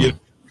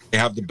 they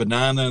have the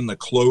banana and the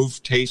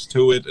clove taste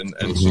to it,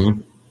 and so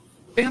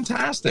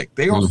fantastic.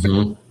 They are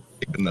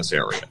fantastic in this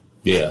area.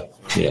 Yeah.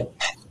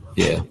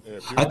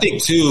 I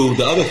think too,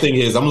 the other thing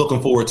is I'm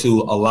looking forward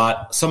to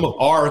some of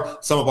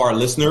our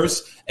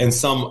listeners and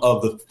some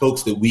of the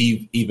folks that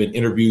we've even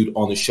interviewed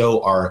on the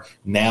show are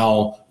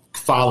now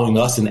following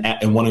us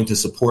and wanting to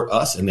support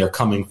us, and they're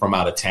coming from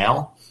out of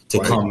town to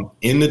come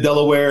into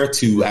Delaware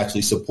to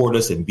actually support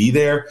us and be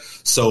there.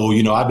 So,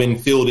 I've been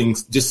fielding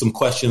just some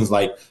questions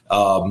like,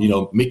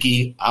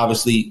 Mickey,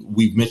 obviously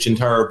we've mentioned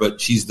her,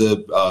 but she's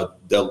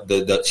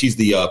she's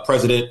the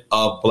president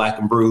of Black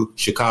and Brew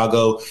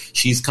Chicago.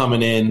 She's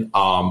coming in.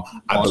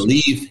 I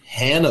believe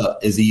Hannah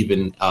is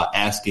even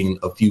asking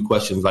a few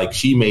questions. Like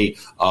she may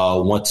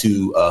want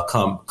to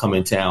come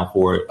in town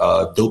for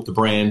Dope the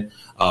Brand.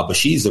 But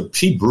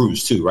she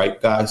brews too, right,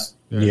 guys?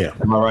 Yeah.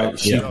 Am I right?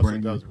 She also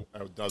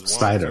does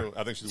cider. wine too.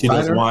 I think she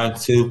does wine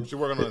too. She's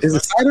working on Is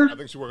it cider? I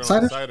think she's working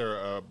on the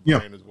cider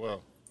brand as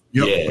well.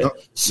 Yeah.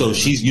 So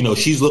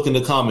she's looking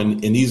to come,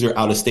 and these are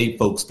out of state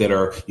folks that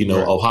are,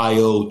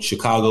 Ohio,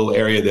 Chicago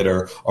area that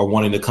are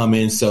wanting to come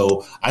in.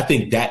 So I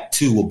think that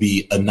too will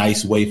be a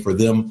nice way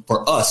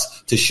for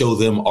us to show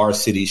them our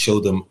city, show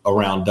them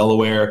around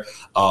Delaware.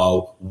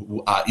 One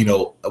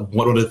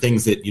of the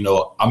things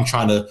that, I'm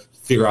trying to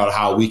figure out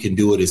how we can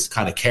do it is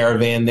kind of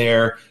caravan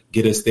there,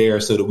 get us there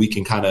so that we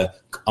can kind of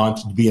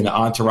be in the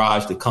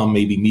entourage to come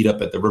maybe meet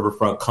up at the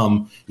riverfront,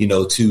 come, to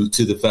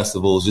the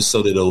festivals, just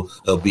so that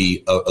it'll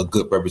be a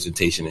good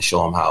representation and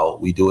show them how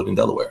we do it in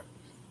Delaware.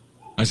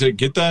 I said,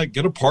 get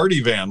a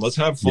party van. Let's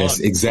have fun. Yes,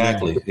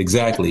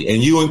 exactly.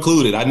 And you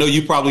included. I know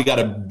you probably got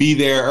to be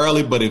there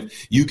early, but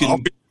if you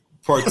can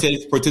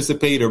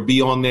participate or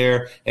be on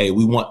there, hey,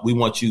 we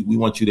want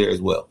you there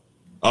as well.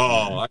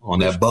 Oh, on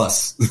that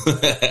bus.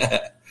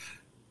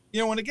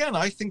 And again,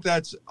 I think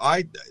that's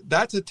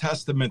a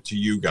testament to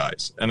you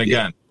guys. And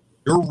again,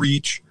 your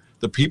reach,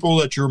 the people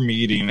that you're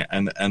meeting,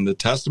 and the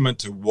testament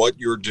to what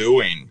you're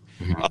doing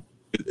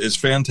is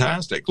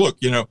fantastic. Look,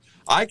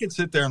 I could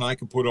sit there and I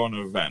could put on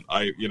an event.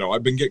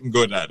 I've been getting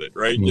good at it,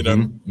 right?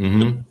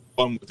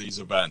 Fun with these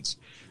events,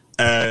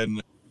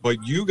 but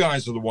you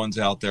guys are the ones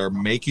out there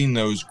making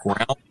those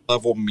ground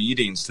level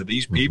meetings to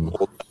these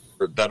people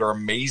that are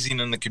amazing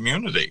in the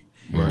community.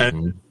 Right.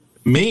 And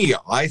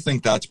I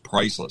think that's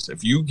priceless.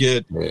 If you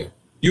get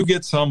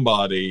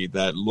somebody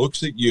that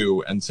looks at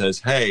you and says,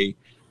 "Hey,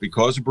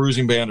 because of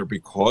Bruising Band or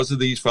because of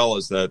these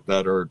fellas that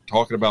are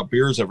talking about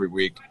beers every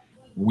week,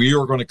 we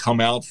are going to come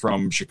out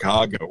from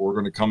Chicago. We're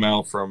going to come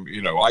out from,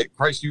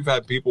 Christ, you've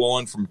had people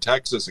on from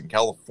Texas and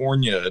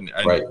California, and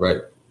right.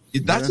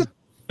 That's a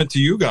testament to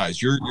you guys.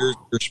 You're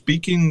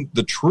speaking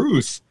the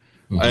truth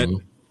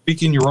and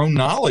speaking your own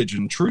knowledge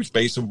and truth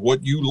base of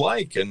what you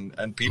like,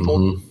 and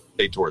people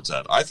stay towards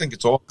that. I think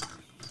it's all.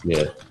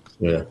 Yeah.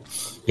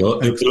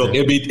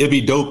 It'd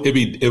be dope.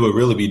 It would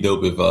really be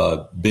dope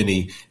if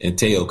Benny and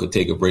Teo could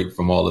take a break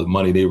from all the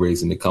money they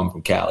raising to come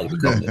from Cali to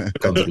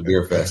come to the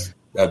beer fest.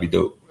 That'd be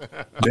dope.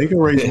 They can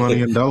raise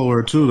money in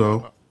Delaware too,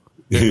 though.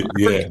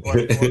 Yeah.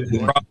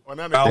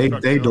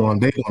 They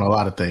doing a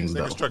lot of things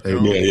though. Now, so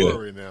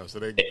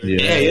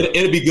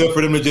it'd be good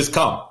for them to just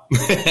come.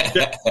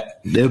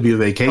 There'll be a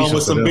vacation. Come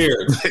with some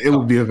beers. It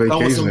would be a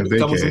vacation if they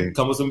came.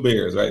 Come with some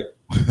beers, right?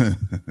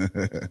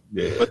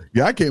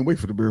 Yeah, I can't wait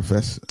for the beer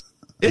fest.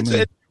 It's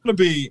going to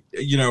be,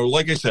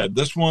 like I said,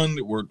 this one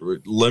we're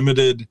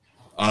limited.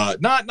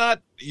 Not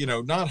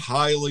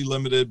highly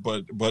limited,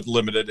 but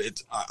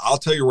limited. I'll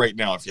tell you right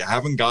now, if you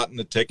haven't gotten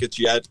the tickets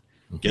yet,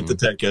 get the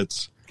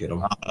tickets. Get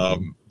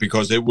them.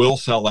 Because it will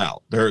sell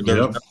out. There's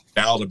no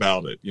doubt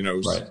about it.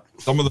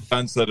 Some of the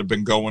events that have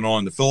been going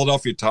on, the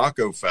Philadelphia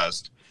Taco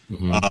Fest,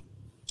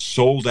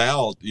 sold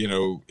out,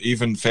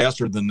 even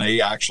faster than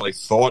they actually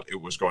thought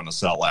it was going to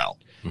sell out.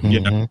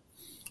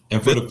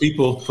 And for the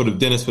people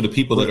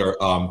that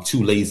are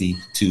too lazy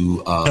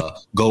to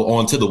go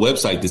onto the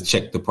website to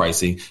check the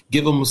pricing,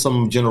 give them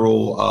some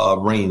general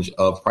range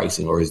of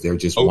pricing, or is there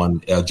just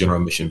one general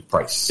admission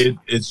price?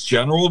 It's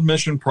general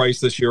admission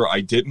price this year.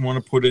 I didn't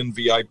want to put in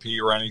VIP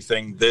or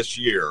anything this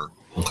year.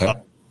 Okay.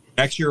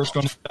 Next year it's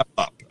going to step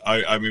up.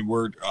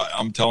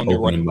 I'm telling you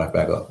right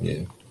back up.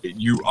 Yeah.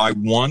 I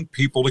want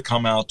people to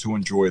come out to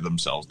enjoy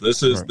themselves.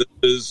 This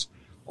is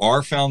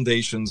our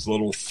foundation's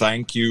little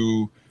thank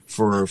you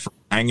for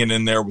hanging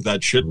in there with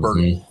that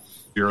shitburger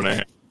year and a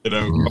half,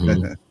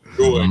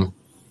 doing.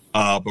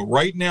 But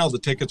right now the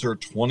tickets are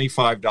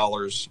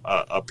 $25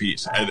 a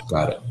piece. And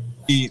Got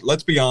it.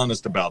 let's be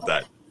honest about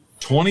that.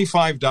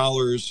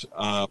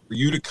 $25 for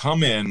you to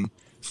come in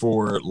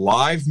for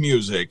live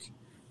music,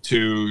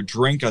 to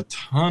drink a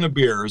ton of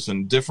beers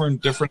and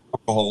different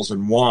alcohols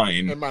and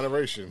wine in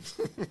moderation.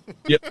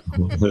 Yeah.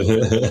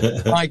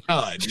 My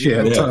God.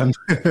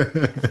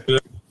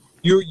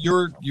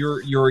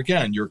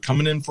 You're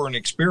coming in for an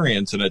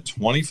experience, and at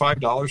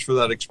 $25 for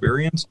that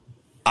experience,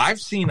 I've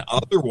seen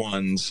other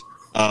ones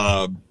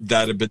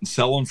that have been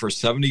selling for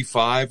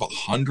 $75,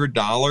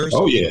 $100.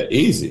 Oh yeah,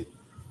 easy.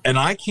 And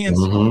I can't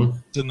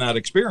in that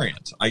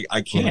experience.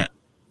 I can't.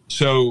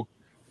 So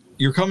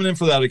you're coming in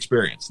for that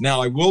experience.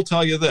 Now, I will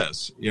tell you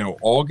this,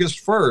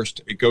 August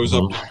 1st, it goes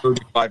up to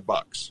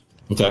 $35.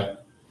 Okay.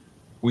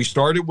 We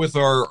started with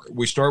our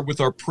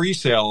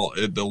pre-sale.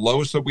 The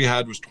lowest that we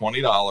had was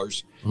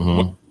 $20,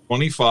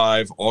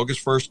 $25.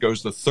 August 1st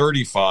goes to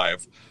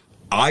 $35.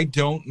 I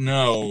don't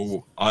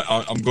know.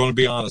 I'm going to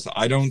be honest.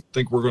 I don't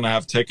think we're going to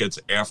have tickets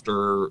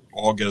after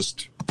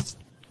August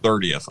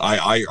 30th.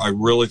 I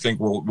really think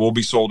we'll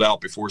be sold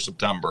out before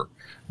September.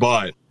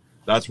 But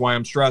that's why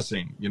I'm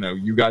stressing.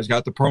 You guys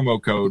got the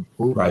promo code.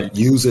 Right.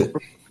 Use it.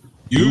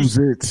 Use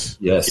it.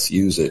 Yes,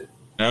 use it.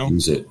 No?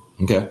 Use it.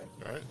 Okay.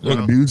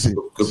 Look, music.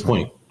 Good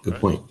point. Good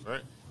point.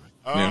 Right.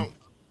 Yeah.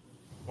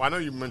 Well, I know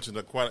you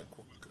mentioned quite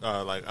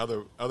like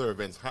other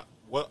events.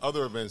 What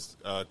other events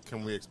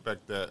can we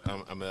expect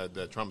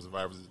that Trauma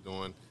Survivors is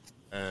doing,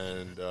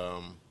 and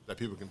that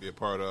people can be a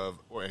part of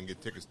and get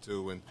tickets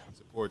to and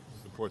support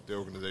the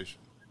organization?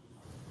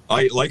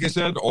 Like I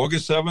said,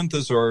 August 7th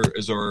is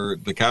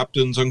the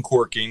Captain's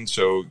Uncorking.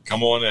 So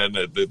come on in,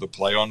 the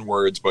play on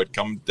words, but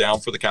come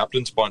down for the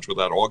Captain's Punch with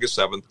that August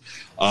 7th.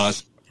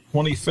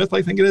 25th,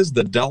 I think it is,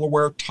 the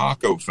Delaware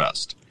Taco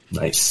Fest.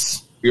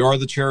 Nice. We are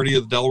the charity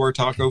of the Delaware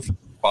Taco Fest,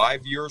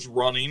 5 years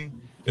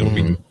running. It'll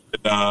be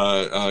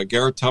at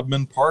Garrett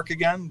Tubman Park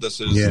again. This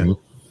is the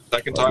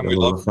second time we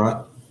love it.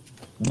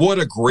 What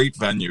a great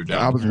venue, Dan.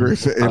 I was great.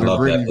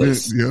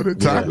 The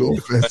Taco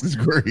Fest is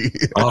great.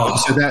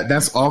 So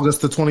that's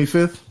August the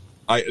 25th?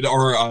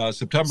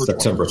 September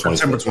 25th.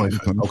 September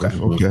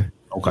 25th.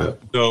 Okay.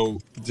 So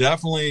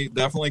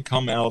definitely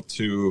come out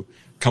to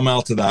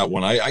that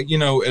one.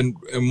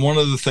 And one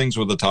of the things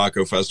with the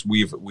Taco Fest,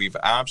 we've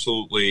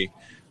absolutely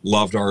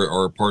loved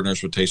our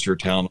partners with Taste Your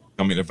Town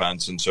coming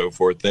events and so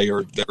forth.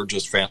 They're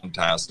just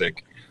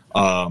fantastic.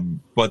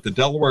 But the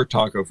Delaware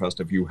Taco Fest,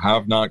 if you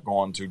have not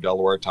gone to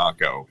Delaware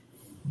Taco,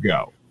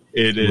 go.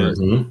 It is,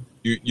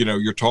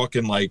 you're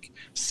talking like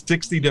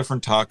 60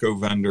 different taco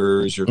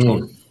vendors. You're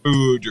talking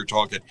food. You're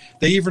talking,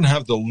 they even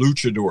have the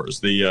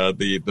luchadors,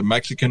 the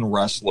Mexican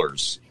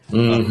wrestlers.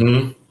 Are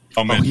they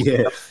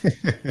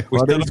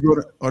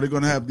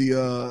going to have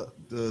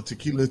the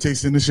tequila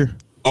tasting this year?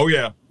 Oh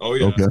yeah.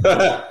 Okay.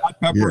 Hot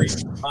pepper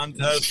eating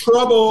contest.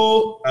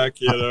 Trouble. Heck,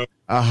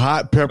 a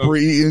hot pepper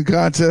eating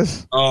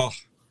contest. Oh.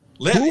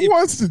 Who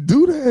wants to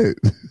do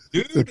that?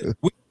 Dude,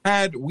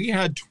 we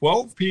had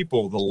 12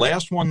 people. The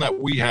last one that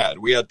we had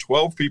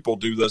 12 people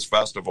do this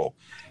festival.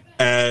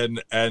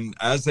 And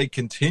as they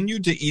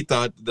continued to eat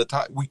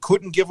we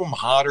couldn't give them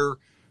hotter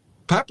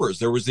peppers.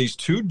 There was these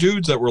two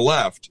dudes that were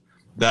left,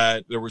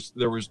 that there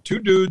was two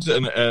dudes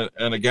and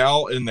a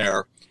gal in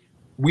there.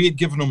 We had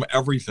given them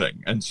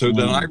everything. And so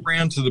then I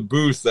ran to the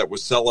booth that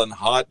was selling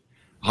hot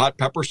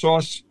pepper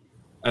sauce.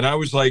 And I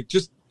was like,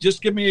 just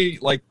give me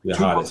like two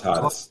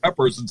hottest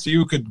peppers and see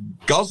who could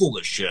guzzle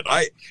this shit.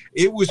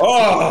 It was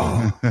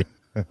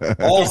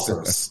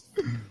ulcers.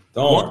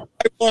 I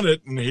won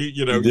it, and he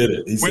did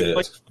it. He went said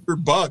like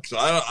 $100.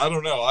 I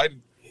don't know.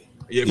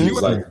 He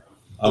was like,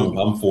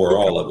 I'm for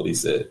all of it. He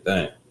said,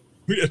 "Dang."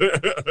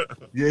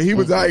 Yeah, he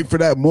was all right for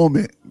that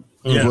moment.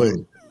 Yeah. But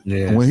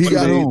when he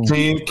got home,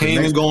 came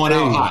and going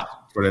out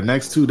hot for the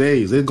next 2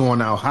 days. It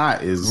going out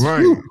hot is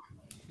right.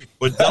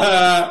 But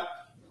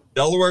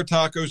Delaware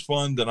Taco's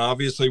fun. Then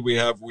obviously we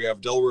have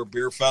Delaware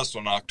Beer Fest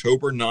on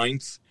October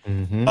 9th.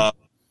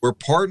 We're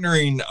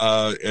partnering,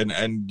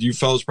 and you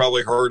fellas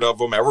probably heard of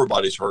them.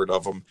 Everybody's heard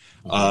of them.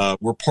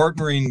 We're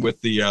partnering with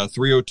the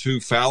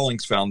 302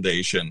 Phalanx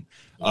Foundation,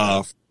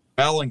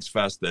 Phalanx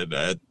Fest at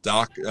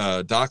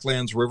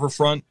Docklands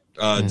Riverfront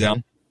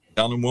down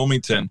in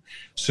Wilmington.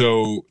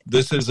 So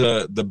this is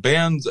a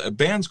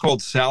band's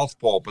called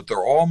Southpaw, but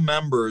they're all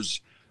members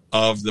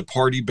of the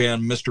party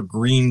band Mr.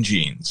 Green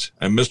Jeans.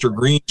 And Mr.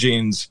 Green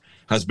Jeans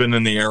has been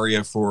in the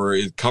area for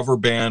a cover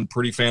band,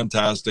 pretty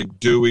fantastic.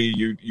 Dewey,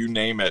 you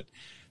name it.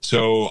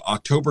 So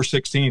October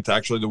 16th,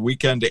 actually the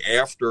weekend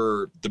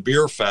after the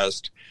Beer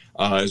Fest,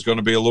 is going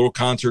to be a little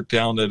concert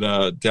down at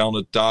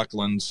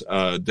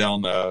Docklands,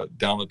 down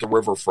at the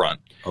riverfront.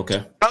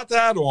 Okay. Got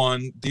that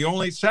on.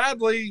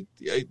 Unfortunately,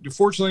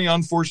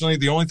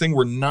 the only thing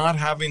we're not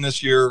having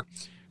this year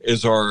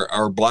is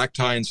our black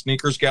tie and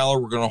sneakers gala.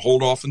 We're going to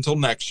hold off until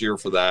next year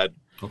for that.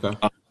 Okay.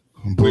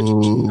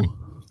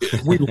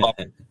 we love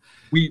it.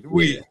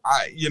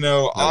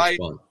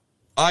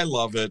 I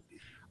love it.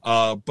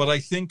 But I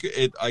think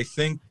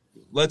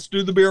let's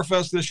do the beer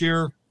fest this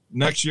year.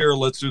 Next year,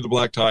 let's do the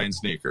black tie and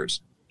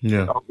sneakers.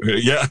 Yeah.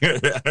 Yeah.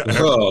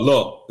 Oh,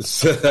 look.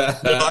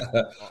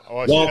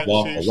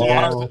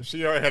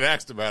 She already had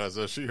asked about it,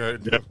 so she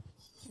heard. Yeah.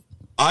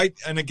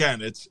 And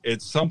again,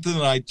 it's something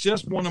that I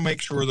just want to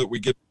make sure that we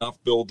get enough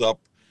build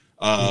up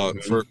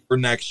for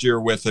next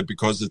year with it,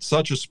 because it's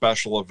such a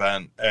special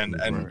event,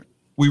 and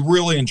we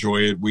really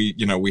enjoy it.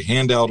 We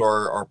hand out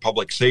our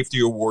public safety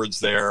awards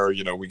there.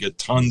 We get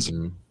tons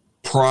of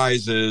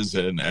prizes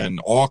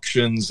and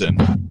auctions,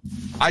 and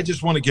I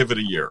just want to give it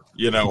a year.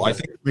 I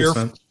think Beer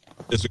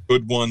is a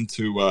good one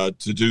to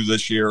do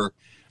this year,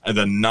 and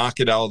then knock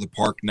it out of the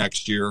park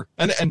next year.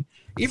 And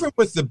even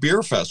with the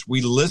Beer Fest,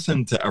 we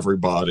listened to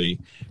everybody.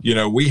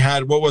 We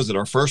had, what was it?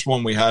 Our first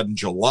one we had in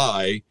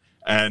July,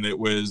 and it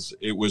was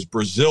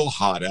Brazil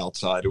hot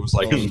outside. It was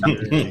like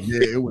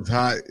it was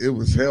hot. It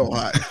was hell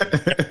hot.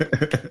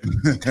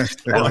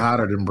 Hell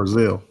hotter than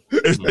Brazil.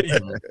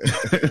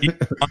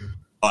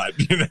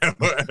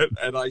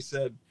 And I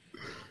said,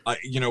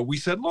 we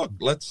said, look,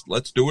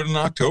 let's do it in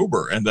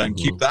October, and then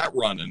keep that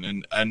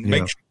running, and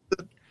make sure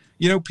that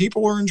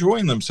people are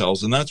enjoying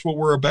themselves, and that's what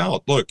we're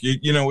about. Look,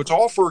 it's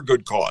all for a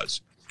good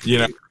cause,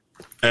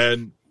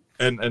 and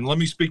let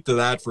me speak to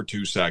that for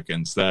 2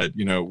 seconds. That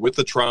with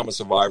the Trauma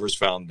Survivors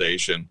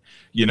Foundation,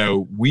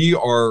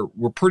 we're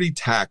pretty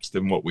taxed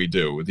in what we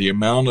do. The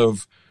amount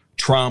of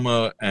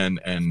trauma and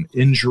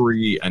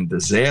injury and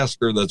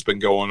disaster that's been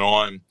going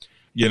on.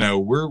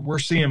 We're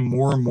seeing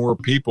more and more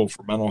people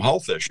for mental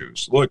health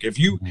issues. Look, if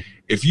you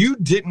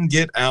didn't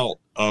get out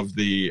of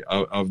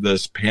of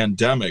this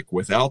pandemic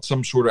without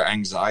some sort of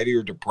anxiety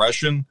or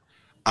depression,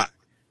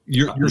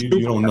 you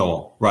don't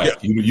know, right?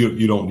 Yeah.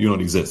 You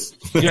don't exist.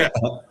 Yeah.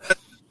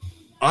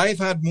 I've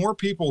had more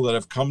people that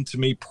have come to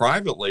me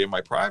privately in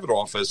my private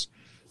office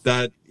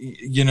that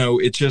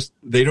it's just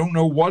they don't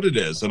know what it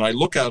is, and I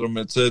look at them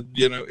and said,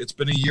 it's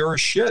been a year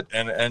of shit,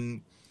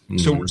 and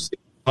so we're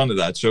seeing a ton of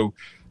that. So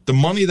the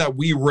money that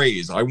we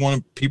raise, I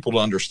want people to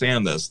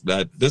understand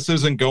that this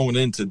isn't going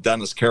into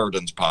Dennis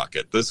Carradin's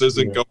pocket. This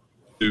isn't going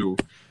to,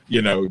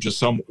 just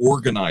some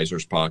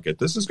organizer's pocket.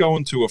 This is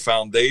going to a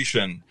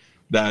foundation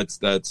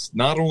that's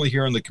not only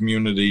here in the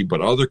community,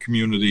 but other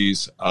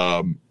communities.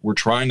 We're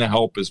trying to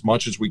help as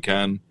much as we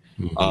can.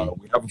 We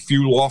have a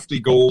few lofty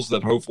goals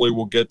that hopefully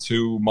we'll get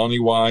to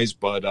money-wise,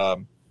 but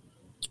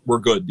we're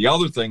good. The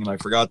other thing, and I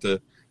forgot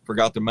to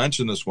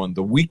mention this one,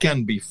 the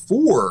weekend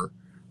before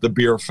the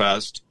Beer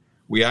Fest,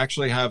 we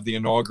actually have the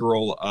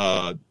inaugural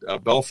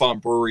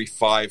Bellefonte Brewery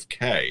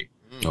 5K.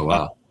 Oh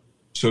wow!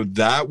 So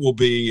that'll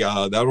be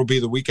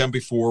the weekend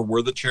before.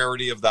 We're the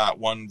charity of that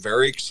one.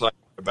 Very excited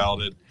about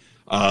it.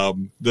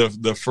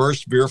 The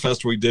first Beer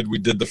Fest we did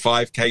the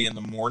 5K in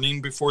the morning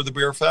before the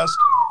Beer Fest.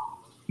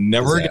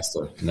 Never again.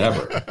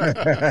 Never.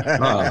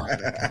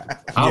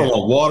 I don't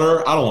want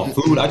water. I don't want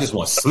food. I just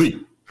want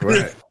sleep.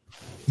 Right.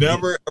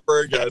 Never ever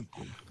again.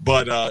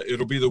 But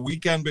it'll be the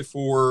weekend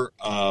before,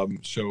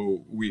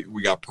 so we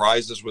got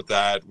prizes with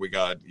that. We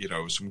got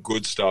some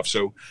good stuff.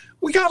 So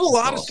we got a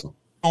lot of stuff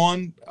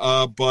on.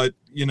 But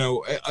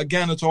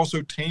again, it's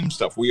also tame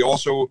stuff. We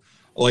also,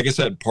 like I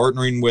said,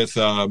 partnering with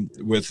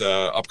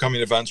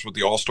upcoming events with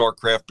the All-Star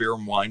Craft Beer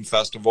and Wine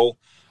Festival.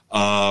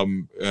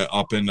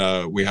 Up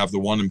in we have the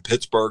one in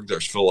Pittsburgh.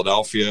 There's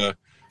Philadelphia.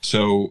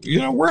 So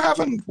we're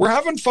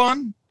having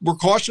fun. We're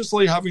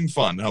cautiously having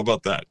fun. How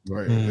about that?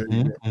 Right. There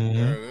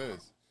it is.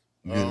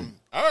 All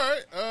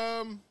right.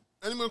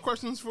 Any more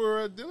questions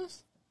for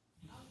Dennis?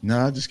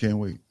 No, I just can't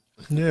wait.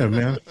 Yeah,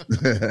 man.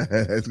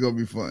 It's gonna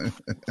be fun.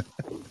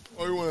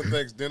 We want to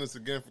thank Dennis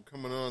again for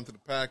coming on to the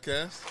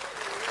podcast.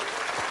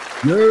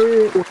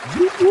 Yeah.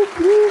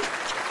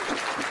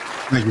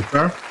 Thank you,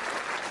 sir.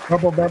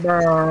 Talk about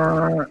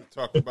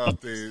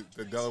the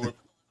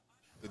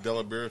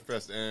Delaware Beer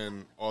Fest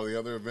and all the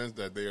other events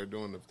that they are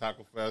doing. The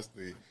Taco Fest.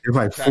 It's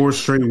like 4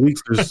 straight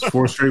weeks. There's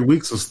 4 straight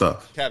weeks of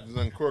stuff. Captain's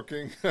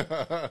Uncorking.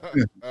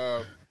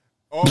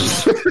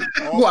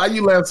 Why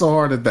you laugh so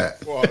hard at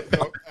that? Well,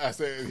 I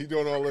said he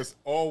doing all this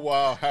all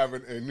while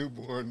having a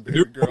newborn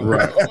baby girl.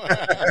 Right.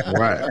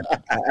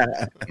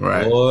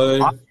 Boy.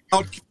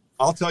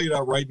 I'll tell you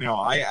that right now.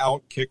 I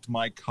outkicked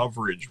my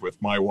coverage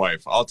with my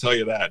wife. I'll tell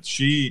you that.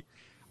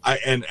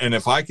 And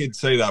if I could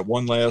say that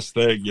one last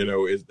thing,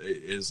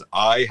 is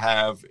I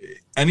have,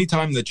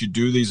 anytime that you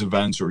do these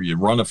events or you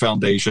run a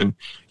foundation,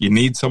 you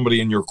need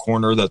somebody in your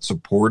corner that's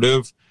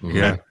supportive.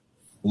 Yeah.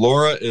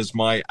 Laura is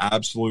my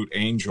absolute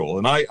angel.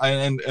 And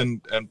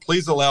and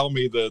please allow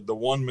me the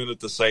 1 minute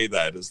to say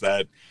that is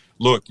that,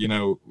 look,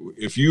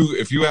 if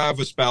you have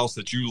a spouse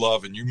that you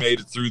love and you made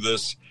it through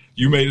this,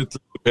 you made it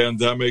through the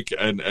pandemic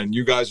and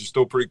you guys are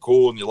still pretty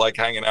cool and you like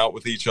hanging out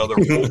with each other,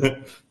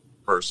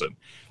 person.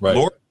 Right.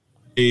 Laura,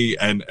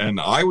 and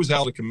I was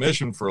out of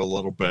commission for a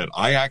little bit.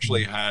 I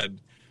actually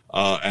had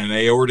an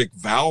aortic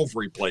valve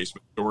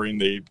replacement during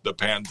the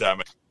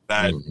pandemic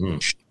that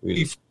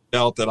she found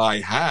out that I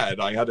had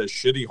a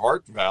shitty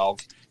heart valve.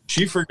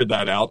 She figured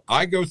that out.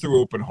 I go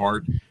through open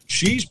heart.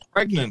 She's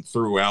pregnant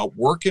throughout,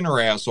 working her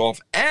ass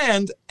off,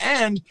 and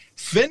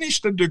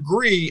finished a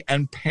degree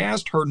and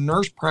passed her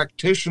nurse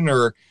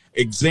practitioner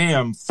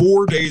exam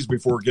 4 days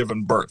before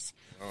giving birth.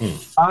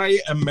 I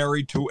am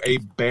married to a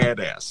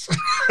badass.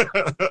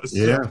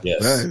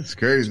 That's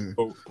crazy.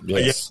 So,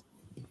 yes.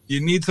 You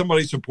need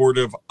somebody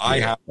supportive. I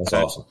have. That's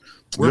awesome.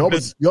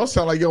 Y'all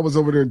sound like y'all was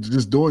over there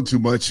just doing too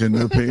much in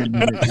the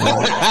pandemic.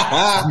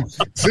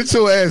 Sit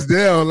your ass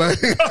down, like.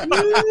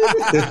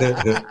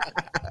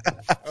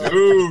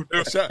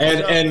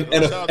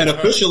 And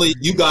officially,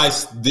 you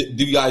guys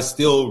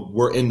still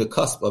were in the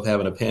cusp of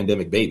having a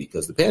pandemic baby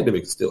because the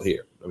pandemic is still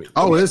here. I mean,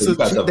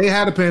 they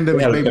had a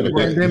pandemic baby. The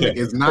pandemic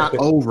is not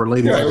over,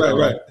 ladies.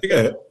 Right.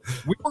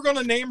 We were going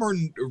to name her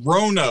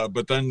Rona,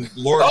 but then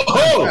Laura.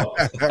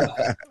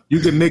 You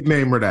can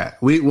nickname her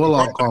that. We'll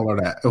all call her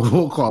that.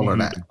 We'll call her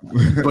that,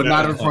 but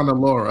not in front of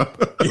Laura.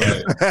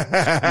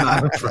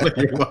 Not in front of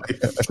your wife.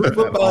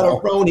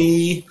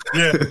 Roni.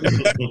 Yeah.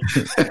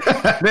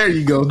 There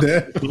you go,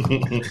 Dad.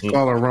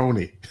 Call her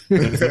Roni.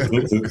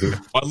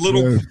 A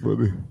little.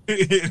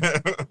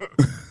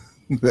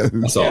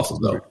 That's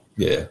awesome, though.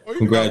 Yeah.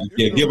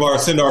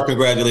 Send our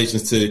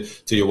congratulations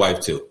to your wife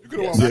too. You could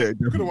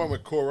have won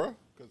with Cora.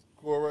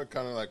 Cora,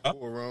 kind of like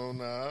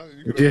Corona.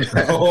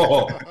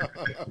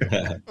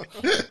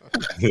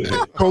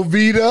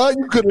 Covita,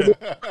 you could have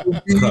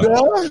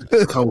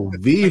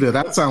Covita.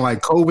 That sounds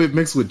like COVID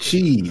mixed with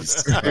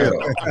cheese.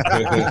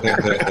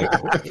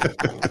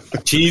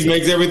 Cheese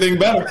makes everything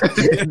better. I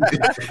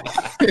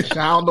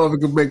don't know if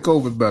it can make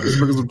COVID better.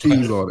 Sprinkle some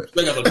cheese on it.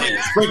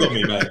 Sprinkle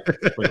me, man.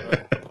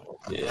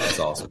 Yeah, that's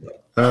awesome.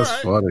 That's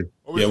funny.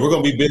 Yeah, we're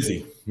gonna be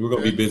busy. We're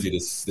gonna be busy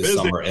this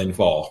summer and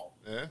fall.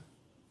 Yeah.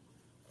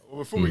 Well,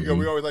 before we go,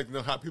 we always like to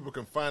know how people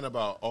can find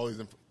about all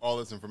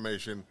this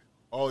information,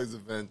 all these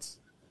events,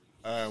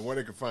 where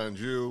they can find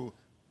you,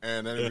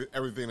 and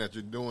everything that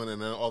you're doing,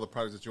 and then all the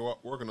projects that you're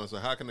working on. So,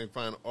 how can they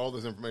find all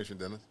this information,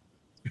 Dennis?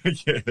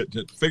 Yeah,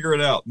 figure it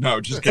out. No,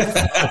 just kidding.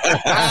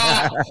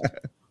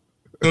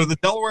 So, the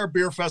Delaware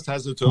Beer Fest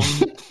has its own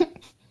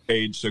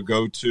page. So,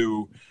 go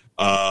to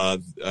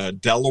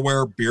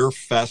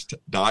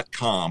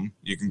DelawareBeerFest.com.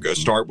 You can go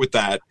start with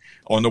that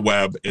on the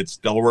web. It's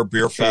Delaware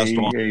Beer Fest.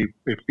 A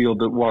field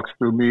that walks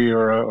through me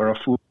or a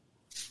food.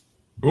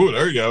 Oh,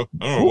 there you go.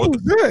 I don't know what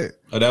was that.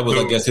 Oh, that was,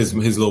 I guess, his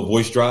little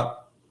voice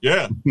drop.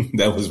 Yeah.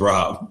 That was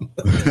Rob.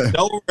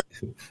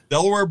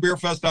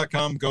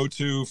 DelawareBeerFest.com. Go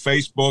to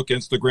Facebook,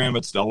 Instagram.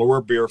 It's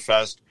Delaware Beer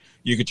Fest.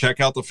 You can check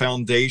out the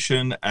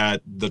foundation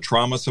at the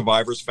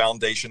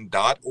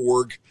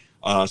TraumaSurvivorsFoundation.org.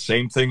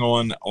 Same thing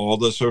on all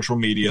the social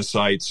media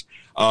sites.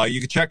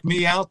 You can check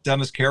me out,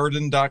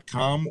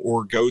 DennisCarradin.com,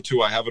 or go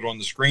to, I have it on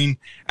the screen,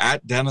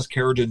 at Dennis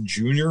Carradin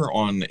Jr.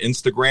 on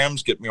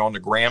Instagrams. Get me on the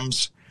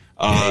grams.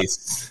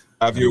 Nice.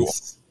 Have you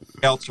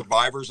out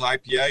Survivors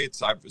IPA?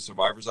 It's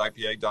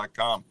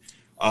survivorsipa.com.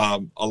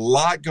 A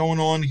lot going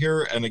on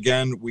here. And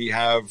again, we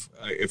have,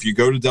 if you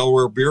go to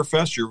Delaware Beer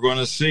Fest, you're going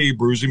to see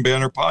Bruising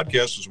Banner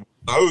Podcast as one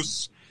of the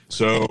hosts.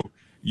 So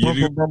you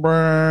do.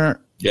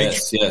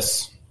 Yes.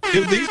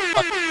 Give these.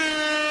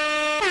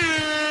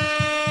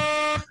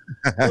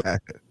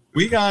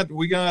 We got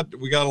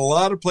a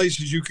lot of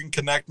places you can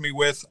connect me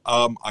with.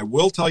 I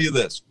will tell you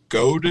this.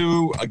 Go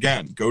to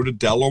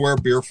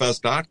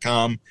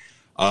DelawareBeerFest.com.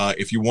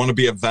 If you want to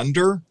be a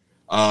vendor,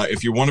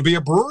 if you want to be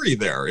a brewery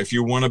there, if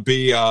you want to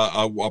be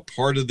a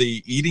part of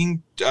the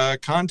eating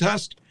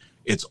contest,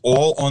 it's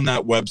all on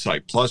that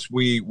website. Plus,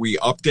 we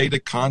update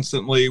it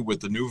constantly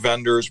with the new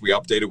vendors. We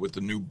update it with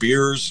the new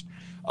beers.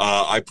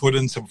 I put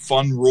in some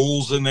fun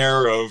rules in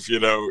there of,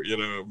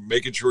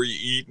 making sure you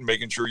eat and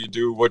making sure you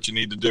do what you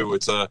need to do.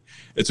 It's a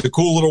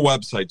cool little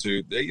website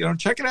too.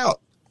 Check it out.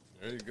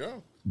 There you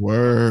go.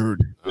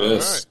 Word.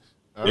 Yes.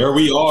 All right.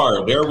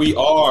 There we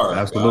are.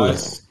 Absolutely.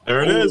 Guys.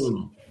 There it is.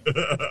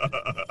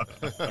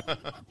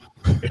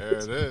 There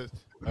it is.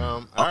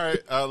 All right.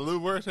 Lou,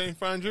 where can they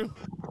find you?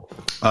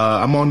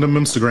 I'm on them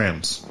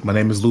Instagrams. My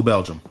name is Lou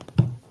Belgium.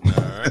 All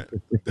right.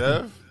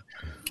 Dev?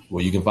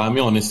 Well, you can find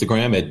me on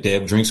Instagram at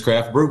Dev Drinks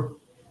Craft Brew.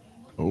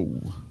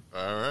 Oh.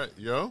 All right.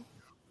 Yo?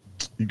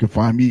 You can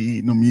find me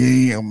eating them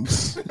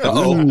yams. Yeah.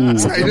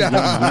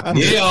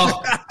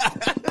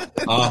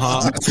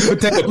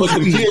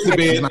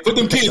 Put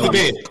them kids to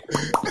bed.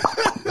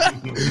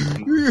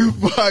 You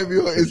can find me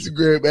on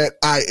Instagram at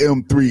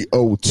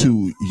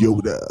IM302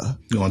 Yoda.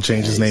 You gonna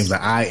change his name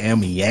to I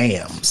Am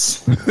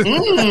Yams.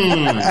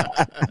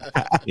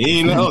 He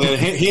ain't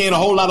a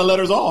whole lot of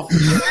letters off.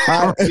 He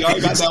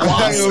already got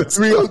that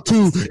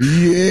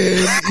IM302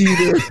 Yam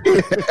Eater.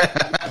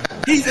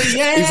 He's a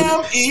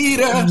yam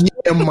eater.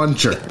 Yam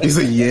muncher. He's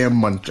a yam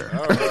muncher.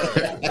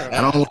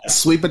 I don't like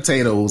sweet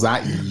potatoes.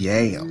 I eat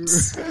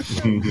yams.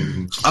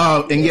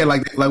 And yeah,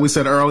 like we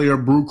said earlier,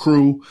 Brew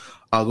Crew.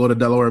 Go to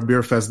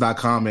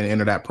DelawareBeerFest.com and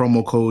enter that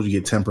promo code. You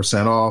get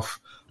 10%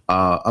 off.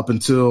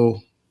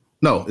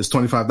 It's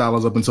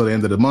 $25 up until the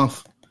end of the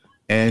month.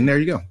 And there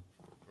you go.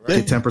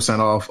 Right. Get 10%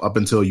 off up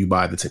until you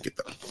buy the ticket,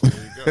 though.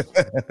 There you go. go.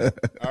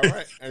 All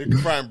right. And you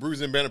can find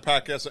Bruising Banter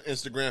Podcast on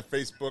Instagram,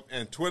 Facebook,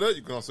 and Twitter.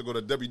 You can also go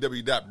to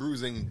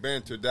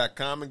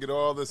www.bruisingbanter.com and get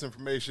all this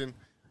information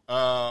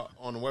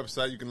on the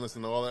website. You can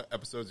listen to all the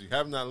episodes you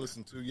have not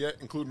listened to yet,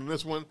 including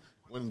this one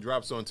when it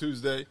drops on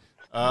Tuesday.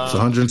 It's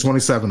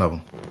 127 of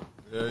them.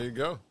 There you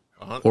go.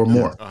 Or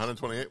more.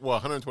 128. Well,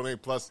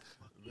 128 plus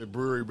the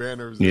brewery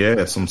banners.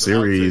 Yeah, some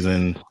series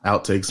and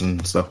outtakes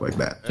and stuff like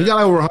that. You got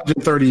like over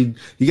 130.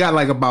 You got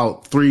like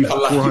about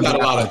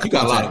 300-400. You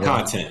got a lot of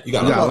content. You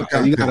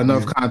got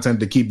enough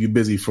content to keep you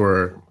busy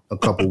for a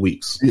couple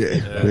weeks. Yeah,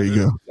 there you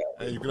go.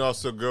 And you can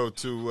also go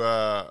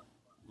to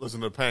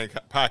listen to the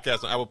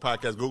podcast on Apple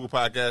Podcasts, Google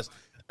Podcasts,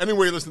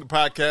 anywhere you listen to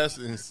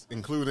podcasts,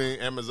 including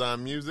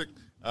Amazon Music.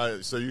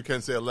 So you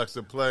can say,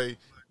 Alexa, play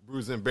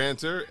Brews and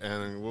Banter,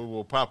 and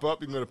we'll pop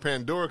up. You can go to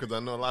Pandora, because I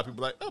know a lot of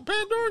people are like, oh,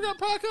 Pandora got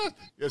podcasts.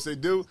 Yes, they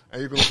do.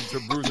 And you can listen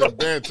to Brews and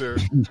Banter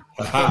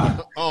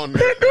on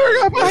there. Pandora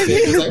got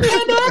podcasts.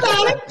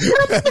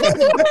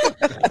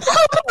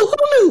 Who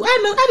knew?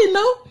 I didn't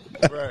know.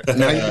 Right.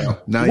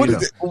 Now you know.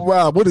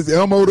 Rob, what is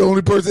Elmo the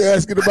only person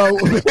asking about?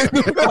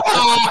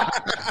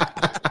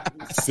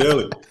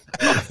 Silly.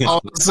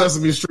 All the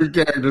Sesame Street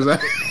characters.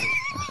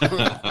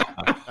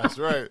 That's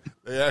right.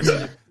 He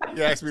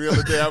asked me the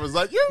other day. I was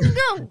like, you can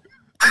go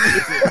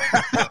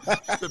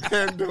to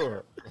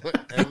Pandora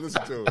and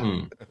listen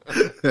to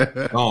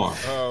it.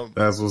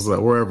 That's what's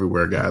up. We're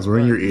everywhere, guys. We're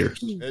in your ears.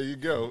 There you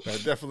go.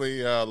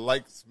 Definitely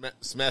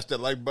smash that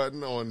like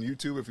button on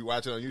YouTube if you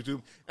watch it on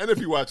YouTube. And if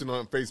you're watching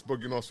on Facebook,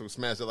 you can also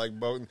smash that like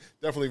button.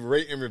 Definitely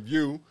rate and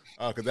review,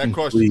 because that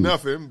costs you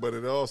nothing, but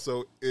it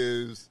also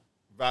is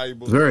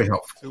valuable. Very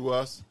helpful to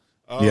us.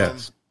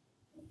 Yes.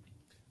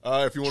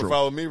 If you want to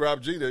follow me,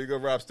 Rob G, there you go.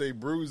 Rob Stay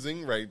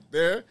Bruising right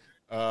there.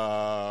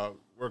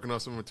 Working on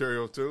some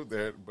material too.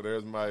 But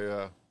there's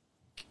my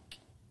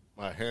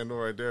my handle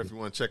right there. If you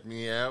want to check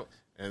me out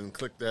and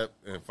click that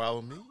and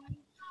follow me.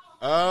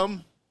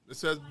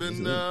 This has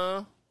been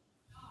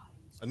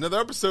another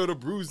episode of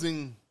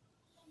Bruising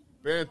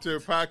Banter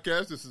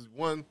Podcast. This is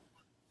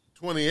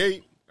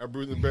 128. Our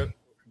Bruising Banter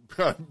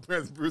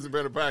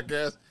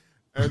Podcast.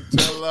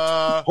 Until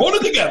hold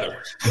it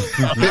together.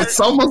 It's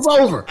almost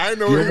over. I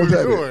know what he was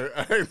doing.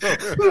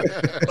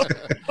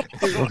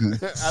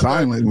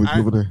 Sign language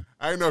over there.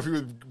 I didn't know if he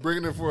was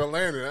bringing it for a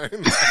landing. I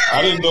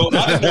didn't know.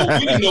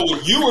 We didn't know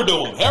what you were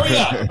doing. Hurry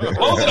up.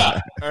 Close it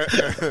up.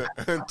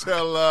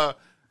 Until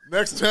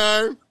next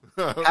time.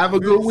 Have a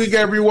good week,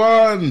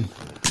 everyone.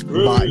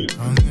 Bye.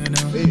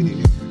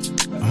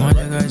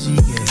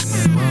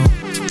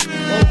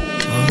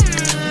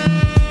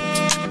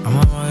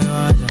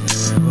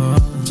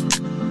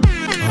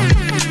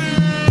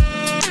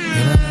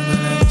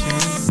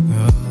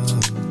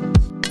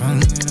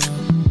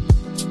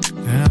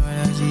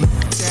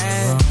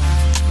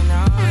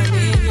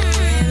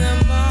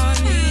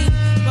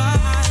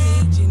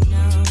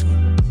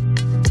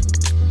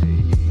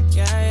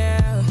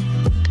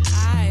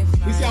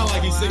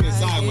 Singing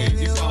sideways.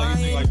 He sound like he's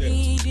singing like that.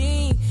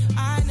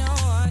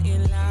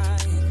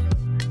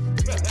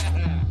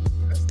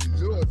 That's the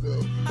joy,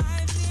 though.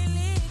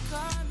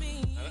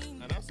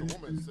 And that's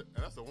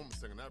a woman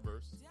singing that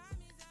verse.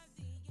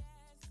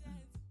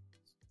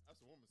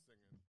 That's a woman singing.